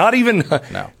nominated.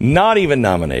 Not even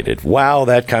nominated. Wow,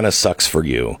 that kind of sucks for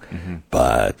you.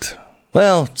 But,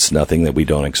 well, it's nothing that we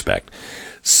don't expect.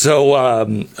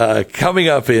 So, coming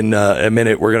up in a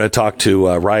minute, we're going to talk to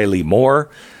Riley Moore.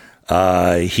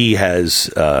 He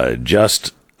has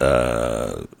just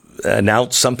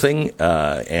announced something,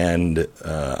 and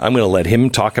I'm going to let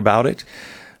him talk about it.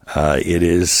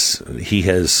 He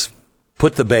has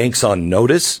put the banks on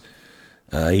notice.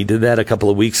 He did that a couple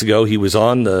of weeks ago. He was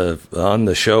on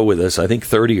the show with us, I think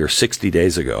 30 or 60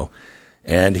 days ago,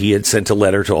 and he had sent a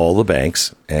letter to all the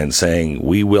banks and saying,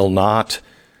 we will not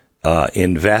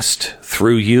invest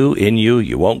through you, in you.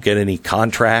 You won't get any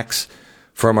contracts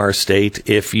from our state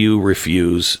if you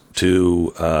refuse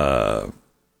to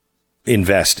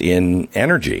invest in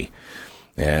energy.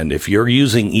 And if you're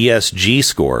using ESG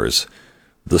scores,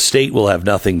 the state will have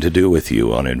nothing to do with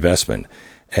you on investment.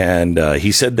 And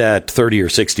he said that 30 or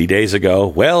 60 days ago.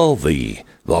 Well, the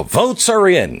votes are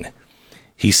in.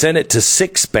 He sent it to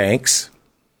 6 banks.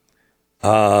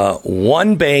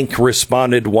 One bank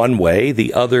responded one way.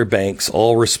 The other banks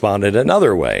all responded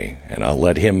another way. And I'll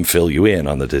let him fill you in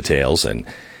on the details and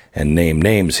name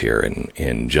names here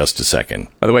in just a second.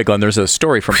 By the way, Glenn, there's a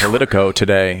story from Politico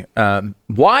today.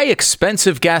 Why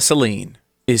expensive gasoline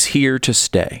is here to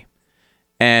stay.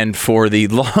 And for the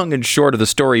long and short of the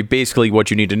story, basically what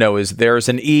you need to know is there's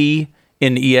an E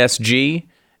in ESG,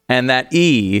 and that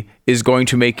E is going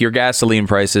to make your gasoline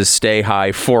prices stay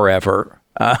high forever.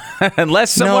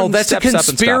 Unless someone that's steps a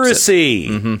conspiracy.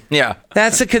 Up and stops it. Yeah,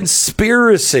 that's a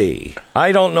conspiracy.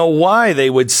 I don't know why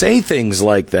they would say things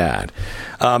like that.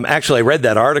 Actually, I read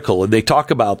that article, and they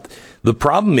talk about the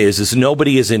problem is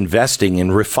nobody is investing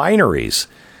in refineries.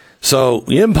 So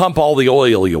you can pump all the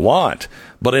oil you want,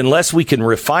 but unless we can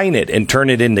refine it and turn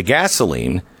it into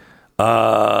gasoline,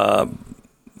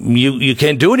 you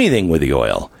can't do anything with the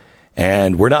oil.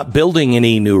 And we're not building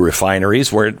any new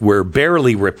refineries. We're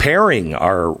barely repairing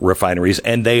our refineries,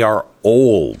 and they are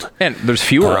old. And there's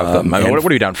fewer of them. I mean, what are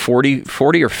we down, 40 or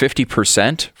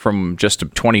 50% from just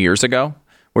 20 years ago?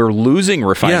 We're losing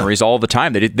refineries all the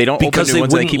time. They don't open new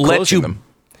ones, they keep closing them.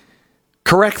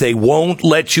 Correct. They won't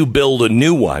let you build a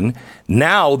new one.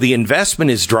 Now the investment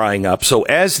is drying up. So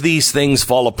as these things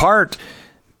fall apart,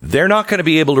 they're not going to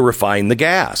be able to refine the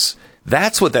gas.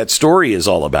 That's what that story is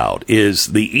all about, is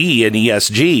the E in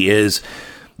ESG is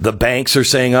the banks are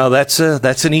saying, oh, that's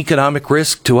an economic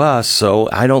risk to us. So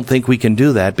I don't think we can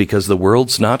do that because the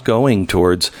world's not going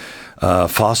towards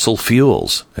fossil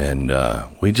fuels. And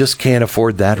we just can't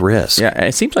afford that risk. Yeah,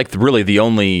 it seems like really the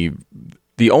only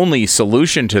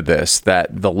solution to this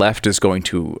that the left is going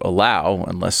to allow,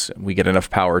 unless we get enough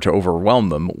power to overwhelm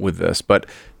them with this, but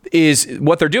is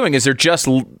what they're doing is they're just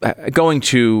going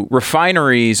to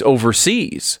refineries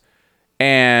overseas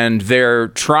and they're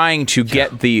trying to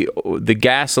get the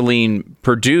gasoline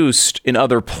produced in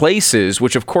other places,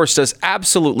 which of course does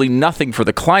absolutely nothing for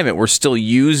the climate. We're still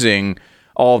using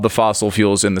all of the fossil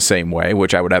fuels in the same way,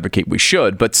 which I would advocate we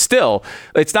should, but still,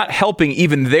 it's not helping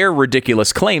even their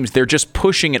ridiculous claims. They're just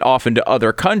pushing it off into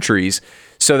other countries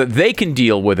so that they can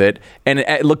deal with it, and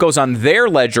it goes on their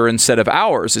ledger instead of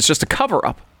ours. It's just a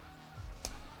cover-up.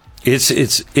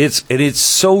 It's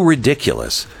so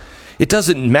ridiculous. It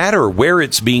doesn't matter where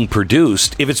it's being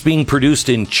produced. If it's being produced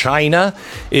in China,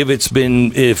 if it's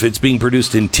being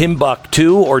produced in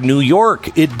Timbuktu or New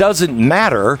York, it doesn't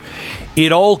matter.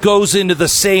 It all goes into the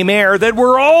same air that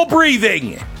we're all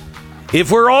breathing.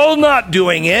 If we're all not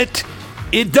doing it,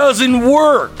 it doesn't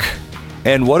work.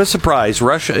 And what a surprise,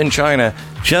 Russia and China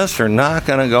just are not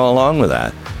going to go along with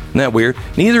that. Isn't that weird?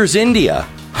 Neither is India.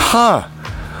 Huh.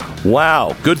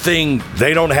 Wow. Good thing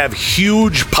they don't have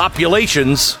huge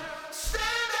populations.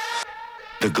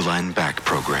 The Glenn Beck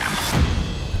Program.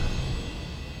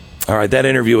 All right, that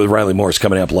interview with Riley Moore is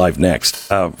coming up live next.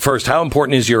 First, how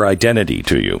important is your identity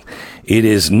to you? It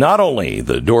is not only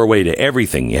the doorway to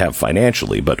everything you have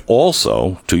financially, but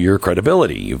also to your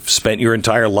credibility. You've spent your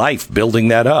entire life building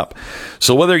that up.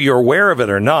 So whether you're aware of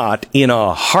it or not, in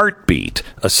a heartbeat,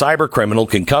 a cyber criminal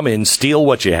can come in, steal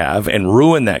what you have, and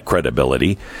ruin that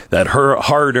credibility, that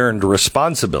hard-earned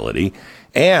responsibility,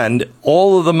 and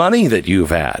all of the money that you've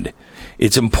had.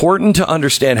 It's important to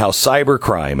understand how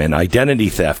cybercrime and identity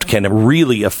theft can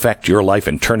really affect your life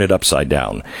and turn it upside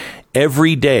down.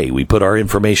 Every day we put our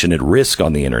information at risk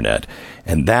on the internet,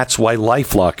 and that's why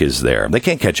LifeLock is there. They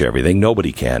can't catch everything.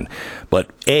 Nobody can. But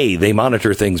A, they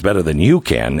monitor things better than you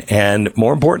can. And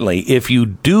more importantly, if you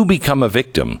do become a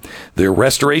victim, their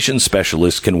restoration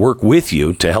specialists can work with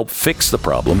you to help fix the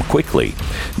problem quickly.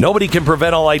 Nobody can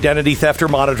prevent all identity theft or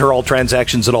monitor all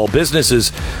transactions at all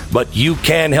businesses, but you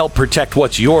can help protect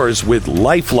what's yours with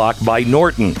LifeLock by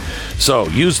Norton. So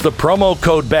use the promo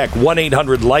code BECK,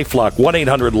 1-800-LifeLock,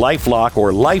 1-800-LifeLock,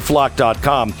 or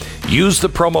lifelock.com. Use the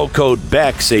promo code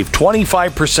BECK. Save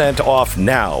 25% off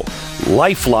now.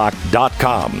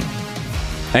 lifelock.com.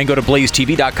 And go to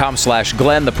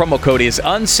blazetv.com/Glenn. The promo code is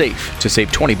unsafe to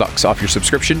save $20 off your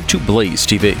subscription to Blaze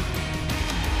TV.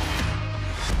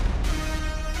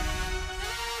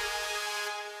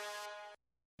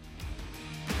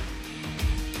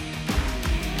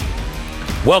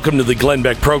 Welcome to the Glenn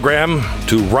Beck Program.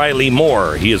 To Riley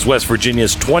Moore. He is West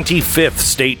Virginia's 25th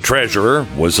state treasurer,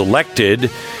 was elected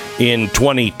in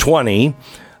 2020,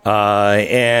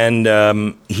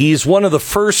 and he's one of the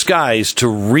first guys to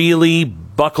really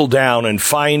buckle down and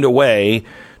find a way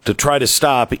to try to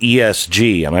stop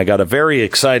ESG. And I got a very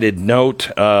excited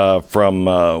note from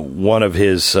one of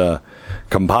his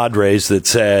compadres that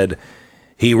said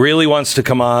he really wants to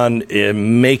come on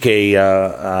and make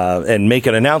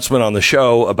an announcement on the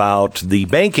show about the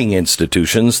banking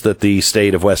institutions that the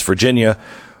state of West Virginia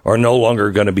are no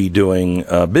longer going to be doing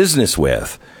business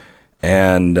with.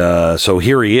 And so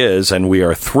here he is, and we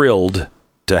are thrilled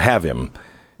to have him.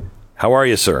 How are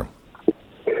you, sir?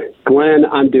 Glenn,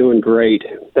 I'm doing great.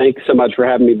 Thanks so much for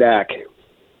having me back.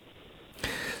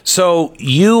 So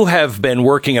you have been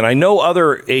working, and I know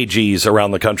other AGs around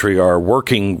the country are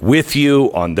working with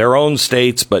you on their own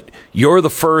states, but you're the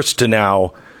first to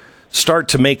now start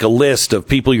to make a list of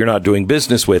people you're not doing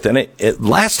business with. And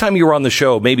last time you were on the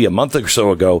show, maybe a month or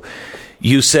so ago,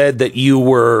 you said that you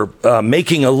were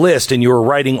making a list and you were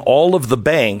writing all of the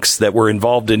banks that were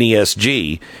involved in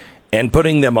ESG and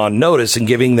putting them on notice and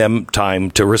giving them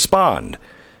time to respond.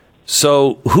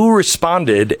 So who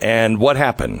responded and what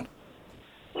happened?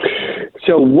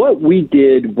 So what we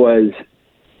did was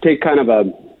take kind of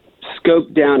a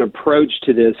scope down approach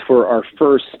to this for our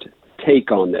first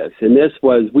take on this. And this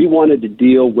was, we wanted to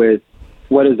deal with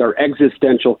what is our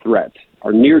existential threats,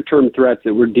 our near-term threats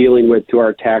that we're dealing with to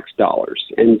our tax dollars.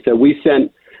 And so we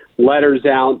sent letters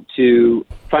out to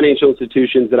financial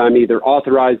institutions that I'm either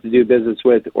authorized to do business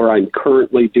with or I'm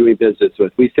currently doing business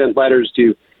with. We sent letters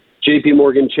to JP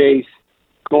Morgan Chase,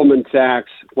 Goldman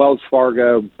Sachs, Wells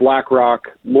Fargo, BlackRock,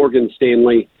 Morgan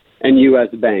Stanley, and U.S.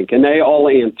 Bank. And they all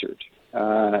answered.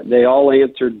 They all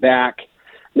answered back.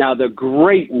 Now, the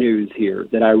great news here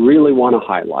that I really want to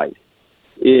highlight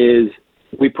is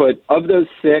we put, of those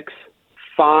 6,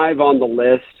 5 on the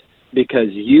list because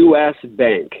U.S.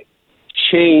 Bank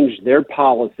changed their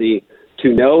policy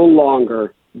to no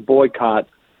longer boycott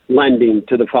lending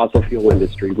to the fossil fuel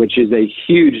industry, which is a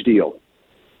huge deal.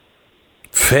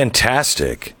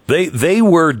 Fantastic. They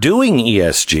were doing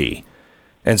ESG.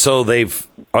 And so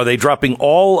are they dropping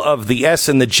all of the S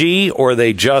and the G, or are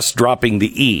they just dropping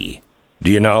the E?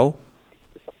 Do you know?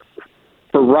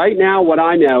 For right now, what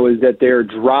I know is that they're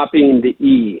dropping the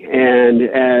E. And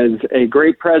as a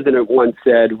great president once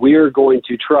said, we are going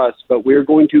to trust, but we're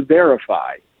going to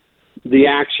verify the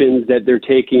actions that they're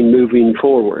taking moving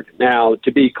forward. Now,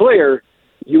 to be clear,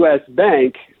 U.S.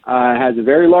 Bank has a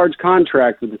very large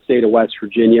contract with the state of West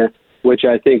Virginia, which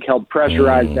I think helped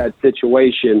pressurize that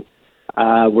situation,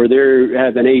 where they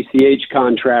have an ACH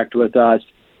contract with us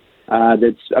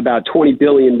that's about $20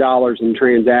 billion in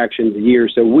transactions a year.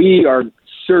 So we are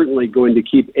certainly going to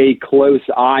keep a close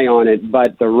eye on it.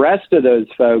 But the rest of those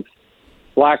folks,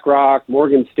 BlackRock,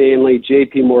 Morgan Stanley,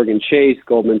 JP Morgan Chase,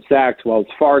 Goldman Sachs, Wells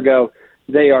Fargo,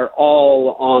 they are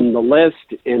all on the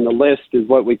list, and the list is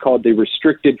what we call the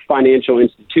restricted financial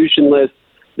institution list.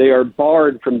 They are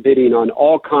barred from bidding on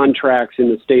all contracts in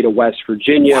the state of West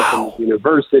Virginia, from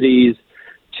universities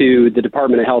to the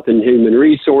Department of Health and Human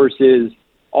Resources,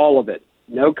 all of it.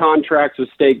 No contracts with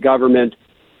state government,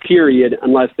 period,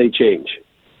 unless they change.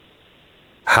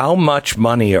 How much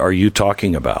money are you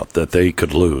talking about that they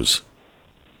could lose?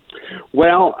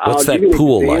 Well, what's I'll that give you an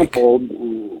pool example. like?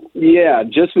 Yeah,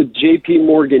 just with JP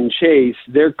Morgan Chase,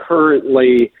 they're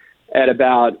currently at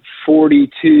about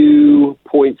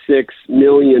 $42.6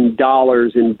 million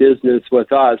in business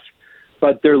with us,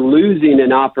 but they're losing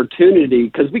an opportunity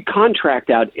because we contract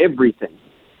out everything,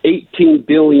 $18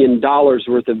 billion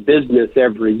worth of business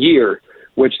every year,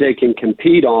 which they can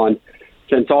compete on.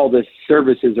 Since all the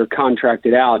services are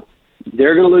contracted out,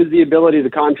 they're going to lose the ability to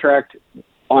contract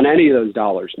on any of those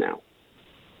dollars now.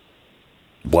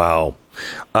 Wow.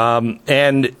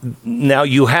 And now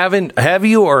have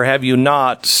you or have you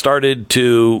not started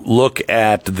to look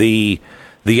at the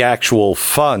actual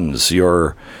funds,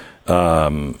 your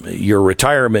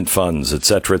retirement funds, et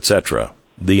cetera,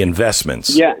 the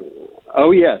investments? Yeah.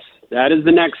 Oh, yes. That is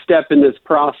the next step in this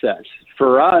process.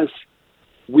 For us,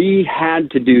 we had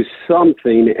to do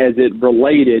something as it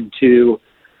related to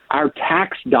our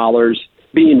tax dollars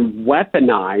being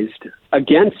weaponized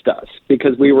against us,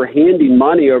 because we were handing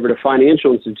money over to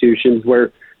financial institutions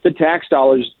where the tax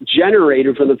dollars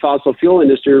generated from the fossil fuel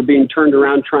industry are being turned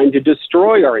around trying to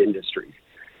destroy our industries.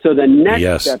 So the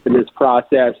next step in this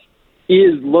process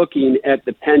is looking at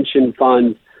the pension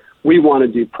funds. We want to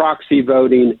do proxy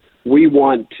voting. We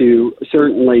want to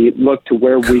certainly look to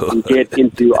where we can get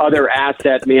into other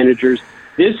asset managers.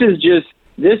 This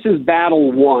is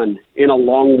battle one in a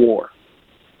long war.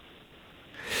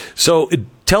 So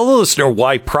tell the listener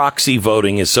why proxy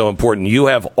voting is so important. You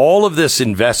have all of this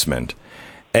investment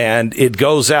and it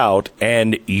goes out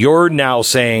and you're now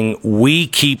saying we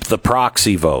keep the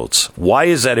proxy votes. Why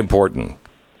is that important?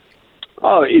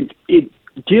 Oh, it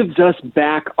gives us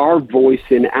back our voice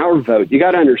and our vote. You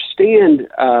got to understand,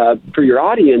 for your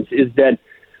audience, is that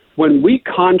when we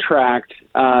contract,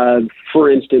 for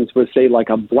instance, with, say, like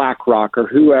a BlackRock or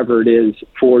whoever it is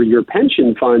for your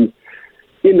pension fund,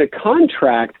 in the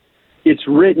contract, it's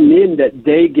written in that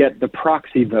they get the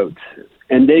proxy votes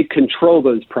and they control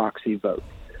those proxy votes.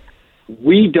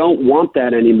 We don't want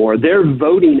that anymore. They're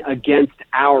voting against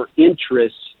our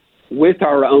interests with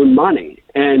our own money.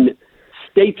 And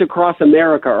states across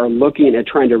America are looking at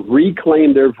trying to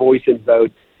reclaim their voice and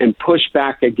vote and push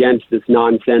back against this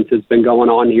nonsense that's been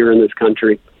going on here in this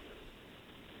country.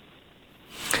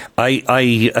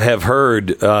 I have heard,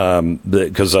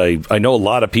 because I know a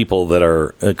lot of people that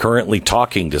are currently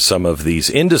talking to some of these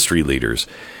industry leaders,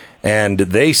 and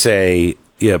they say,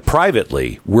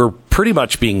 privately, we're pretty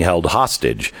much being held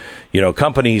hostage.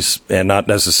 Companies, and not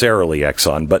necessarily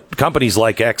Exxon, but companies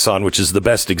like Exxon, which is the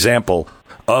best example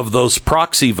of those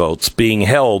proxy votes being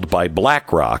held by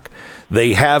BlackRock.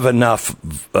 They have enough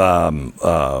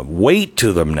weight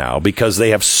to them now because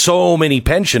they have so many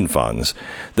pension funds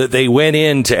that they went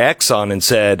into Exxon and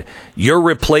said, you're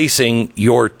replacing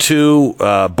your two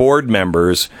board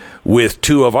members with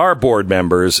two of our board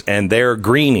members, and they're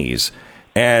greenies.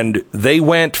 And they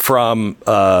went from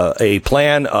a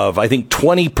plan of, I think,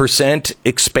 20%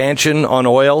 expansion on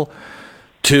oil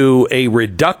to a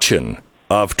reduction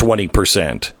of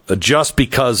 20% just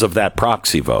because of that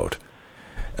proxy vote.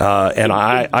 And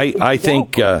I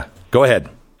think, go ahead.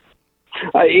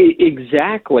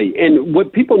 Exactly. And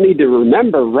what people need to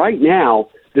remember right now,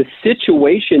 the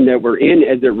situation that we're in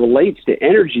as it relates to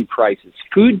energy prices,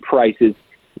 food prices,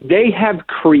 they have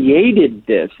created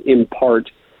this in part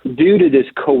due to this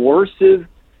coercive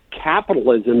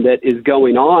capitalism that is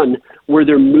going on, where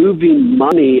they're moving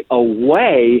money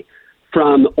away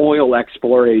from oil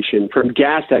exploration, from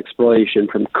gas exploration,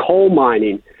 from coal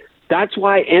mining. That's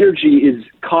why energy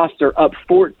costs are up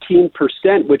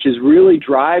 14%, which is really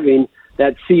driving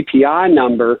that CPI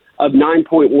number of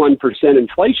 9.1%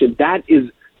 inflation. That is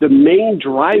the main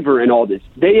driver in all this.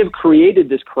 They have created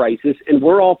this crisis, and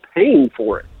we're all paying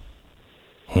for it.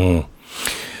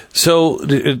 So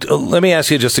let me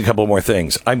ask you just a couple more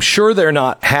things. I'm sure they're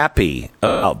not happy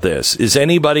about this. Is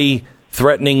anybody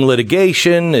threatening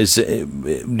litigation?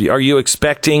 Are you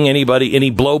expecting any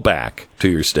blowback to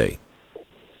your state?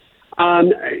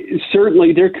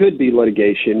 Certainly there could be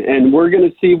litigation, and we're going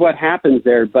to see what happens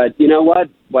there. But you know what?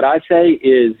 What I say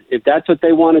is, if that's what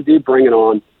they want to do, bring it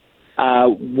on.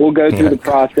 We'll go through the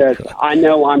process. I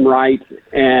know I'm right,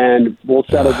 and we'll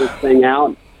settle this thing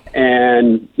out.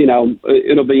 And, you know,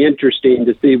 it'll be interesting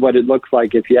to see what it looks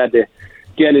like if you had to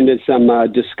get into some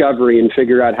discovery and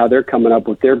figure out how they're coming up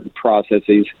with their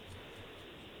processes.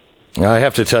 I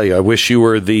have to tell you, I wish you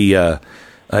were the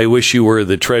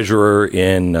treasurer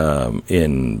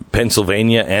in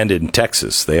Pennsylvania and in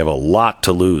Texas. They have a lot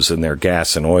to lose in their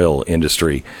gas and oil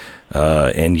industry,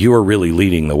 and you are really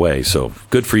leading the way. So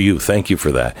good for you. Thank you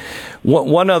for that.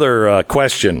 One other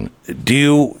question: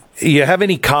 do you have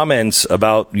any comments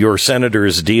about your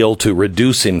senator's deal to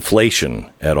reduce inflation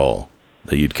at all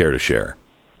that you'd care to share?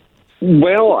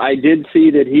 Well, I did see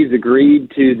that he's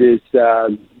agreed to this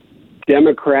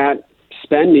Democrat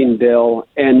spending bill,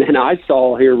 and then I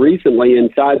saw here recently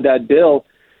inside that bill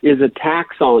is a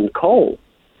tax on coal.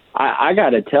 I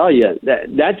got to tell you,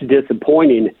 that's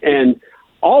disappointing. And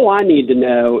all I need to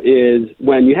know is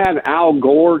when you have Al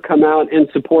Gore come out and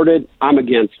support it, I'm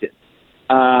against it.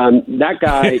 That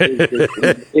guy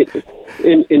is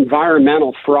an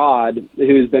environmental fraud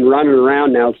who's been running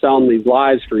around now selling these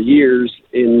lies for years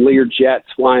in Lear jets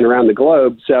flying around the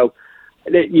globe. So,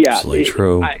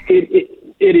 true.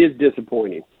 It is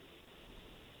disappointing.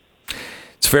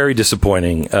 It's very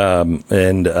disappointing,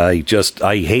 and I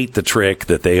hate the trick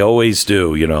that they always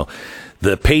do. You know,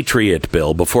 the Patriot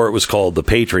Bill, before it was called the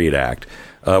Patriot Act,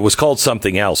 was called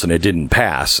something else, and it didn't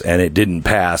pass. And it didn't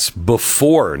pass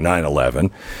before 9/11.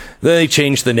 Then they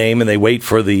changed the name, and they wait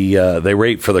for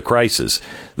the crisis.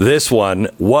 This one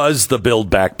was the Build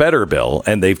Back Better bill,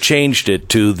 and they've changed it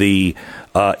to the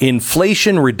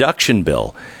Inflation Reduction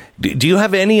Bill. Do you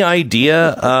have any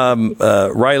idea,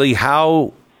 Riley,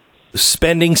 how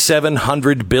spending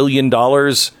 $700 billion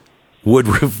would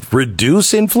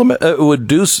reduce inflation?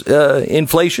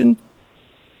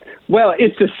 Well,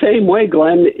 it's the same way,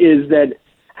 Glenn, is that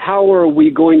how are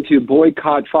we going to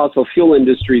boycott fossil fuel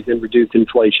industries and reduce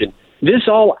inflation? This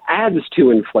all adds to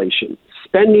inflation.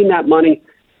 Spending that money,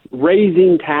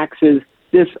 raising taxes,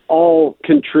 this all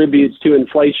contributes to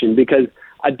inflation because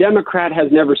a Democrat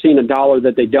has never seen a dollar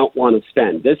that they don't want to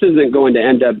spend. This isn't going to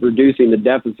end up reducing the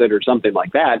deficit or something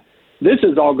like that. This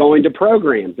is all going to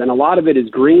programs, and a lot of it is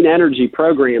green energy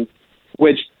programs,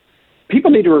 which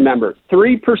people need to remember.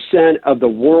 3% of the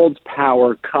world's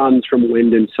power comes from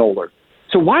wind and solar.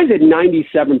 So why is it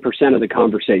 97% of the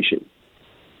conversation?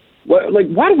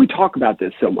 Why do we talk about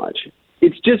this so much?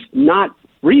 It's just not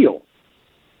real.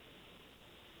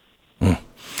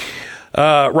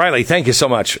 Riley, thank you so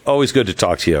much. Always good to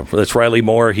talk to you. That's Riley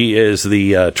Moore. He is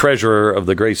the treasurer of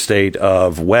the great state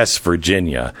of West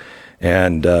Virginia.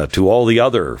 And to all the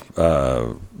other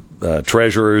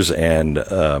treasurers and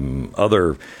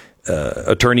other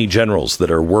attorney generals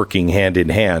that are working hand in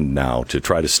hand now to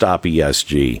try to stop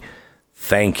ESG,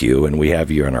 thank you, and we have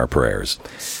you in our prayers.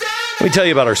 Let me tell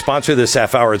you about our sponsor this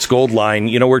half hour. It's Goldline.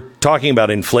 You know, we're talking about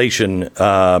inflation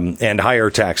and higher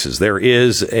taxes. There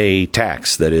is a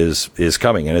tax that is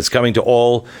coming, and it's coming to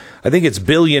all, I think it's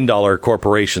billion-dollar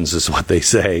corporations is what they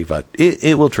say, but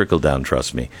it will trickle down,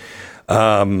 trust me.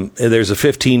 There's a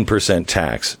 15%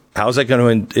 tax. How's that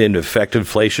going to affect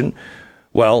inflation?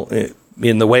 Well,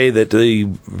 in the way that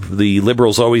the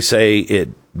liberals always say it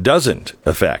doesn't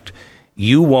affect.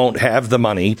 You won't have the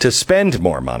money to spend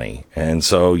more money, and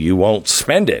so you won't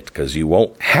spend it because you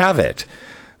won't have it.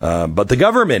 But the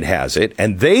government has it,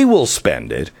 and they will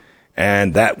spend it,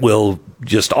 and that will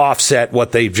just offset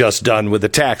what they've just done with the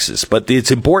taxes. But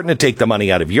it's important to take the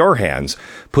money out of your hands,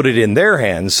 put it in their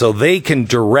hands, so they can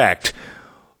direct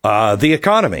the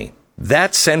economy.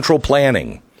 That's central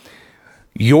planning.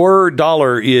 Your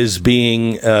dollar is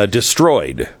being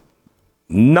destroyed,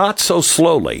 not so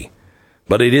slowly,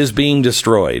 but it is being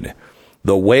destroyed.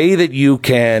 The way that you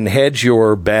can hedge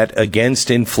your bet against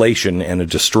inflation and a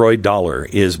destroyed dollar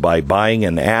is by buying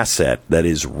an asset that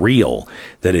is real,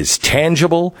 that is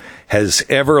tangible, has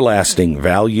everlasting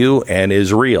value, and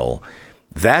is real.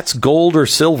 That's gold or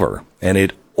silver, and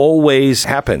it always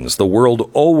happens. The world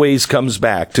always comes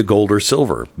back to gold or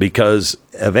silver because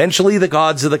eventually the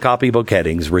gods of the copybook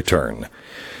headings return.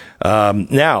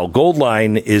 Now,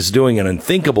 Goldline is doing an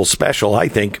unthinkable special, I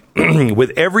think,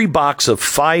 with every box of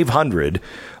 500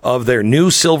 of their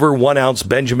new silver 1-ounce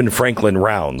Benjamin Franklin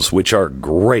rounds, which are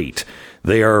great.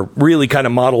 They are really kind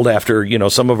of modeled after,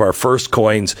 some of our first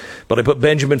coins, but I put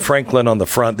Benjamin Franklin on the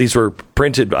front. These were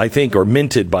printed, I think, or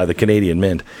minted by the Canadian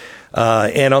Mint.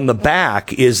 And on the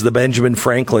back is the Benjamin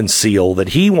Franklin seal that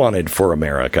he wanted for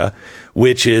America,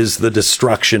 which is the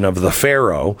destruction of the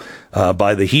Pharaoh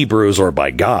by the Hebrews or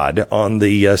by God on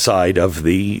the side of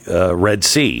the Red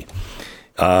Sea.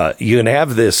 You can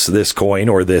have this coin,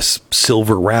 or this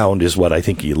silver round is what I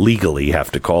think you legally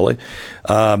have to call it.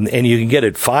 And you can get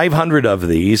it 500 of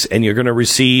these, and you're going to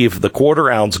receive the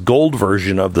 1/4-ounce gold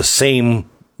version of the same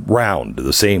round,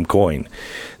 the same coin.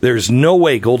 There's no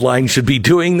way Goldline should be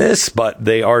doing this, but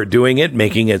they are doing it,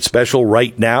 making it special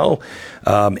right now.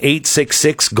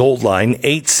 866-GOLDLINE,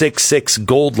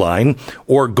 866-GOLDLINE,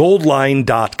 or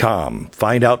goldline.com.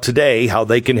 Find out today how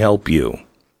they can help you.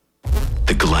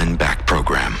 The Glenn Beck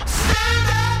Program.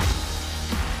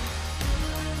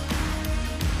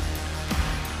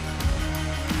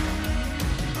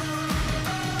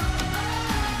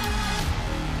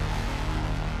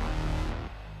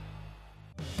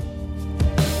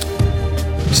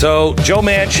 So Joe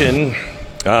Manchin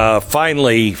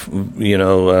finally,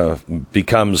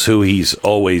 becomes who he's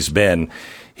always been.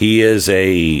 He is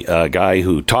a guy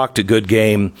who talked a good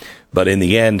game, but in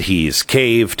the end, he's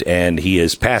caved, and he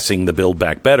is passing the Build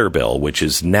Back Better bill, which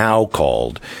is now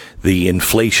called the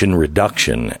Inflation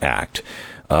Reduction Act.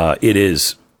 It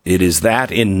is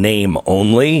that in name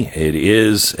only. It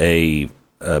is a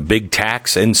big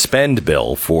tax and spend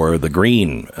bill for the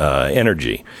green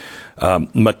energy.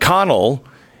 McConnell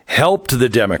helped the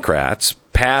Democrats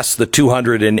pass the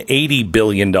 $280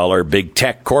 billion big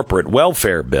tech corporate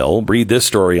welfare bill. Read this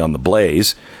story on The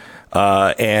Blaze.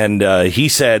 And he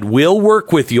said, we'll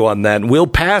work with you on that, and we'll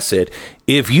pass it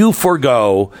if you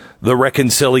forego the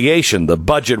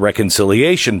budget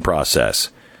reconciliation process.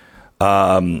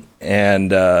 And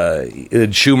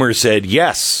Schumer said,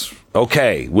 yes,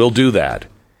 okay, we'll do that.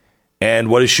 And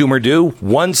what does Schumer do?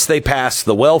 Once they pass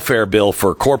the welfare bill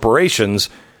for corporations,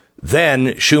 then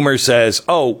Schumer says,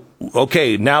 oh,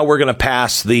 okay, now we're going to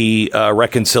pass the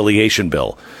reconciliation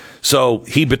bill. So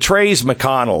he betrays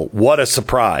McConnell. What a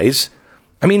surprise.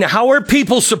 I mean, how are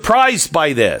people surprised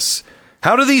by this?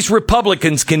 How do these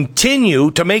Republicans continue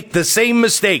to make the same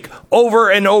mistake over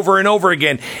and over and over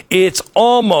again? It's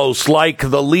almost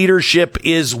like the leadership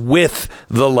is with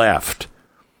the left.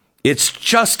 It's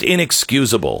just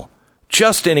inexcusable.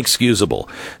 Just inexcusable.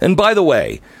 And by the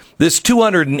way, this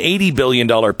 $280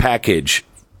 billion package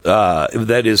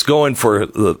that is going for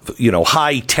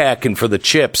high tech and for the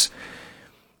chips,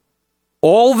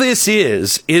 all this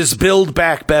is Build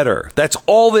Back Better. That's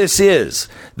all this is.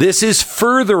 This is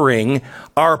furthering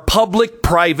our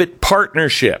public-private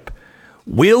partnership.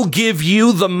 We'll give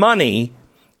you the money,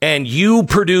 and you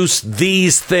produce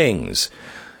these things.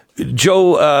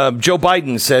 Joe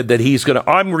Biden said that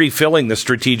I'm refilling the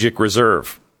strategic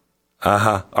reserve.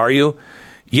 Are you?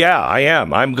 Yeah, I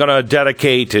am. I'm going to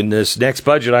dedicate in this next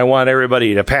budget. I want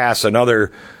everybody to pass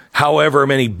another however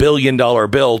many billion-dollar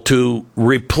bill to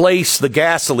replace the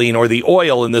gasoline or the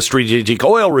oil in the strategic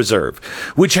oil reserve,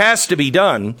 which has to be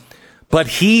done.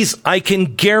 But I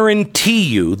can guarantee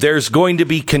you there's going to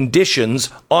be conditions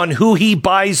on who he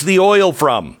buys the oil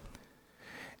from.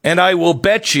 And I will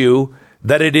bet you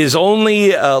that it is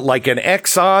only like an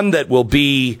Exxon that will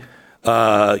be,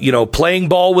 playing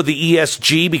ball with the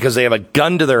ESG because they have a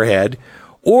gun to their head.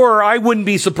 Or I wouldn't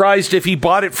be surprised if he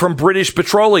bought it from British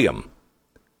Petroleum.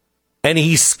 And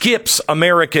he skips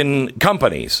American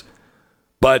companies.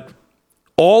 But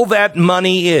all that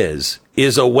money is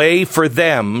a way for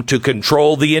them to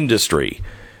control the industry.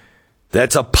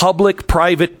 That's a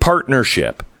public-private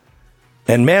partnership.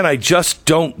 And man, I just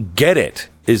don't get it.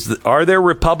 Are there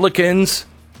Republicans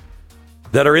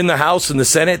that are in the House and the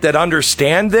Senate that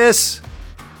understand this?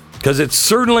 Because it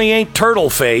certainly ain't turtle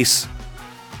face.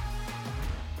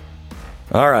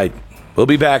 All right. We'll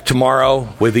be back tomorrow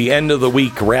with the end of the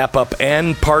week wrap up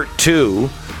and part 2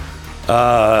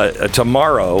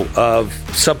 tomorrow of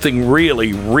something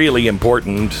really, really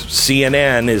important.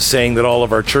 CNN is saying that all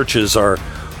of our churches are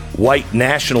white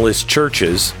nationalist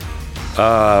churches.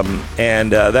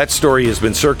 And that story has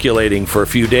been circulating for a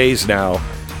few days now.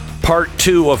 Part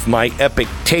 2 of my epic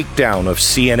takedown of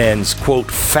CNN's,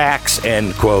 quote, facts,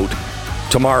 end quote,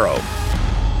 tomorrow.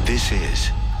 This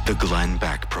is the Glenn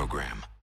Beck Program.